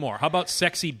here's a few more. How about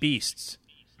Sexy Beasts?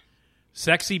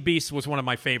 Sexy Beast was one of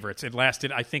my favorites. It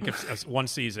lasted, I think, one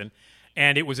season.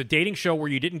 And it was a dating show where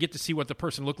you didn't get to see what the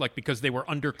person looked like because they were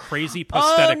under crazy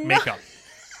prosthetic makeup.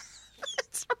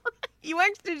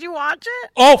 Did you watch it?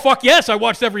 Oh, fuck yes. I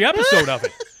watched every episode of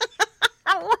it.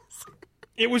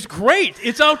 It was great.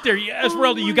 It's out there.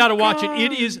 Esmeralda, you got to watch it.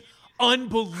 It is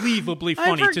unbelievably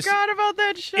funny. I forgot about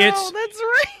that show. That's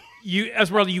right.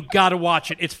 Esmeralda, you got to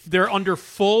watch it. They're under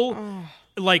full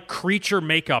like creature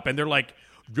makeup, and they're like,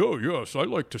 "Oh yes, I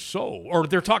like to sew," or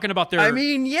they're talking about their. I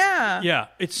mean, yeah,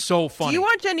 it's so funny. Do you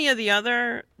watch any of the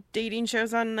other dating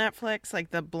shows on Netflix, like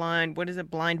the Blind? What is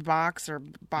it, Blind Box or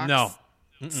Box? No.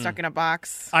 Stuck in a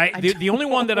Box. The only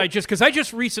one that because I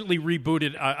just recently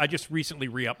rebooted. I just recently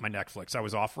re-upped my Netflix. I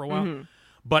was off for a while,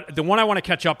 but the one I want to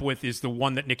catch up with is the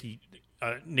one that Nikki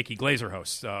Glazer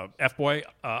hosts, F-Boy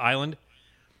Island,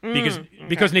 because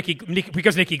Nikki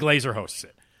Glazer hosts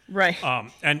it. Right.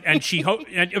 And she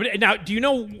now, do you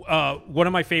know one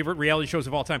of my favorite reality shows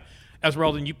of all time,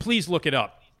 Esmeralda? And you please look it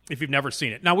up if you've never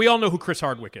seen it. Now we all know who Chris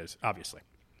Hardwick is, obviously.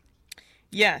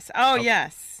 Yes. Oh,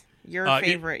 yes. Your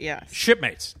favorite, yes.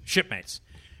 Shipmates.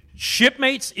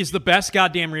 Shipmates is the best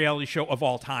goddamn reality show of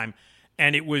all time,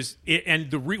 and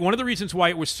one of the reasons why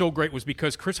it was so great was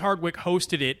because Chris Hardwick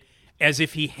hosted it as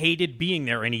if he hated being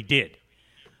there, and he did.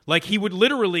 Like, he would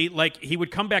literally, he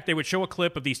would come back, they would show a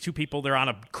clip of these two people, they're on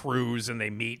a cruise, and they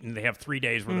meet, and they have 3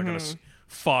 days where they're going to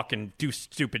fuck and do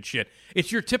stupid shit.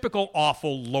 It's your typical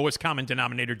awful, lowest common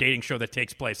denominator dating show that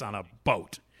takes place on a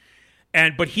boat.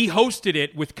 But he hosted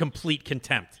it with complete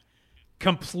contempt.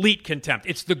 Complete contempt.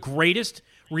 It's the greatest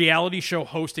reality show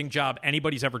hosting job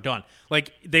anybody's ever done.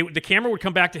 Like, the camera would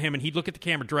come back to him, and he'd look at the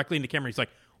camera, directly in the camera, and he's like,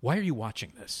 "Why are you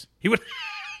watching this?" He would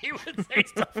say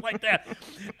stuff like that.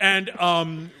 And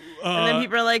then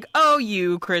people are like, "Oh,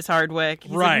 you, Chris Hardwick."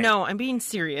 He's like, "No, I'm being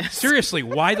serious." Seriously,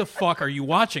 why the fuck are you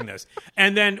watching this?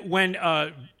 And then when,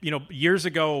 years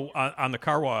ago on the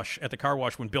car wash,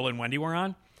 when Bill and Wendy were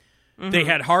on, they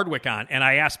had Hardwick on, and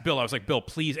I asked Bill, I was like, "Bill,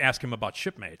 please ask him about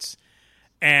Shipmates."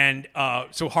 And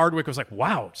so Hardwick was like,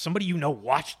 "Wow, somebody you know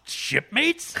watched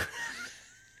Shipmates?"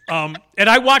 And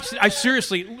I watched it.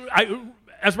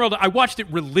 Esmeralda, I watched it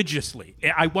religiously.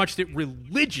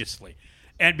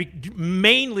 And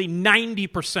mainly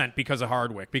 90% because of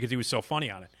Hardwick, because he was so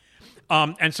funny on it.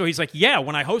 And so he's like, "Yeah,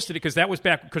 when I hosted it, because that was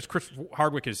back because Chris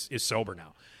Hardwick is sober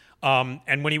now.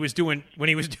 And when he was doing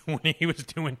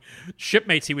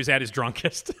Shipmates, he was at his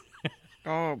drunkest."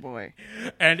 Oh, boy.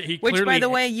 And Which, by the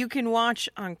way, you can watch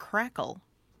on Crackle.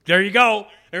 There you go.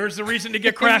 There's the reason to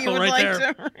get Crackle right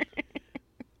there.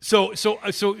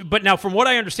 But now, from what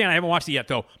I understand, I haven't watched it yet,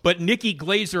 though, but Nikki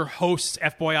Glazer hosts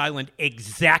F-Boy Island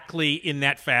exactly in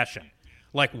that fashion.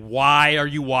 Like, why are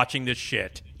you watching this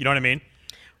shit? You know what I mean?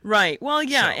 Right. Well,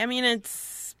 yeah. So. I mean,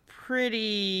 it's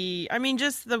pretty... I mean,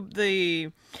 just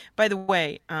the... By the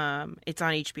way, it's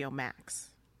on HBO Max.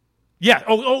 Yeah.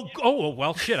 Oh,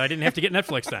 well, shit. I didn't have to get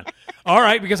Netflix then. All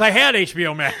right, because I had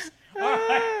HBO Max.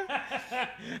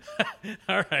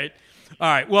 All right.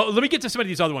 Well, let me get to some of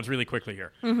these other ones really quickly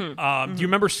here. Do you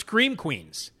remember Scream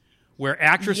Queens, where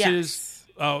actresses...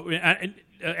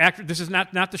 Yes. This is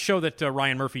not the show that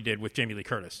Ryan Murphy did with Jamie Lee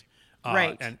Curtis.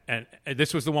 Right. And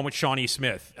this was the one with Shawnee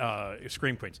Smith,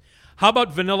 Scream Queens. How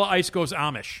about Vanilla Ice Goes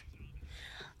Amish?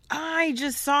 I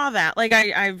just saw that. Like,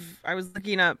 I was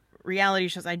looking up reality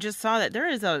shows. I just saw that there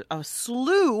is a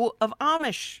slew of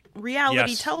Amish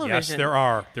reality television. Yes, there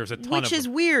are. There's a ton of them. Which is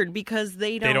weird because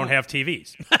they don't have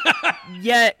TVs.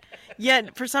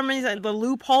 yet for some reason the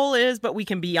loophole is, but we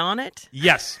can be on it.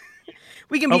 Yes.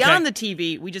 We can be on the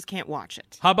TV. We just can't watch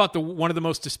it. How about one of the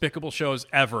most despicable shows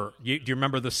ever? Do you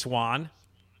remember The Swan?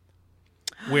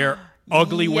 Where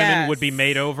ugly women would be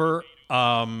made over,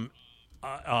 and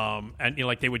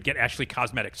they would get actually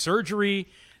cosmetic surgery.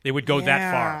 They would go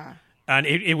that far, and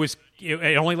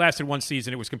it only lasted one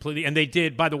season. It was completely, and they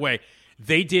did. By the way,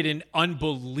 they did an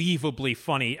unbelievably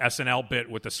funny SNL bit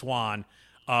with the Swan,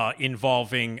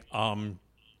 involving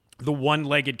the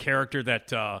one-legged character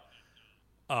that.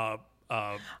 Amy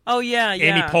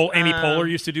Poehler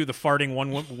used to do, the farting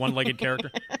one-legged character.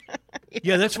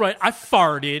 Yeah, that's right. I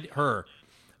farted her.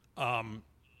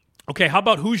 Okay, how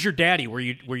about Who's Your Daddy? Where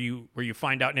you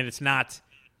find out, and it's not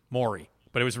Maury.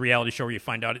 But it was a reality show where you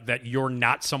find out that you're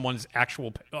not someone's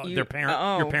actual their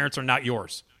parent. Your parents are not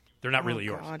yours. They're not really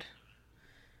yours. God.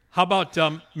 How about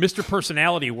Mr.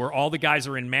 Personality, where all the guys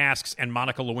are in masks and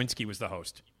Monica Lewinsky was the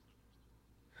host?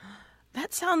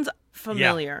 That sounds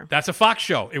familiar. Yeah, that's a Fox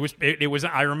show. It was.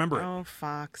 I remember it. Oh,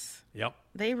 Fox. Yep.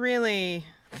 They really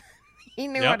he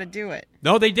knew how to do it.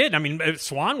 No, they did. I mean,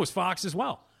 Swan was Fox as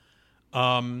well.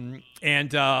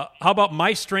 And how about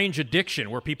My Strange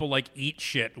Addiction, where people like eat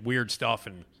shit, weird stuff,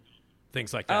 and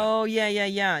things like that? Oh,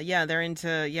 yeah. They're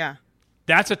into,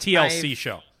 That's a TLC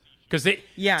show. Because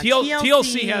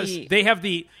TLC they have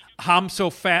the I'm so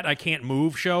fat I can't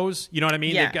move shows. You know what I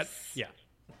mean? Yes. They've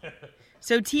got,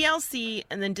 So TLC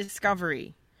and then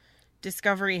Discovery.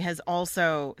 Discovery has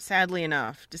also, sadly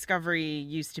enough, Discovery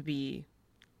used to be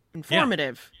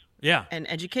informative. Yeah. And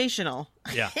educational.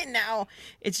 Yeah. And now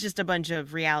it's just a bunch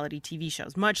of reality TV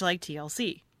shows, much like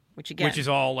TLC, which is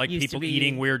all like people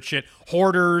eating weird shit,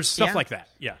 hoarders, stuff like that.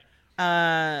 Yeah.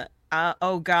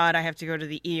 Oh God, I have to go to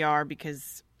the ER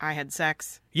because I had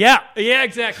sex. Yeah,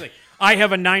 exactly. I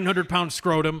have a 900-pound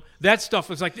scrotum. That stuff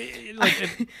was like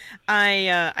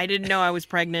I didn't know I was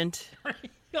pregnant.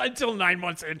 Until 9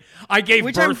 months in. I gave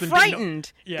Which birth. I'm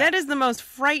frightened. That is the most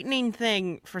frightening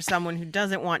thing for someone who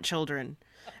doesn't want children.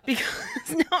 Because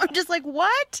now I'm just like,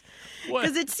 what?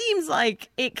 Because it seems like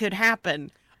it could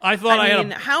happen. I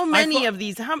thought how many of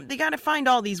these? They got to find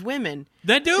all these women.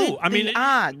 They do. The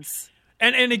odds.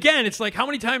 And again, it's like, how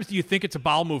many times do you think it's a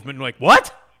bowel movement? And like,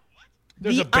 what?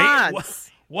 There's the odds.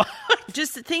 What?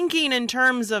 Just thinking in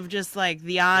terms of just like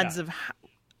the odds of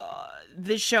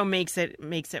this show makes it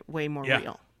way more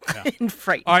real and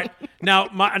frightening. All right, now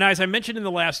as I mentioned in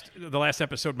the last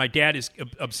episode, my dad is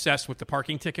obsessed with the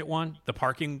parking ticket one, the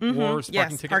parking wars.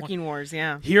 Yes, parking wars.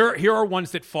 Yeah. Here are ones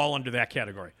that fall under that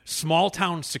category. Small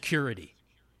town security.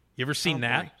 You ever seen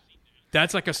that? Boy.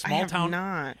 That's like a small town.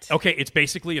 Not. Okay, it's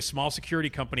basically a small security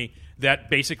company that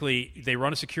basically they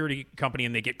run a security company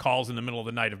and they get calls in the middle of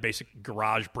the night of basic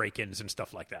garage break-ins and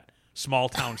stuff like that. Small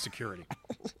town security.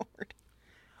 Oh, Lord.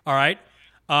 All right.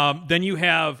 Then you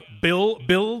have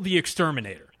Bill the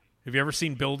Exterminator. Have you ever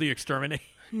seen Bill the Exterminator?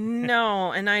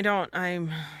 No, and I don't. I'm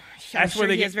sure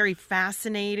he has very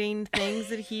fascinating things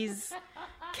that he's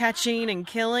catching and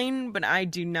killing, but I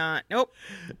do not. Nope,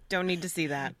 don't need to see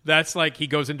that. That's like he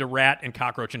goes into rat and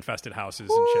cockroach infested houses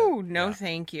and shit. No,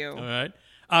 thank you. All right.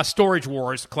 Storage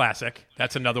Wars, classic.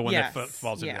 That's another one that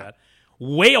falls into that.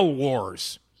 Whale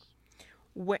Wars.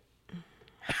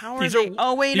 How are they?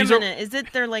 Wait a minute. Is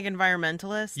it they're like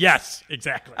environmentalists? Yes,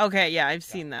 exactly. Okay, yeah, I've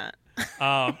seen that.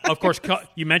 Of course,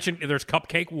 you mentioned there's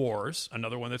Cupcake Wars,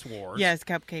 another one that's wars. Yes,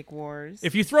 Cupcake Wars.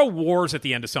 If you throw wars at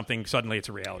the end of something, suddenly it's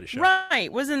a reality show.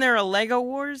 Right. Wasn't there a Lego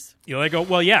Wars?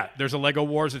 Well, yeah, there's a Lego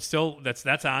Wars. It's still,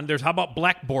 that's on. There's, how about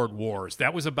Blackboard Wars?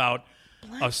 That was about...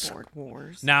 Blackboard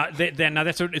Wars. Now,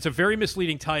 it's a very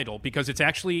misleading title because it's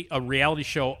actually a reality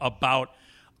show about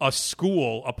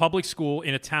a public school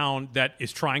in a town that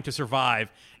is trying to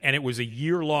survive, and it was a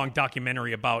year-long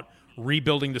documentary about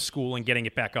rebuilding the school and getting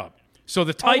it back up. So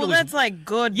the title that's like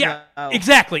good. Yeah, though.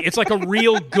 Exactly. It's like a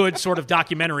real good sort of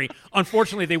documentary.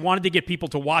 Unfortunately, they wanted to get people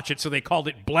to watch it, so they called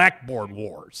it Blackboard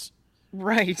Wars.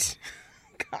 Right.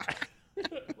 God.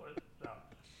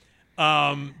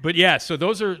 But yeah, so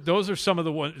those are some of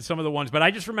the ones. But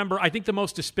I just remember, I think the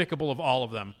most despicable of all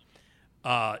of them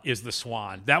is the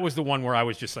Swan. That was the one where I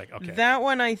was just like, okay. That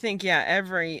one, I think,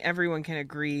 everyone can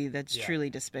agree that's truly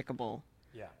despicable.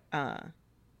 Yeah.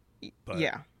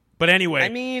 Yeah. But anyway, I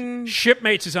mean,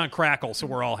 Shipmates is on Crackle, so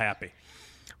we're all happy.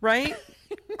 Right?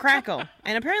 Crackle.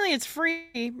 And apparently it's free.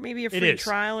 Maybe a free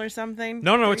trial or something.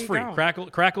 No, it's free.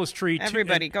 Crackle is free.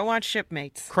 Everybody, go watch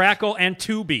Shipmates. Crackle and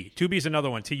Tubi. Tubi's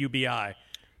another one, Tubi.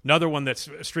 Another one that's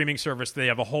a streaming service. They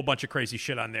have a whole bunch of crazy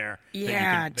shit on there.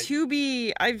 Yeah,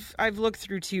 Tubi. I've looked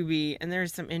through Tubi, and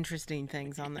there's some interesting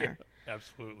things on there. Yeah,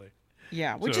 absolutely.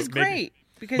 Yeah, which is great.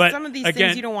 Because some of these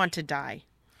things you don't want to die.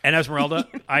 And Esmeralda,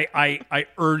 I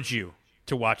urge you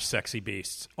to watch Sexy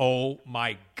Beasts. Oh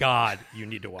my God, you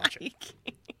need to watch it.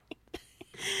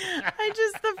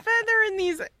 The feather in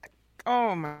these.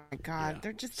 Oh my God,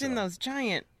 they're just in those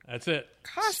giant. That's it.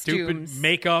 Costumes. Stupid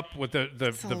makeup with the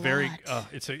very.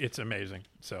 It's amazing.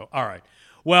 So all right,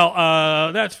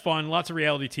 well that's fun. Lots of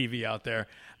reality TV out there.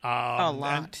 A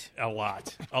lot. We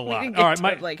didn't get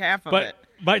to like half of it.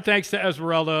 My thanks to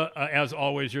Esmeralda. As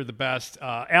always, you're the best.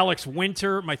 Alex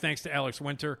Winter, my thanks to Alex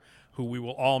Winter, who we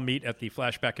will all meet at the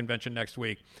Flashback Convention next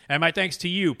week. And my thanks to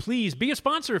you. Please be a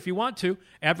sponsor if you want to.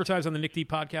 Advertise on the Nick D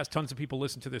Podcast. Tons of people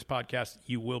listen to this podcast.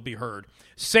 You will be heard.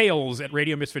 Sales at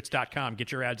RadioMisfits.com.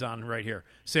 Get your ads on right here.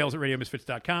 Sales at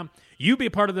RadioMisfits.com. You be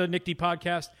a part of the Nick D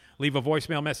Podcast. Leave a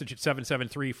voicemail message at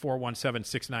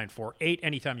 773-417-6948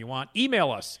 anytime you want. Email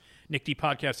us,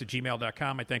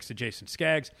 nickdpodcast@gmail.com. My thanks to Jason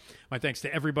Skaggs. My thanks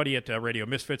to everybody at Radio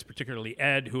Misfits, particularly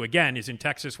Ed, who, again, is in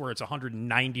Texas where it's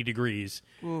 190 degrees.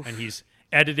 Oof. And he's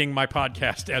editing my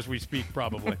podcast as we speak,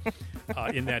 probably,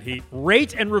 in that heat.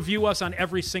 Rate and review us on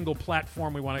every single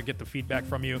platform. We want to get the feedback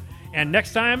from you. And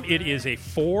next time, it is a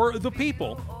For the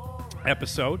People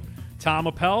episode. Tom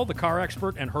Appel, the car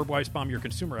expert, and Herb Weisbaum, your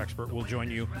consumer expert, will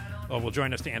join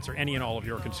us to answer any and all of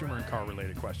your consumer and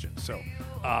car-related questions. So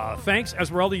thanks,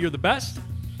 Esmeralda. You're the best.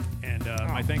 And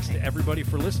my thanks to everybody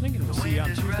for listening, and we'll see you on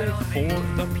Tuesday for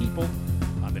the people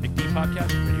on the Nick D Podcast,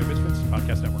 Radio Misfits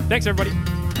Podcast Network. Thanks,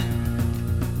 everybody.